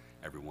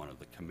every one of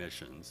the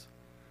commissions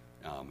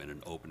in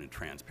an open and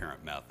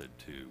transparent method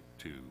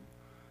to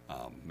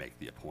make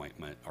the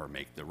appointment or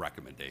make the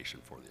recommendation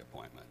for the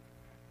appointment.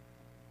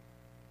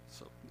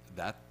 So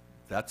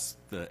that's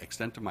the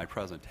extent of my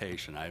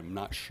presentation. I'm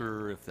not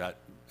sure if that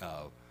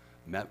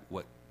met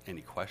what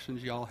any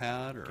questions y'all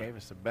had, or Gave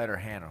us a better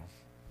handle.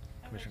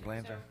 Commissioner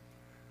Glanzer? So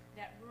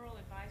that rural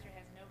advisor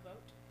has no vote?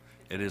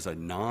 it is a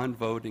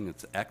non-voting,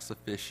 it's ex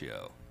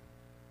officio.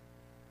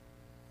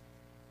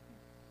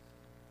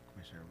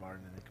 Commissioner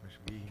Martin and then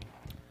Commissioner Gee.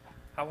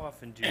 How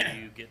often do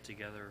you get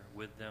together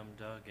with them,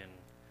 Doug, and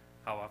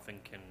how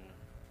often can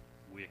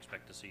we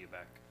expect to see you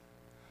back?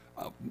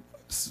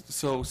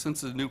 So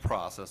since it's a new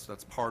process,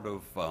 that's part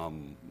of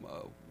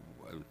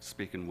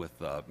speaking with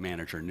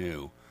Manager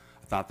New,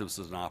 I thought this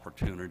was an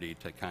opportunity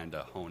to kind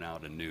of hone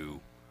out a new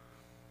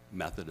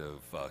method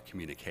of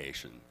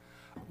communication.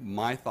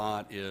 My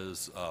thought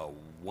is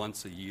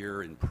once a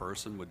year in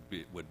person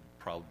would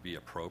probably be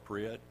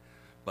appropriate,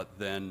 but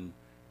then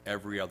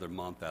every other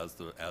month as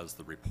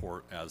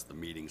the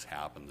meetings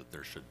happen, that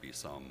there should be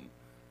some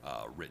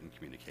written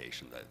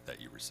communication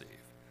that you receive.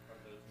 Are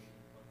those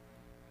meetings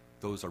monthly?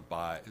 Those are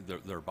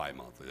they're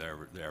bi-monthly.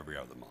 They're every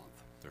other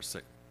month.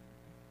 They're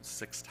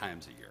six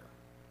times a year.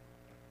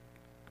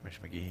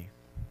 Commissioner McGee.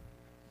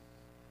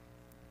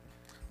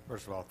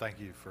 First of all, thank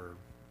you for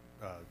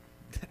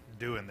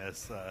doing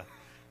this. I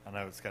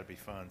know it's got to be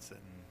fun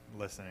sitting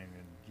listening,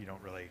 and you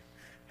don't really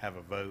have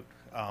a vote.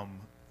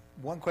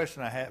 One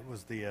question I had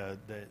was the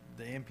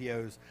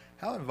MPOs.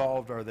 How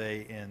involved are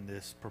they in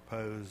this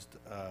proposed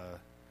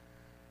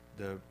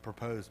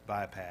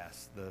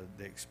bypass,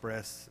 the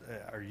express?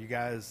 Are you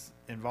guys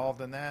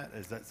involved in that?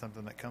 Is that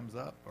something that comes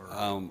up? Or?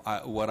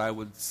 What I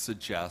would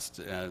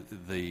suggest,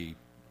 the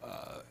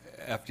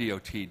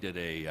FDOT did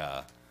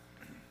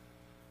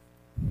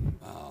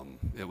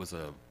it was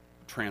a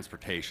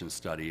transportation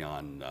study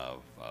on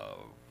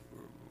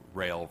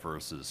rail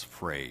versus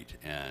freight,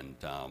 and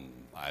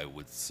I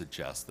would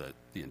suggest that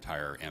the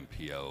entire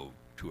MPO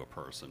to a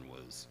person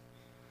was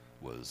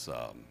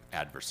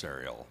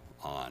adversarial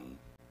on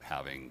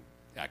having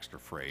extra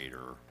freight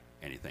or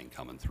anything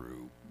coming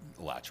through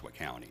Alachua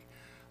County.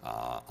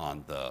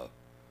 On the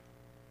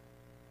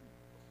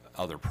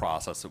other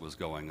process that was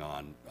going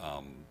on,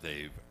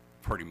 they've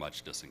pretty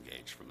much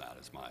disengaged from that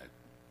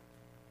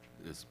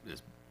is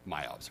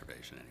my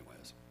observation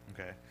anyways.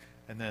 Okay.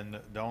 And then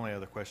the only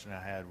other question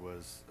I had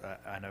was,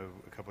 I know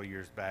a couple of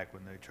years back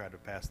when they tried to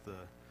pass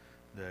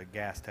the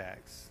gas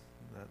tax,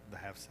 the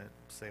half-cent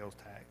sales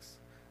tax,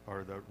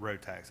 or the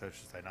road tax, I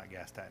should say, not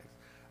gas tax.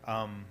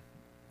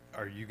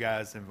 Are you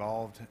guys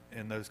involved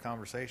in those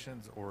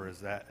conversations, or is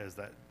that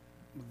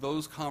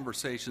Those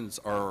conversations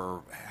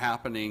are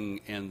happening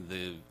in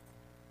the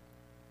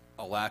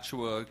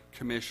Alachua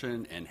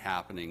Commission and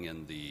happening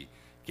in the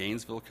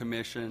Gainesville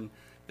Commission.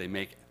 They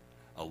make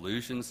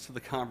allusions to the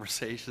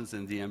conversations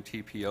in the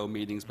MTPO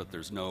meetings, but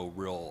there's no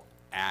real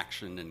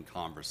action and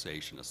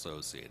conversation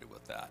associated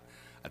with that.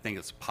 I think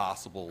it's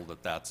possible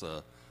that that's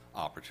a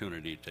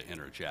opportunity to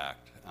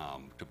interject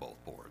to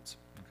both boards.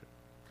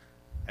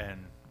 And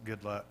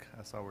good luck.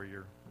 I saw where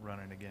you're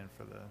running again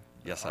for the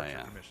Yes, I Archer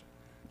am. Commission.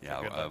 So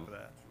Yeah, good luck with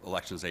that.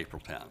 election's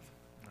April 10th. All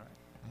right.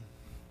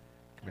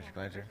 Commissioner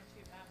I have a Blanchard?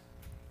 question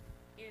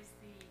too. Is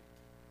the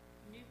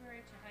Newberry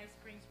to High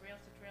Springs Rails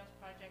to Trails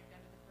project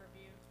under the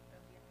purview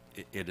of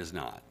the? It is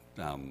not.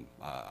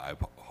 I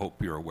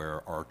hope you're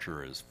aware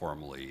Archer is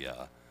formally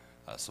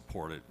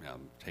supported,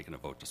 taken a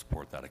vote to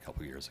support that a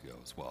couple years ago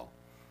as well.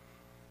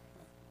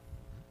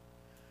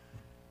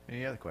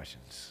 Any other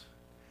questions?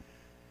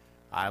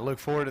 I look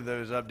forward to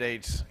those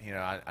updates. You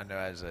know, I know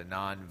as a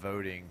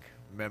non-voting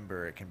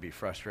member, it can be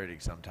frustrating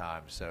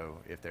sometimes. So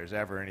if there's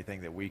ever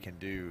anything that we can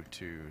do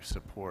to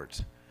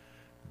support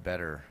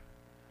better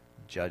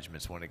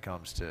judgments when it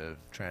comes to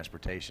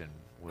transportation,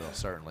 we'll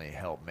certainly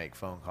help make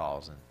phone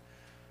calls and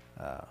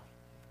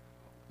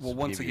Well,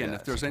 once give you again,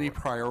 that if there's any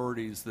support.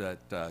 priorities that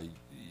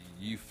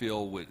you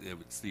feel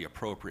it's the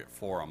appropriate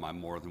forum, I'm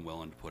more than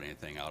willing to put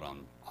anything out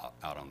on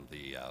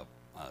the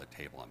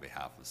table on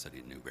behalf of the city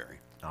of Newberry.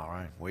 All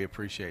right, we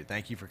appreciate it.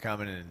 Thank you for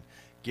coming and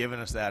giving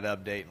us that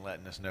update and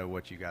letting us know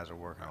what you guys are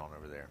working on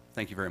over there.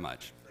 Thank you very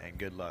much. And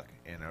good luck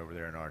over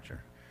there in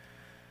Archer.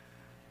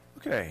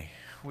 Okay,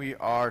 we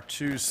are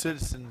to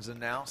citizens'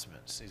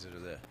 announcements. These are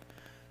the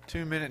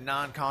 2-minute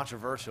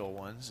non-controversial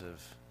ones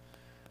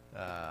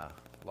of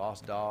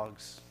lost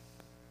dogs,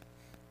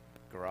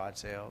 garage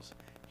sales.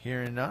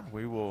 Hearing none,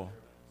 we will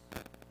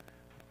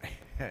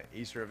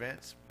Easter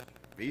events,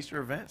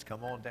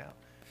 come on down.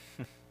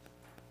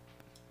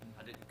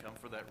 I didn't come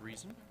for that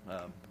reason,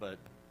 but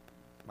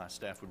my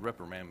staff would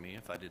reprimand me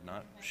if I did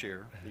not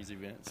share these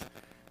events.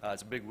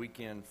 It's a big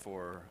weekend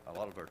for a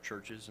lot of our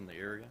churches in the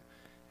area.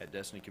 At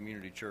Destiny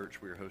Community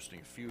Church, we are hosting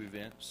a few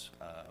events.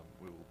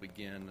 We will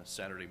begin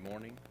Saturday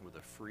morning with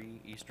a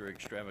free Easter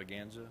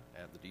extravaganza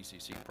at the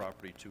DCC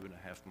property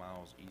 2.5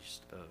 miles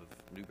east of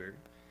Newberry.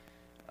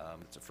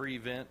 It's a free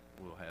event.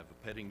 We'll have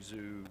a petting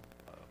zoo,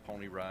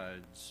 pony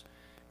rides,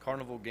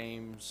 carnival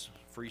games,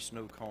 free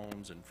snow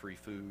cones, and free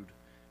food,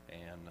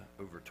 and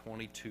over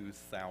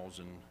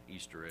 22,000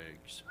 Easter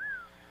eggs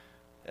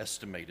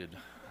estimated.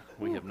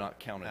 We have not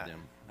counted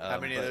them. How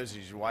many of but those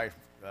is your wife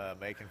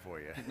making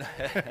for you?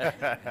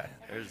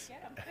 there's-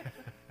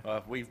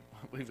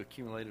 we've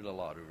accumulated a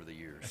lot over the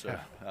years. So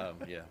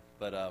yeah,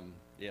 but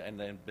yeah, and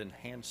they've been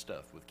hand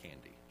stuffed with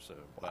candy. So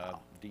by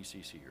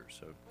DCCers.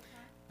 So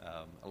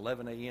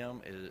 11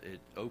 a.m. It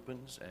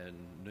opens, and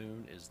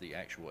noon is the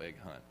actual egg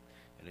hunt,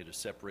 and it is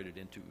separated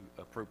into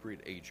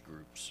appropriate age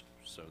groups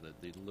so that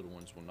the little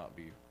ones will not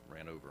be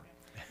ran over.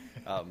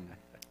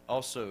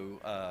 Also,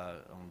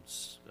 on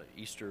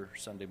Easter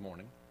Sunday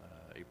morning,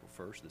 April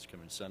 1st, this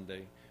coming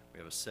Sunday, we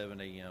have a 7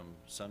 a.m.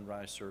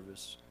 sunrise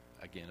service,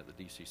 again at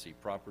the DCC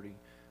property.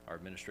 Our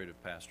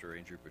administrative pastor,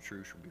 Andrew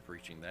Petrush, will be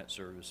preaching that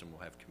service, and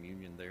we'll have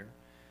communion there.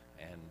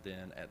 And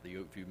then at the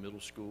Oakview Middle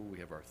School, we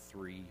have our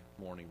 3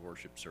 morning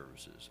worship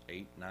services,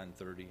 8,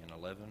 9:30, and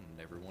 11,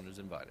 and everyone is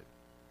invited.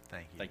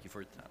 Thank you. Thank you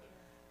for your time.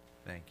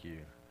 Thank you.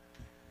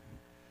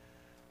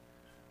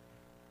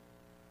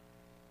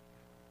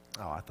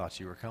 Oh, I thought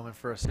you were coming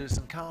for a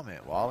citizen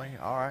comment, Wally.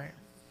 All right.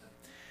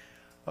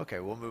 Okay,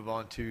 we'll move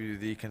on to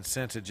the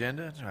consent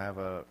agenda. Do I have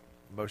a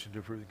motion to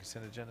approve the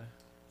consent agenda?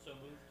 So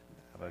moved.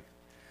 I have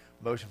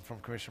a motion from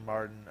Commissioner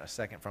Martin, a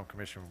second from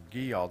Commissioner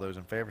McGee. All those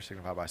in favor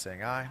signify by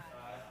saying aye.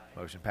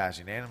 Motion passed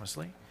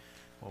unanimously.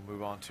 We'll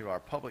move on to our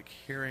public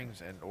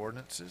hearings and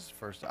ordinances.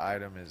 First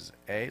item is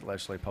A,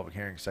 legislative public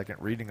hearing, second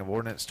reading of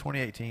ordinance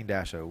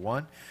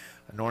 2018-01,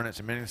 an ordinance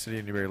amending the City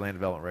of Newberry land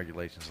development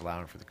regulations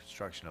allowing for the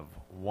construction of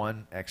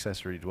 1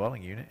 accessory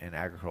dwelling unit in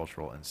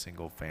agricultural and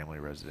single-family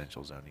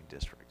residential zoning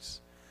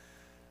districts.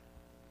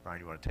 Brian,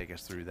 you want to take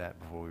us through that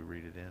before we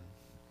read it in?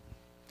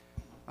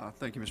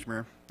 Thank you, Mr.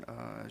 Mayor.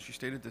 As you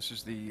stated, this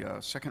is the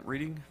second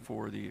reading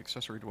for the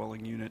accessory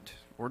dwelling unit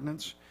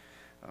ordinance.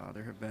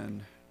 There have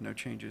been no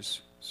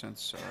changes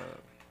since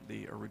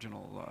the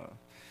original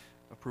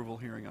approval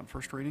hearing on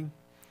first reading.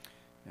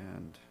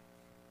 And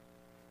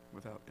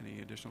without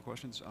any additional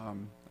questions,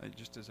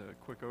 just as a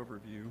quick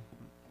overview,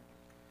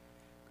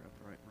 grab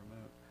the right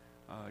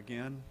remote.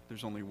 Again,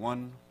 there's only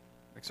 1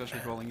 accessory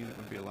dwelling unit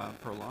would be allowed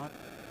per lot.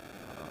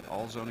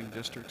 All zoning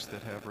districts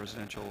that have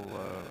residential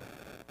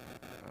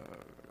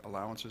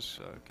allowances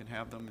can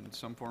have them in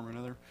some form or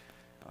another.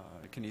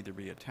 It can either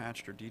be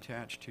attached or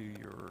detached to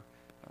your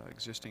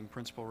existing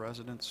principal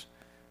residence.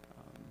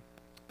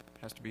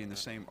 Has to be in the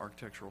same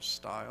architectural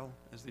style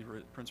as the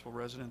principal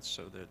residence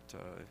so that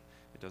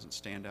it doesn't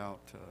stand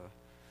out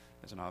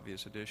as an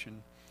obvious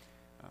addition.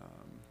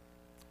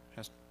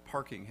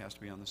 Parking has to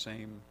be on the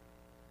same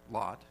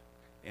lot,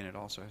 and it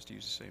also has to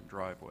use the same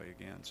driveway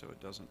again, so it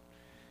doesn't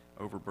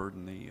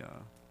overburden the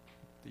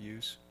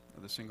use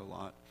of the single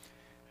lot.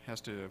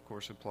 Has to, of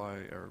course, apply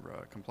or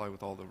comply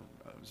with all the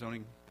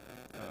zoning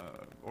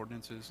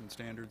ordinances and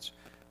standards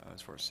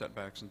as far as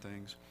setbacks and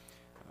things.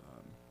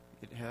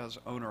 It has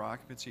owner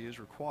occupancy is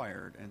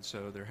required, and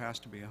so there has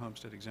to be a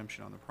homestead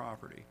exemption on the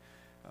property.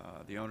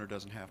 The owner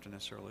doesn't have to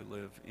necessarily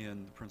live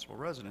in the principal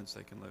residence.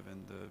 They can live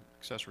in the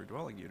accessory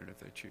dwelling unit if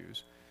they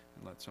choose,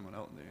 and let someone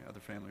else, the other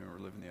family member,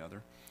 live in the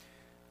other.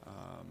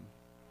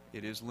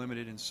 It is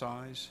limited in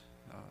size,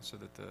 so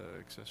that the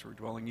accessory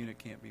dwelling unit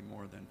can't be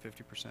more than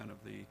 50%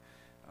 of the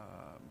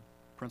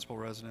principal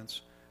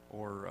residence,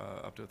 or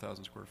up to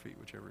 1,000 square feet,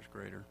 whichever is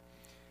greater.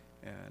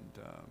 And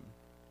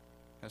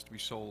has to be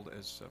sold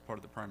as part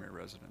of the primary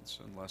residence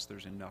unless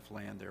there's enough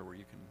land there where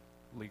you can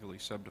legally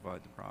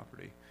subdivide the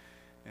property.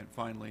 And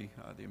finally,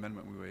 the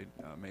amendment we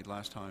made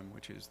last time,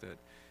 which is that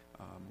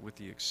with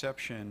the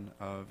exception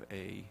of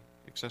a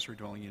accessory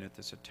dwelling unit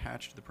that's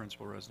attached to the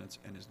principal residence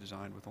and is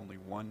designed with only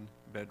one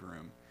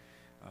bedroom,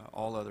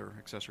 all other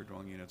accessory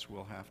dwelling units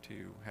will have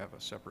to have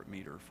a separate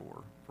meter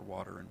for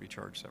water and be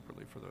charged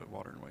separately for the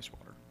water and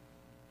wastewater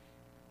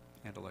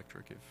and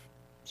electric if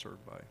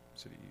served by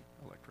city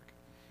electric.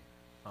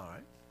 All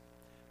right.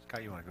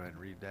 Scott, you want to go ahead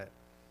and read that?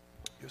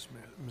 Yes,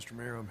 Mr.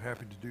 Mayor, I'm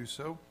happy to do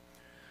so.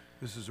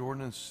 This is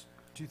ordinance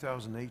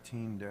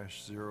 2018-01,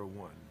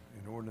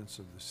 an ordinance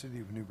of the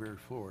City of Newberry,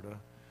 Florida,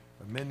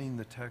 amending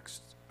the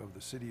text of the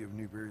City of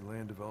Newberry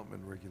Land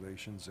Development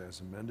Regulations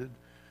as amended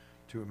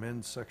to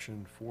amend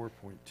Section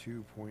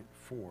 4.2.4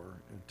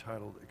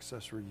 entitled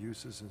Accessory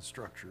Uses and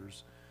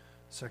Structures,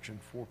 Section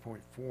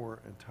 4.4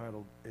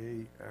 entitled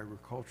A,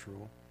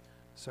 Agricultural,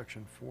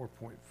 Section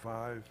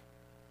 4.5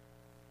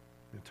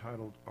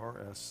 entitled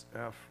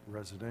RSF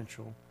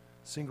Residential,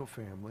 Single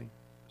Family,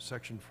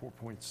 Section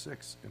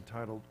 4.6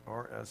 entitled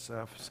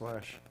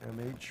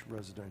RSF/MH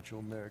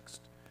Residential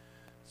Mixed,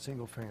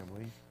 Single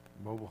Family,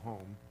 Mobile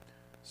Home,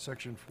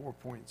 Section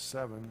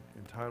 4.7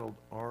 entitled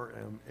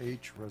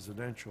RMH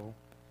Residential,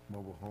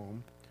 Mobile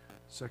Home,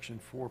 Section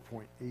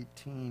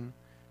 4.18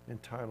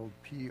 entitled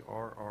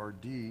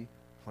PRRD,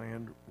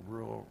 Planned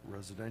Rural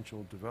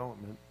Residential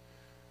Development,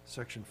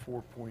 Section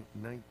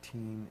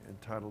 4.19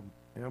 entitled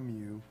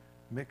MU,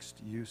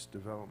 Mixed Use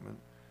Development,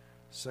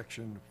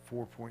 Section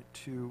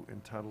 4.2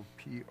 entitled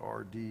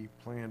PRD,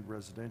 Planned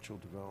Residential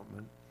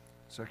Development,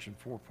 Section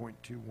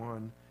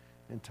 4.21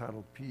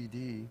 entitled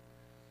PD,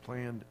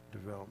 Planned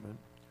Development,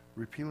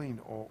 repealing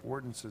all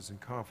ordinances in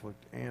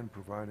conflict and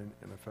providing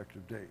an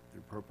effective date. The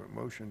appropriate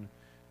motion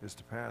is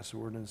to pass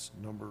ordinance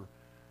number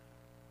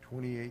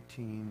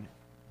 2018-01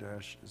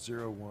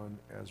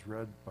 as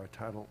read by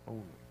title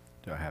only.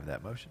 Do I have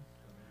that motion?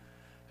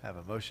 Have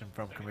a motion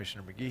from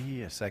Commissioner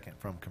McGehee, a second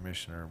from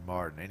Commissioner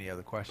Martin. Any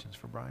other questions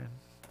for Brian?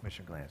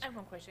 Commissioner Glanz. I have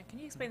one question. Can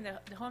you explain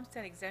the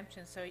homestead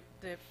exemption? So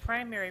the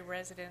primary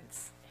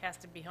residence has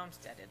to be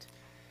homesteaded,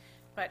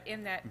 but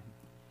in that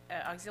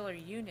auxiliary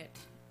unit,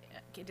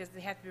 does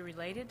they have to be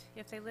related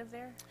if they live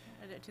there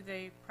to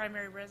the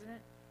primary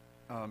resident?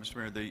 Mr.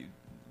 Mayor,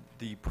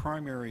 the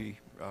primary,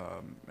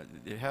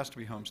 it has to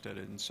be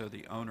homesteaded, and so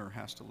the owner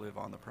has to live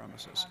on the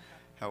premises.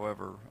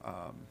 However,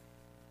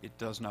 it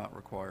does not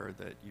require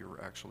that you're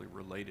actually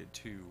related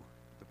to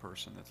the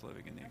person that's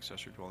living in the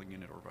accessory dwelling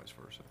unit or vice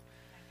versa.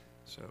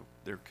 So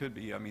there could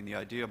be, I mean, the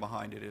idea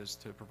behind it is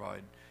to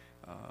provide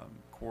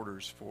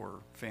quarters for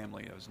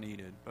family as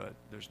needed, but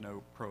there's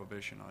no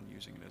prohibition on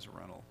using it as a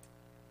rental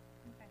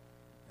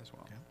as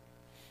well. Okay.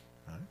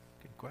 All right.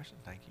 Good question.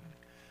 Thank you.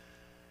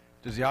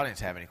 Does the audience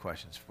have any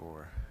questions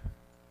for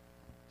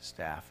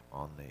staff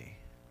on the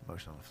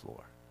motion on the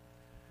floor?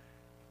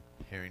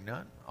 Hearing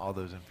none. All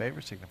those in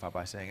favor signify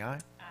by saying aye.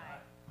 Aye.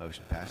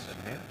 Motion passes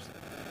unanimously.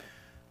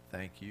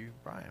 Thank you,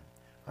 Brian.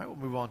 All right, we'll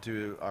move on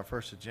to our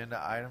first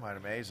agenda item.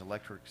 Item A is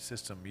Electric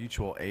System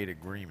Mutual Aid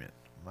Agreement.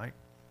 Mike?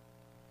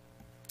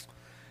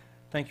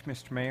 Thank you,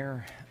 Mr.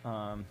 Mayor.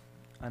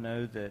 I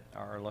know that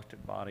our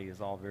elected body is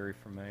all very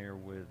familiar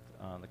with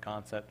the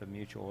concept of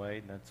mutual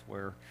aid. That's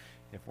where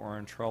if we're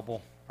in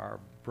trouble, our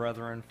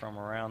brethren from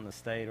around the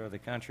state or the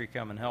country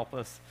come and help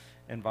us,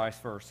 and vice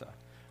versa.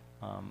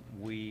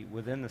 We,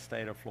 within the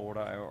state of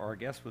Florida, or I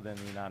guess within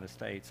the United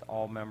States,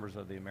 all members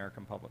of the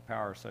American Public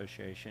Power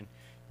Association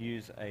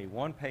use a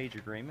one-page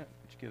agreement,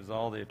 which gives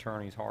all the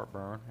attorneys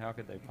heartburn. How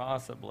could they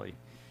possibly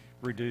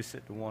reduce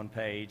it to one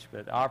page?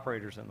 But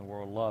operators in the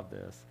world love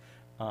this,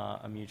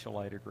 a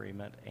mutual aid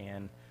agreement,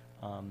 and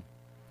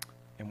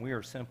we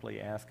are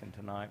simply asking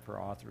tonight for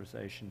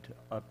authorization to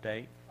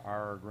update.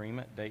 Our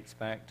agreement dates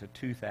back to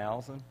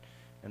 2000,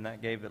 and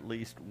that gave at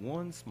least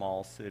one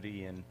small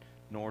city in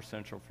North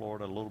Central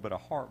Florida a little bit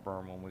of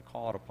heartburn when we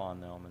called upon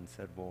them and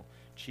said, well,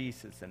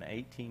 geez, it's an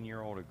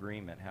 18-year-old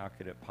agreement. How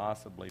could it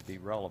possibly be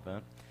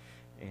relevant?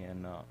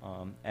 And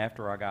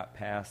after I got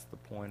past the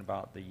point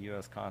about the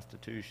U.S.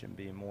 Constitution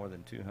being more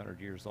than 200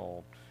 years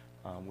old,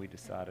 we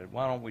decided,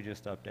 why don't we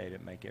just update it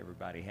and make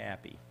everybody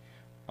happy?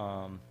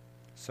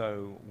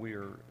 So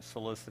we're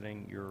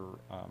soliciting your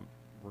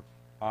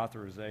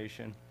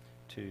authorization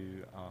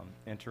to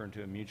enter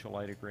into a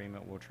mutual aid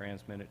agreement. We'll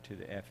transmit it to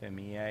the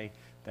FMEA.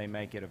 They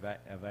make it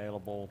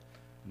available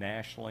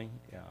nationally.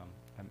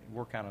 I mean,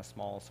 we're kind of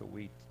small, so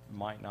we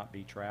might not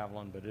be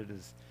traveling, but it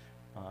is,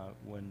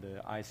 when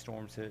the ice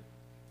storms hit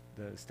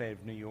the state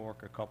of New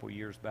York a couple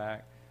years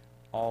back,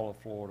 all of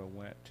Florida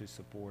went to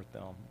support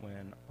them.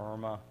 When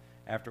Irma,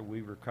 after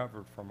we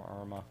recovered from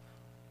Irma,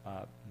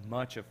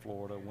 much of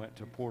Florida went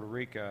to Puerto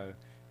Rico.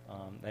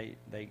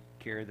 They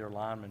carried their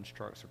linemen's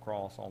trucks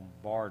across on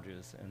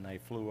barges, and they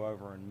flew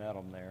over and met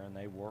them there, and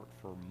they worked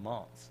for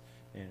months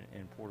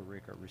in Puerto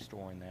Rico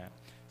restoring that.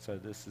 So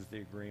this is the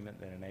agreement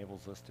that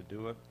enables us to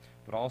do it.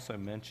 But also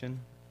mention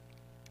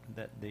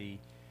that the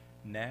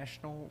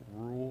National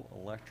Rural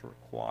Electric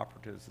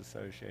Cooperatives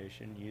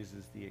Association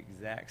uses the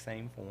exact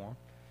same form.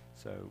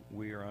 So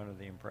we are under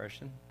the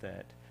impression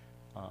that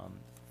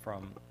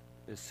from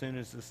as soon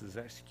as this is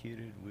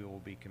executed, we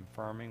will be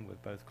confirming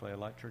with both Clay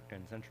Electric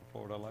and Central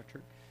Florida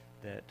Electric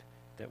that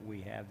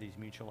we have these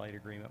mutual aid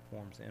agreement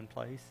forms in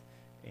place,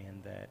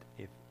 and that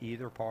if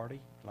either party,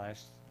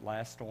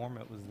 last storm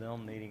it was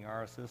them needing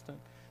our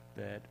assistance,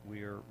 that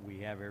we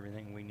have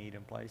everything we need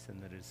in place, and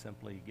that it is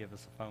simply give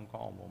us a phone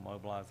call and we'll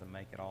mobilize and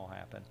make it all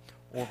happen,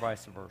 or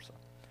vice versa.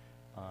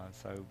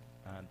 So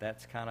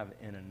that's kind of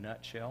in a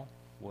nutshell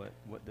what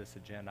this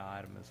agenda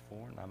item is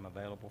for, and I'm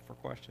available for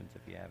questions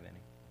if you have any.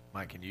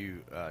 Mike, can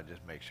you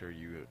just make sure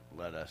you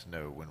let us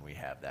know when we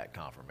have that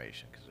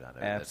confirmation? Because I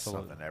know Absolutely. that's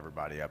something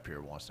everybody up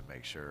here wants to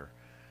make sure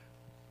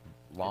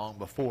long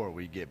before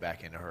we get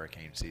back into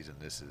hurricane season,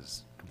 this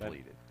is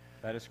completed.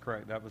 That is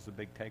correct. That was the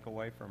big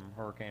takeaway from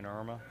Hurricane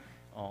Irma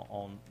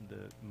on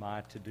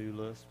my to-do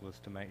list, was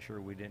to make sure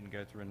we didn't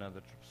go through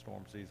another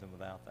storm season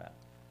without that.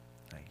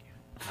 Thank you.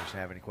 Commissioner,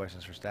 have any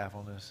questions for staff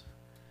on this?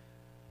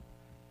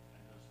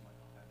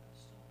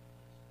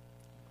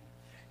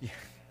 Yeah.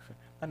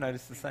 I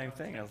noticed the same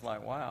thing. I was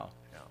like, wow.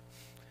 Yeah.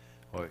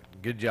 Well,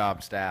 good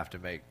job, staff, to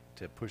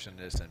pushing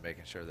this and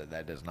making sure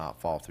that does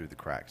not fall through the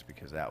cracks,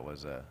 because that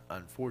was a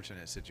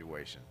unfortunate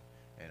situation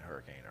in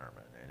Hurricane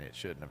Irma, and it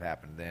shouldn't have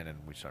happened then, and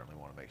we certainly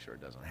want to make sure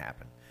it doesn't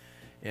happen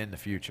in the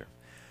future.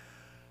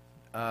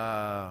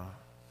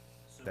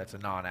 That's a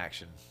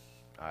non-action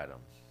item.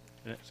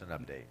 It's an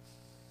update.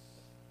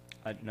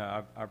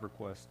 No, I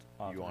request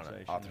authorization. You want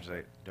to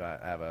authorize? Do I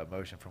have a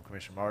motion from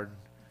Commissioner Martin?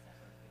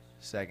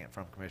 Second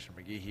from Commissioner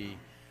McGehee.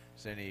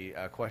 Is there any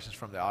questions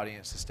from the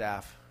audience to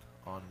staff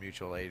on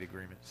mutual aid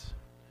agreements?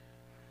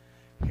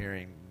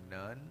 Hearing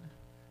none.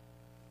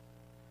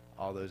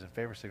 All those in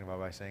favor signify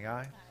by saying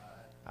aye.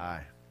 Aye.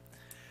 Aye.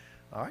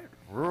 All right.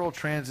 Rural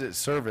Transit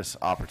Service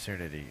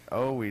Opportunity.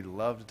 Oh, we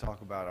love to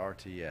talk about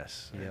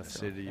RTS in the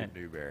city of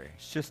Newberry.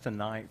 It's just a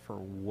night for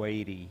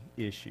weighty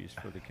issues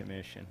for the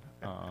commission.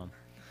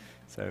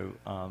 So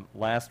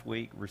last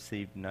week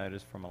received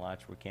notice from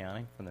Alachua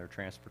County from their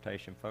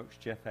transportation folks,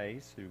 Jeff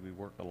Hayes, who we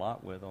worked a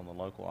lot with on the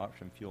local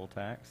option fuel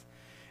tax.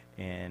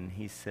 And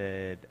he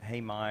said,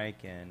 hey,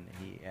 Mike, and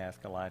he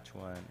asked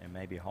Alachua and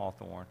maybe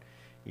Hawthorne,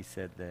 he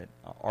said that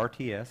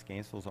RTS,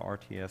 Gainesville's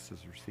RTS,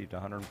 has received a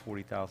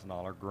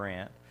 $140,000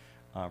 grant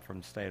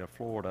from the state of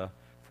Florida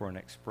for an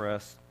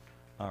express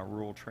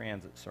rural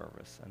transit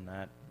service. And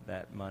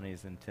that money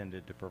is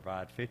intended to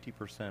provide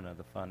 50% of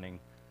the funding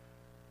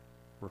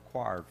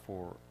required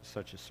for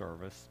such a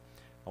service.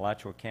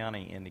 Alachua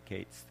County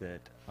indicates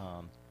that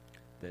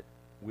that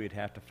we'd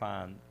have to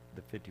find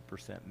the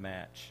 50%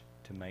 match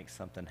to make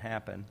something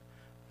happen.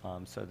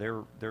 So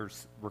their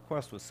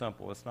request was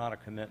simple. It's not a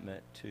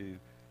commitment to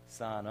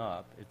sign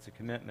up. It's a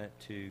commitment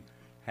to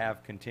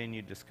have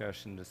continued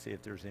discussion to see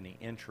if there's any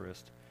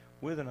interest,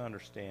 with an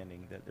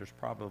understanding that there's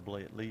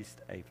probably at least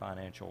a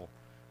financial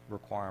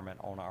requirement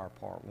on our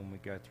part when we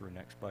go through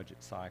next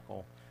budget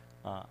cycle.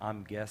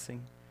 I'm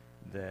guessing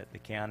that the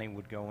county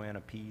would go in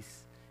a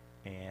piece,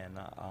 and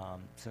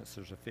since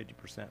there's a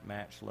 50%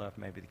 match left,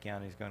 maybe the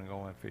county's going to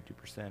go in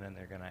 50%, and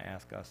they're going to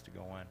ask us to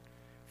go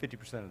in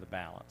 50% of the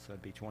balance. So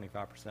it'd be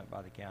 25%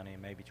 by the county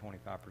and maybe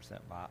 25%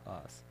 by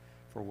us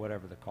for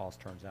whatever the cost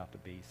turns out to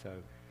be. So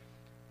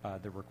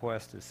the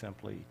request is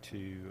simply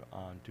to,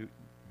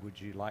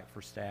 would you like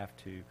for staff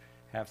to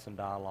have some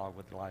dialogue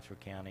with Alachua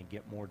County,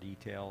 get more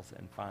details,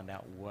 and find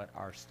out what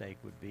our stake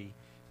would be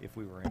if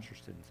we were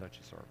interested in such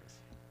a service?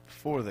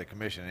 Before the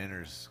commission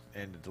enters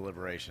into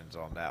deliberations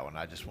on that one,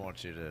 I just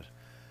want you to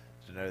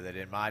know that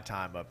in my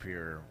time up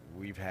here,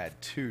 we've had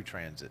 2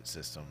 transit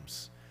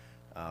systems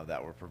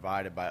that were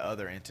provided by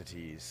other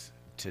entities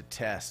to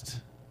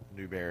test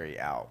Newberry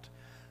out.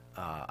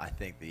 I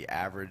think the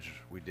average,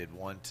 we did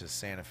one to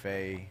Santa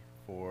Fe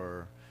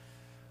for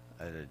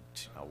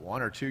a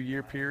 1 or 2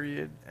 year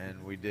period,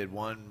 and we did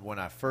one when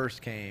I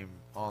first came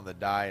on the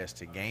dais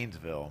to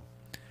Gainesville,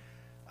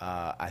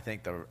 I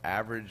think the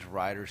average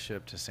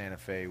ridership to Santa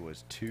Fe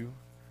was 2.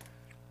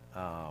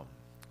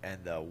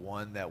 And the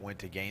one that went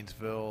to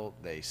Gainesville,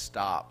 they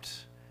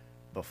stopped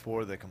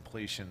before the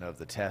completion of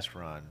the test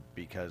run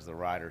because the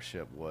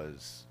ridership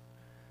was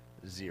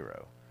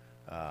 0,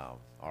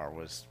 or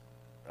was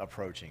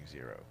approaching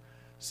 0.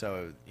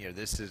 So,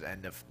 this is,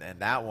 and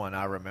that one,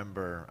 I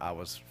remember I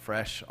was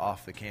fresh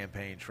off the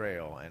campaign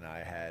trail, and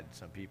I had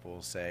some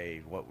people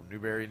say, what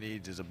Newberry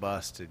needs is a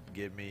bus to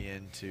get me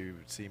in to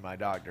see my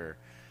doctor.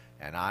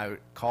 And I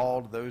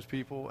called those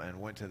people and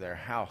went to their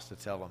house to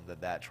tell them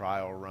that that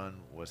trial run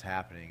was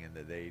happening and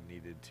that they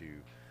needed to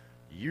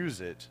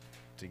use it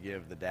to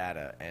give the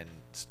data, and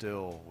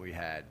still we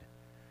had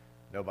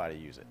nobody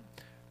use it.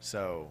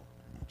 So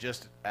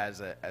just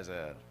as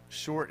a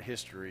short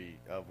history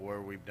of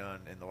where we've done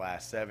in the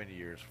last 7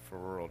 years for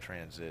rural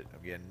transit,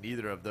 again,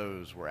 neither of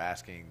those were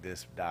asking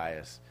this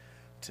dais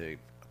to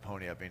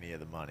pony up any of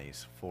the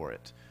monies for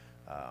it.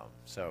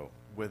 So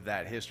with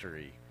that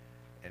history,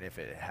 and if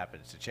it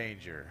happens to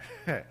change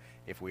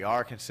if we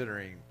are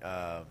considering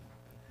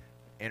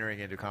entering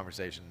into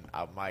conversation,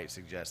 I might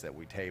suggest that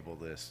we table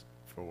this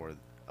for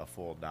a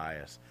full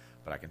dais.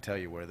 But I can tell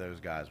you where those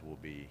guys will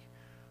be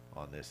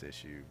on this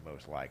issue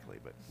most likely.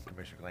 But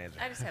Commissioner Glanzer.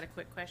 I just had a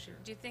quick question.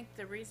 Do you think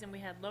the reason we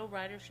had low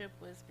ridership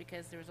was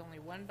because there was only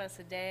one bus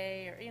a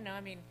day? Or,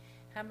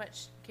 how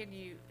much can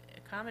you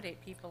accommodate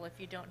people if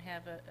you don't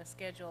have a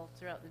schedule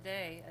throughout the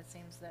day? It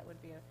seems that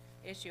would be an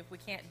issue. If we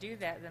can't do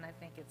that, then I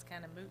think it's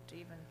kind of moot to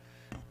even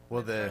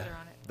Well, go further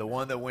on it. the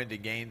one that went to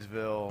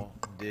Gainesville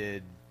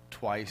did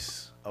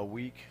twice a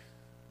week.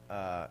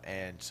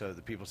 And so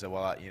the people said,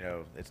 well,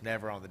 it's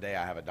never on the day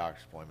I have a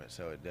doctor's appointment,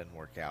 so it doesn't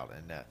work out.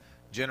 And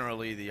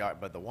generally,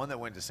 but the one that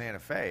went to Santa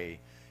Fe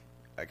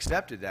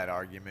accepted that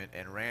argument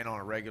and ran on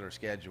a regular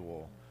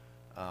schedule.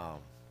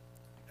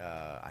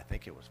 I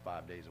think it was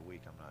 5 days a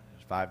week. It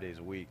was 5 days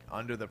a week,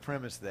 under the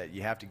premise that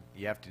you have to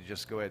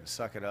just go ahead and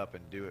suck it up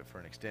and do it for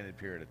an extended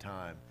period of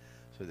time,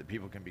 so that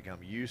people can become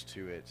used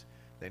to it.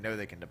 They know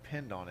they can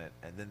depend on it,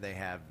 and then they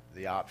have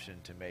the option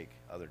to make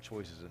other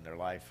choices in their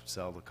life: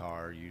 sell the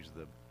car, use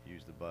the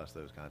bus,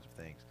 those kinds of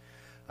things.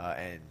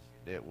 And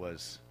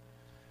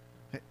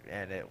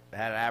it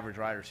had an average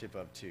ridership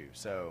of 2.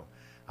 So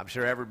I'm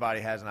sure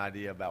everybody has an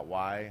idea about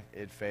why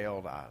it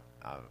failed.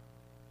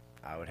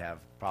 I would have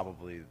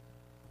probably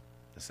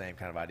the same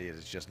kind of ideas.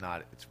 It's just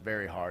not. It's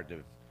very hard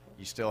to.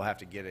 You still have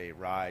to get a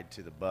ride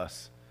to the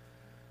bus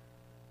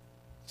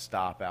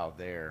stop out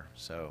there.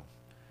 So,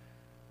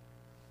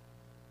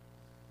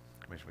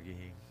 Commissioner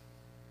McGehee.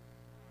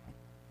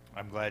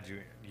 I'm glad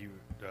you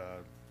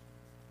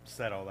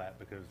said all that,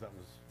 because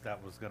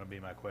that was going to be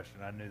my question.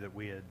 I knew that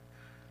we had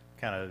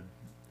kind of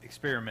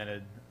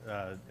experimented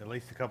at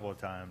least a couple of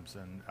times,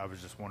 and I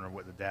was just wondering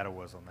what the data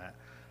was on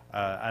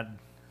that.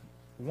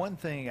 One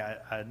thing,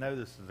 I know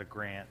this is a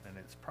grant, and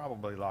it's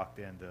probably locked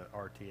into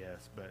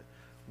RTS, but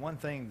one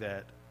thing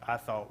that I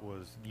thought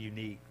was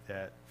unique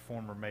that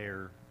former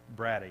Mayor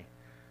Brady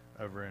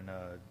over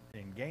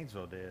in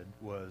Gainesville did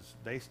was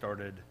they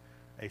started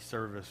a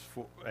service,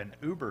 an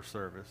Uber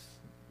service,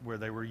 where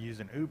they were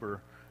using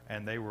Uber,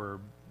 and they were,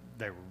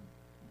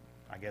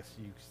 I guess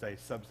you could say,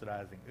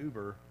 subsidizing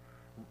Uber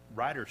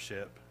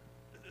ridership.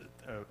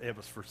 It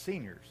was for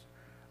seniors.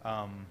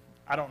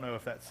 I don't know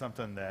if that's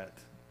something that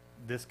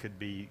this could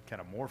be kind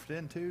of morphed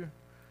into,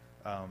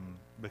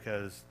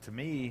 because to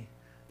me,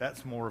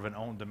 that's more of an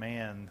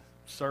on-demand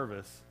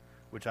service,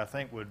 which I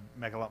think would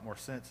make a lot more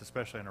sense,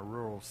 especially in a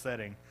rural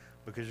setting,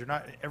 because you're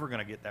not ever going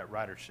to get that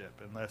ridership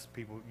unless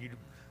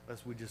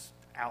we just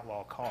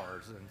outlaw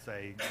cars and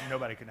say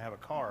nobody can have a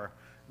car.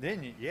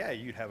 Then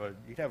you'd have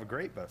a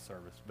great bus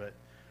service. But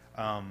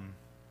I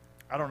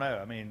don't know.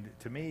 I mean,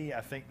 to me,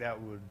 I think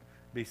that would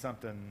be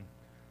something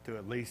to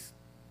at least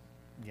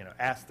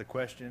ask the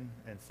question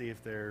and see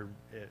if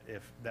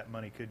that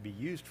money could be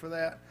used for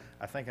that.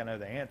 I think I know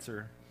the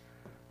answer,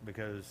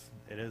 because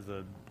it is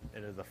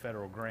a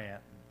federal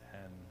grant.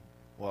 And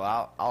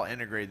well, I'll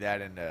integrate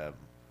that into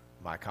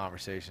my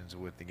conversations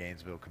with the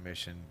Gainesville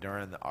Commission.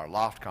 During our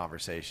loft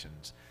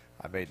conversations,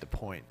 I made the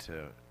point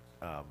to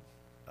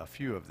a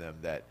few of them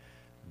that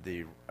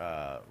the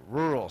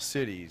rural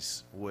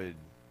cities would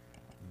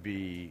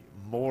be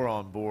more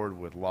on board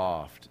with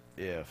loft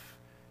if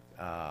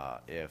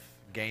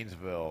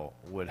Gainesville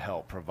would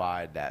help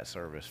provide that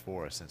service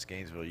for us, since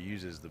Gainesville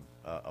uses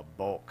a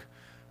bulk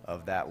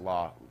of that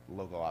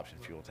local option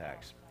fuel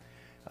tax,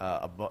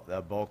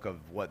 a bulk of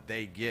what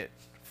they get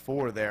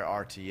for their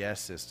RTS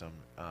system,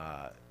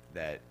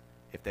 that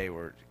if they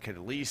could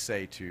at least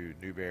say to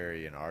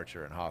Newberry and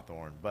Archer and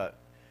Hawthorne, but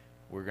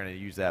we're going to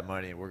use that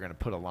money and we're going to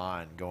put a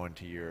line going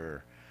to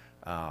your,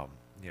 and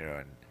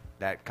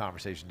that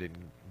conversation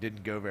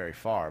didn't go very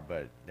far,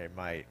 but there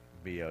might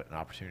be an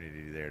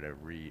opportunity there to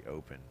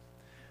reopen.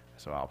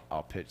 So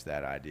I'll pitch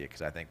that idea,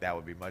 because I think that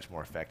would be much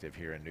more effective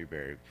here in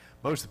Newberry.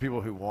 Most of the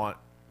people who want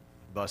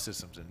bus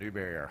systems in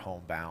Newberry are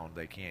homebound.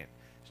 They can't.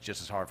 It's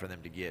just as hard for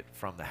them to get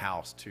from the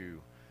house to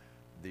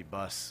the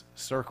bus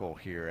circle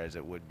here as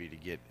it would be to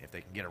get, if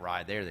they can get a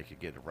ride there, they could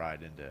get a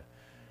ride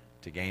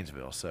to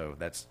Gainesville. So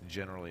that's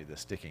generally the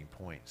sticking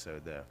point. So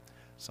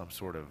some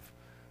sort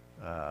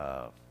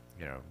of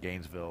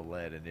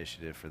Gainesville-led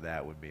initiative for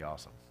that would be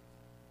awesome.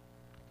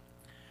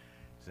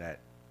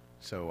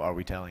 So are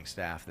we telling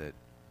staff that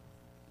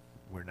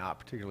we're not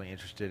particularly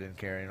interested in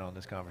carrying on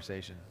this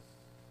conversation?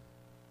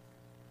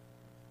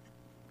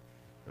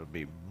 It'll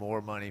be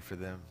more money for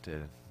them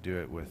to do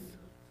it with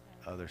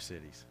other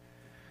cities.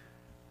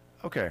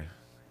 Okay.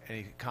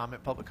 Any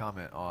public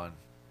comment on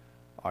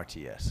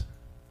RTS?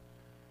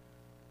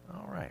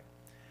 All right.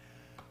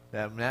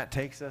 Then that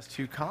takes us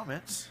to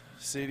comments.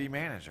 City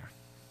Manager.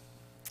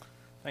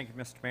 Thank you,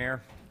 Mr.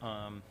 Mayor.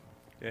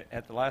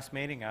 At the last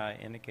meeting, I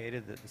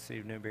indicated that the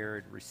City of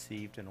Newberry had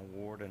received an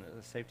award,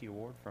 a safety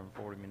award from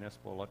Florida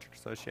Municipal Electric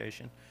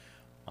Association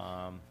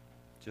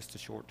just a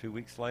short 2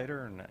 weeks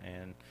later,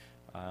 and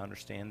I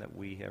understand that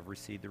we have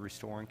received the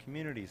Restoring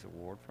Communities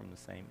Award from the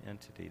same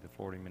entity, the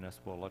Florida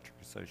Municipal Electric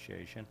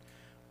Association.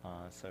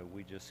 So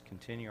we just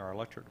continue, our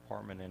electric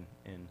department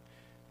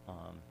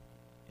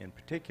in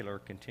particular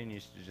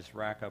continues to just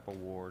rack up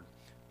award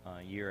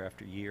year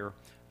after year.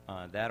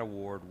 That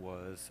award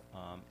was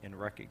in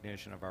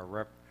recognition of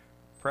our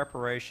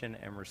preparation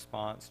and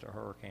response to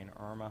Hurricane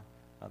Irma.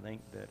 I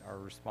think that our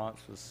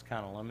response was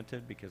kind of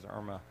limited because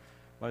Irma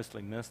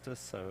mostly missed us,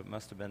 so it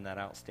must have been that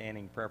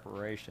outstanding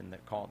preparation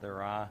that caught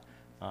their eye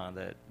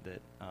that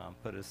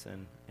put us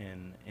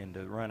in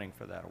the running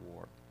for that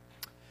award.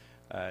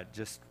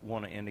 Just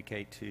want to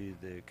indicate to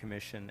the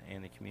commission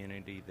and the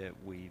community that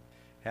we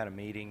had a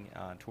meeting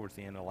towards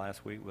the end of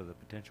last week with a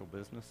potential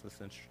business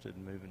that's interested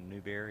in moving to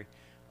Newberry.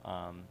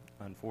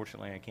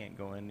 Unfortunately, I can't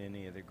go into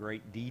any of the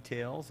great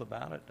details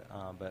about it,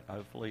 but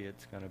hopefully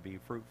it's going to be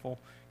fruitful.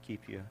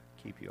 Keep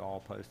you all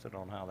posted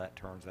on how that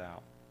turns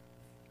out.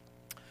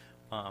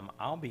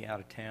 I'll be out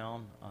of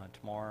town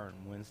tomorrow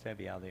and Wednesday. I'll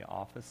be out of the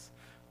office.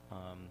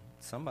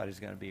 Somebody's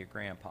going to be a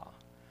grandpa.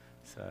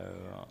 So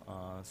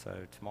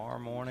tomorrow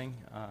morning,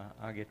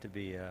 I get to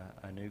be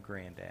a new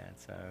granddad.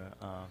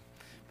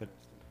 But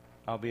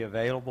I'll be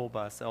available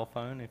by cell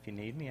phone if you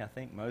need me. I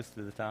think most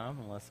of the time,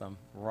 unless I'm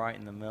right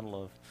in the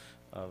middle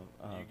of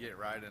you get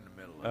right in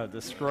the middle of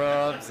the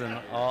scrubs and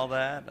all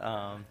that.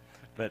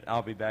 But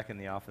I'll be back in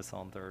the office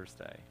on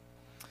Thursday.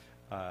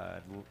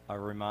 A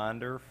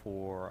reminder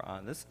for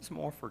this is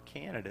more for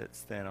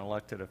candidates than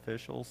elected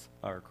officials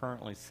or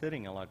currently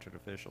sitting elected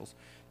officials,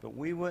 but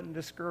we wouldn't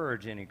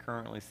discourage any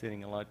currently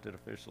sitting elected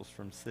officials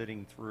from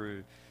sitting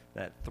through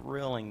that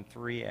thrilling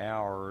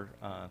 3-hour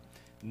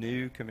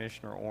new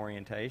commissioner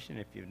orientation.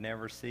 If you've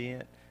never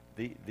seen it,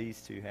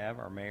 these two have,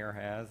 our mayor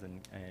has,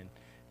 and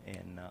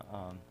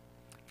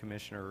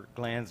Commissioner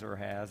Glanzer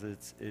has.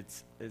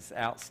 It's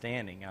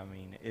outstanding. I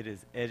mean, it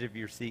is edge of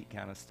your seat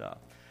kind of stuff.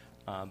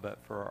 But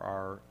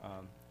for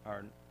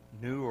our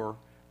new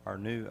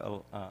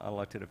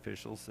elected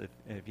officials,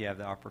 if you have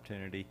the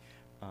opportunity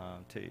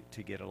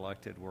to get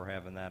elected, we're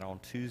having that on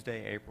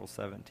Tuesday, April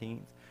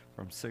 17th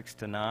from 6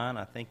 to 9.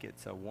 I think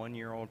it's a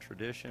 1-year-old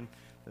tradition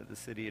that the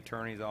city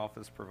attorney's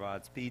office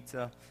provides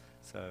pizza.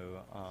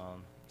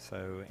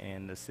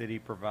 And the city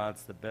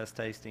provides the best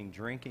tasting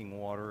drinking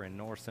water in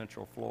north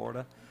central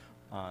Florida.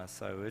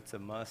 So it's a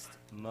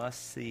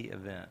must-see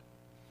event.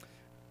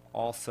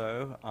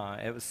 Also,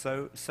 it was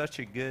such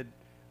a good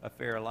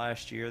affair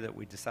last year that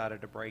we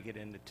decided to break it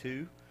into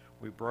two.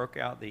 We broke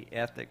out the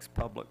ethics,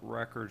 public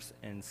records,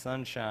 and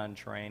sunshine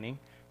training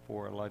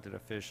for elected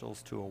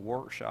officials to a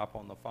workshop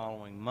on the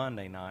following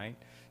Monday night.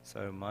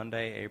 So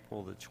Monday,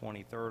 April the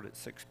 23rd at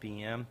 6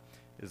 p.m.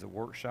 is a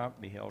workshop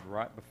to be held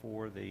right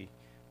before the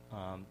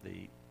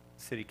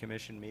City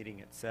Commission meeting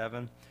at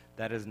 7.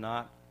 That is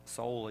not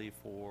solely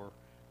for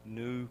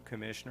new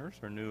commissioners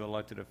or new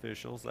elected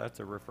officials. That's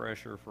a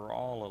refresher for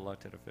all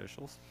elected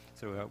officials.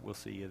 So we'll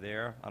see you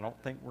there. I don't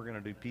think we're going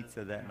to do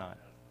pizza that night.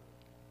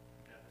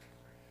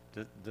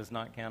 Does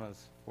not count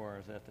as far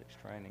as ethics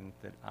training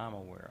that I'm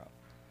aware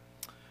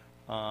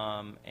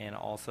of. And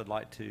also I'd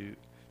like to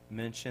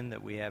mention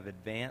that we have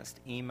advanced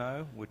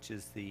EMO, which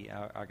is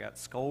I got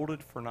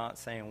scolded for not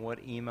saying what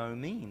EMO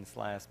means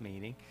last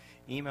meeting.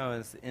 EMO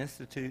is the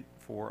Institute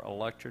for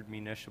Elected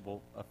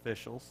Municipal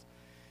Officials.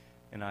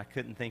 And I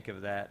couldn't think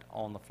of that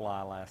on the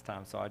fly last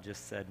time, so I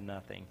just said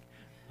nothing.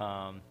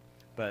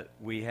 But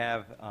we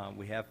have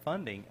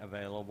funding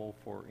available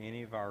for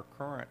any of our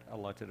current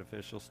elected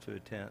officials to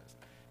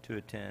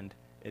attend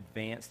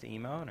advanced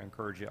EMO, and I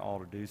encourage you all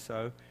to do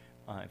so.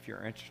 If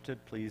you're interested,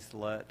 please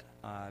let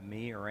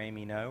me or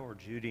Amy know or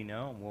Judy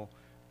know,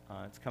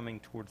 and it's coming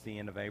towards the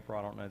end of April.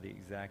 I don't know the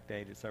exact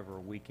date. It's over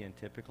a weekend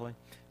typically.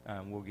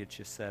 We'll get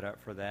you set up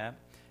for that.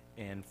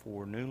 And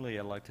for newly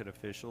elected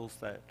officials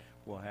that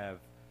will have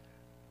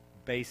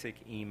basic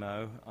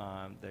EMO.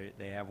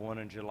 They have one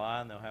in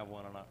July and they'll have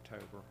one in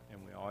October, and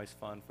we always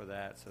fund for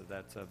that. So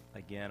that's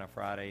again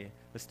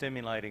a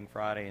stimulating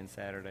Friday and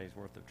Saturday's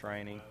worth of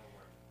training.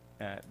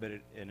 But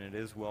it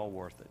is well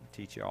worth it.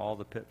 Teach you all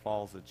the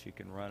pitfalls that you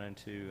can run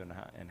into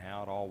and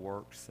how it all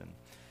works,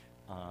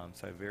 and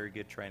so very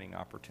good training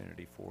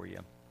opportunity for you.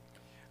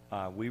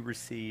 We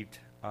received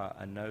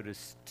a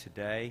notice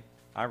today.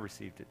 I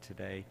received it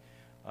today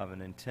of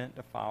an intent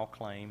to file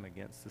claim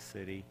against the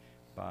city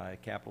by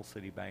Capital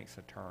City Bank's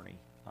attorney.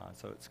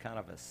 So it's kind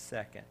of a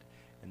second.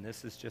 And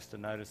this is just a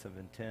notice of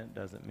intent,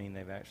 doesn't mean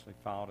they've actually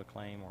filed a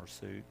claim or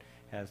suit.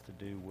 Has to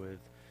do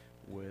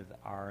with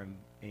our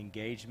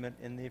engagement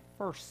in the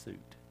first suit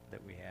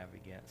that we have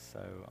against.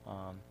 So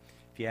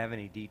if you have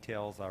any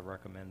details, I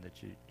recommend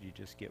that you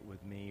just get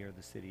with me or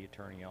the city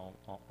attorney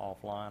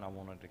offline. I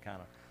wanted to kind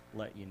of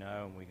let you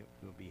know, and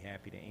we'll be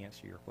happy to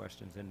answer your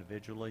questions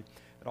individually.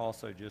 But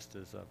also, just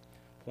as a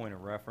point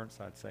of reference,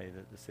 I'd say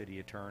that the city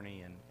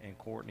attorney and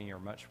Courtney are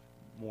much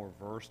more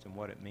versed in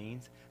what it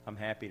means. I'm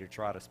happy to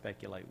try to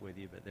speculate with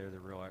you, but they're the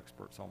real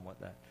experts on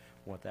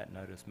what that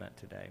notice meant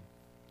today.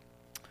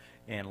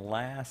 And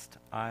last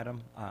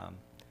item,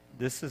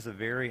 this is a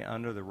very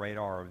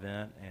under-the-radar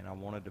event, and I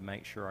wanted to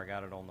make sure I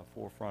got it on the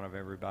forefront of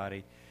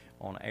everybody.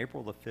 On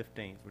April the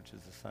 15th, which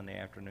is a Sunday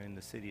afternoon,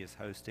 the city is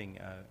hosting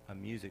a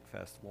music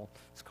festival.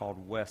 It's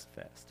called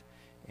Westfest,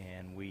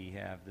 and we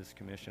have this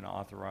commission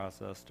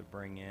authorize us to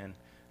bring in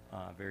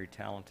a very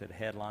talented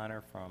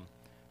headliner from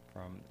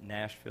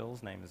Nashville.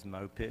 His name is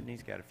Mo Pitney.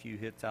 He's got a few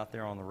hits out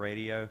there on the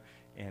radio,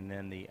 and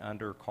then the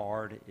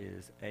undercard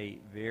is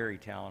 8 very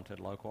talented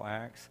local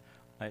acts.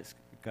 It's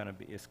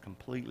a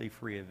completely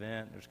free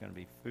event. There's going to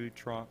be food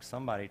trucks.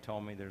 Somebody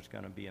told me there's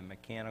going to be a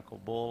mechanical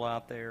bull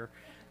out there.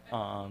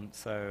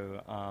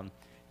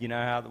 You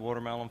know how the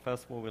Watermelon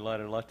Festival, we let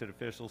elected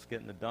officials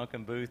get in the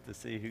Dunkin' booth to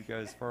see who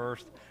goes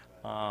first?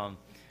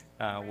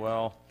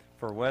 Well,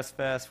 for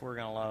Westfest, we're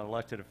going to let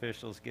elected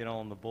officials get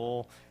on the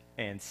bull,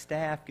 and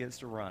staff gets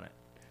to run it.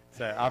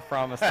 So I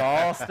promised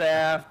all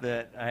staff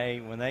that, hey,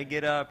 when they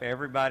get up,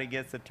 everybody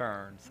gets a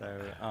turn.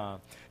 So,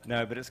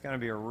 no, but it's going to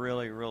be a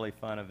really, really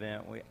fun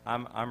event.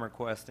 I'm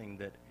requesting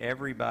that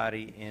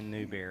everybody in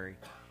Newberry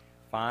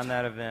find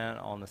that event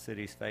on the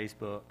city's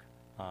Facebook,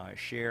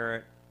 share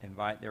it,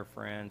 invite their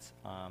friends.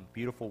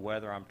 Beautiful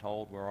weather, I'm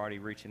told. We're already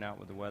reaching out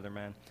with the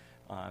weatherman.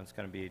 It's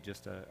going to be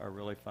just a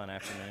really fun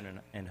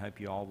afternoon, and hope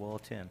you all will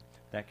attend.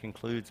 That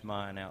concludes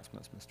my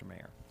announcements, Mr.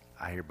 Mayor.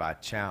 I hereby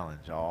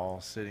challenge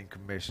all sitting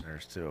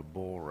commissioners to a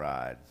bull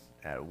ride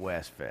at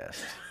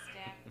Westfest.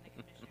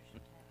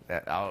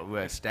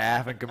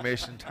 Staff and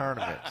commission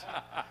tournament.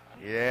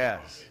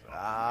 Yes,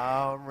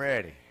 I'm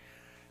ready.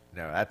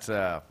 No, that's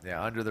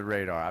under the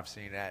radar. I've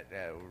seen that.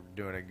 We're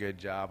doing a good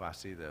job. I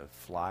see the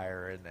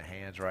flyer in the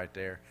hands right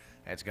there.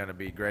 It's going to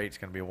be great. It's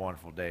going to be a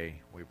wonderful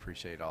day. We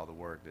appreciate all the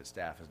work that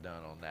staff has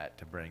done on that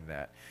to bring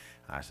that.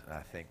 I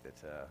think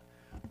that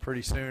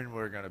pretty soon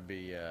we're going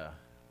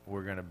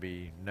to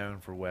be known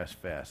for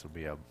Westfest. It'll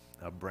be a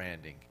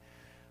branding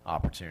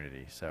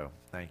opportunity. So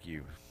thank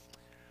you.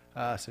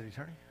 City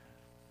Attorney?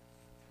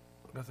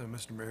 Nothing,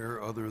 Mr.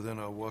 Mayor, other than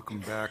a welcome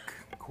back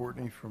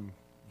Courtney from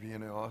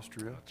Vienna,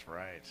 Austria. That's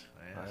right.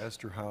 I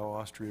asked her how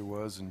Austria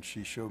was, and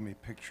she showed me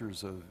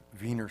pictures of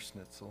Wiener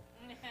Schnitzel.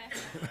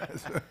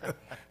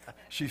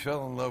 She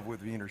fell in love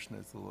with Wiener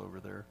Schnitzel over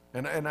there,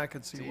 and I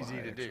could see why. It's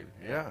easy to do.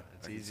 Yeah,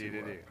 it's easy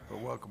to do. But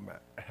welcome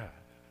back.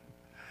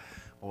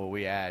 Well,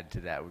 we add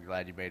to that. We're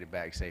glad you made it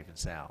back safe and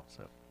sound.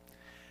 So,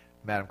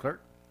 Madam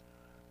Clerk?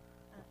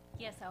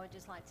 Yes, I would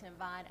just like to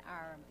invite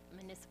our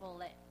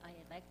municipal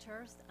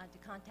electors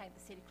to contact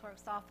the city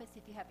clerk's office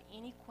if you have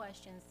any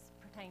questions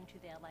pertaining to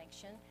the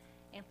election.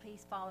 And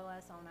please follow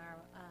us on our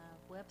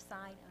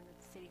website under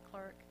the city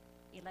clerk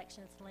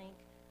elections link.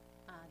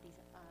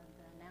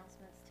 The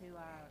announcements to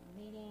our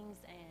meetings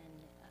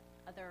and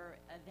other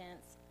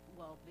events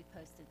will be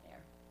posted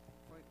there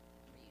for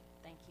you.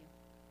 Thank you.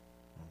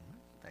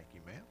 Thank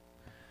you, ma'am.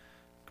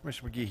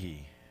 Commissioner McGehee.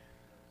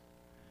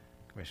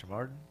 Commissioner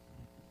Martin.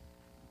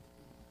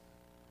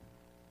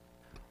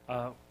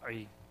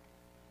 I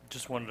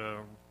just wanted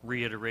to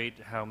reiterate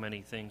how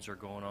many things are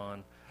going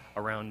on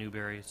around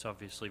Newberry. It's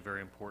obviously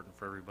very important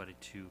for everybody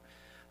to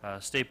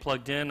stay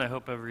plugged in. I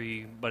hope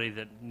everybody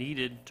that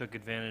needed took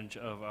advantage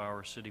of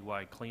our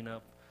citywide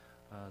cleanup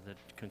that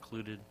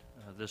concluded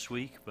this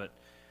week. But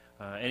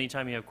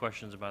anytime you have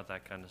questions about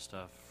that kind of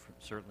stuff,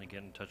 certainly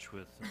get in touch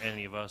with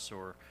any of us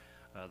or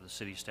the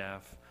city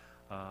staff.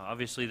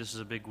 Obviously, this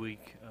is a big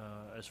week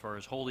as far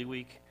as Holy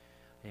Week,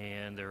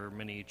 and there are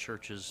many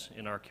churches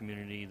in our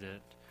community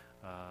that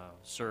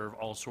serve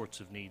all sorts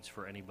of needs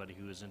for anybody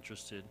who is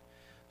interested.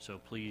 So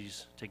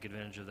please take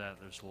advantage of that.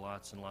 There's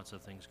lots and lots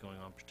of things going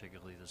on,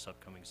 particularly this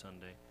upcoming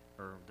Sunday,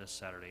 or this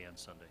Saturday and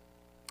Sunday.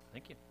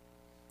 Thank you.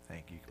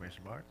 Thank you,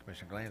 Commissioner Martin.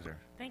 Commissioner Glanzer.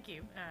 Thank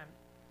you.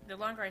 The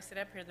longer I sit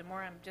up here, the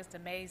more I'm just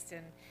amazed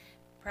and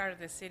proud of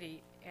the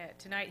city.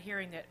 Tonight,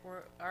 hearing that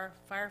our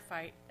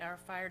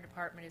fire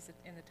department is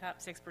in the top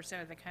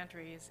 6% of the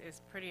country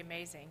is pretty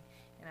amazing,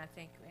 and I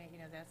think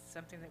that's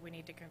something that we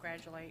need to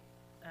congratulate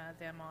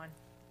them on.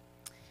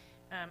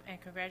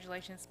 And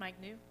congratulations, Mike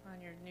New,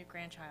 on your new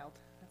grandchild.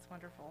 That's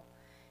wonderful.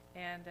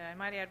 And I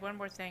might add one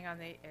more thing on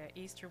the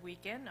Easter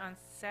weekend. On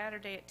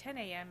Saturday at 10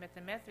 a.m. at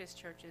the Methodist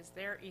churches,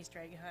 their Easter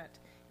egg hunt.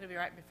 It'll be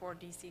right before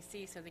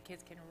DCC, so the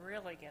kids can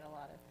really get a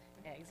lot of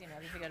eggs. They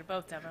can go to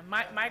both of them.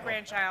 My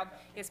grandchild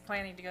is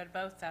planning to go to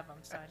both of them,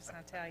 so I just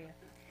want to tell you.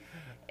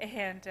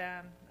 And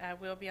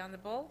we'll be on the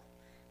bull.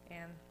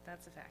 and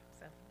that's a fact,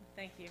 so,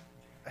 thank you.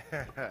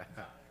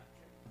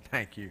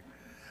 Thank you,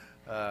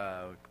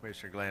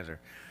 Commissioner Glanzer.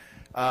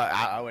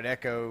 I would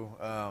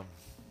echo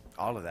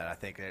all of that. I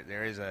think that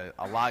there is a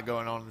lot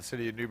going on in the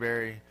city of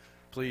Newberry.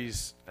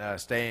 Please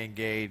stay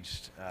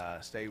engaged,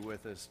 stay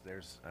with us.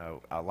 There's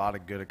a lot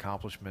of good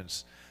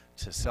accomplishments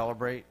to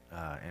celebrate,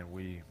 and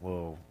we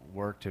will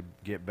work to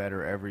get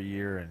better every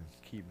year and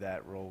keep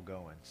that roll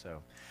going.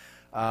 So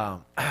I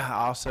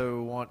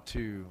also want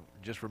to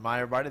just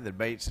remind everybody the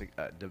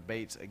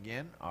debates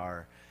again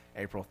are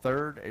April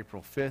 3rd,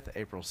 April 5th,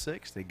 April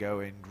 6th. They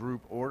go in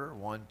group order,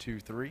 1, 2,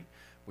 3.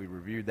 We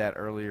reviewed that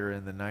earlier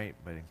in the night,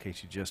 but in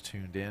case you just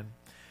tuned in,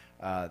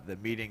 the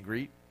meet and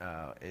greet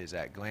is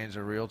at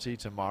Glanzer Realty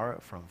tomorrow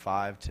from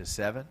 5 to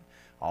 7.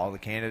 All the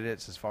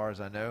candidates, as far as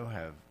I know,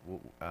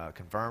 have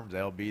confirmed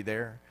they'll be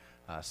there.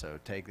 So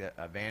take that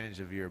advantage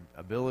of your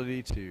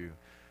ability to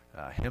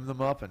hem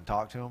them up and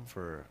talk to them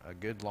for a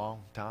good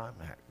long time,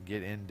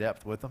 get in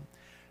depth with them.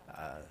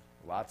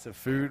 Lots of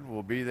food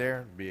will be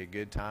there. It'll be a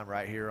good time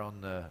right here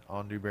on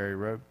Newberry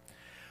Road.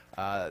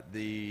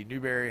 The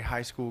Newberry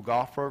High School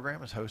Golf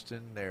Program is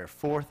hosting their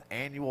 4th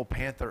annual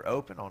Panther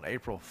Open on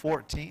April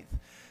 14th.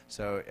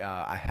 So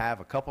I have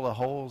a couple of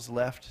holes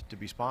left to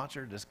be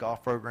sponsored. This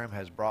golf program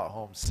has brought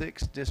home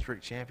 6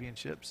 district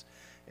championships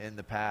in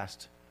the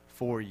past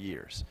 4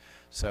 years.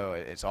 So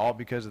it's all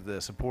because of the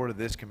support of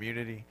this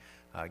community,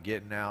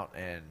 getting out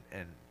and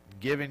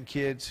giving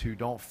kids who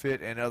don't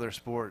fit in other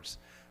sports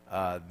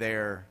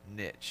their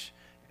niche.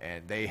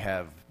 And they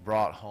have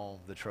brought home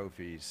the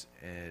trophies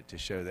to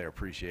show their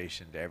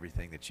appreciation to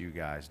everything that you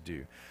guys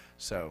do.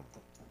 So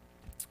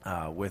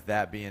with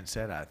that being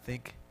said, I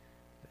think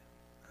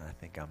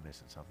I'm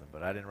missing something,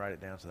 but I didn't write it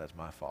down, so that's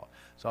my fault.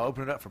 So I'll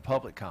open it up for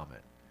public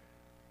comment.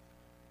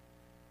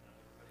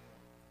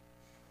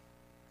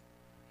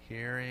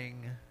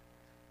 Hearing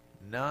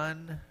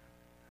none,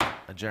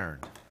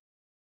 adjourned.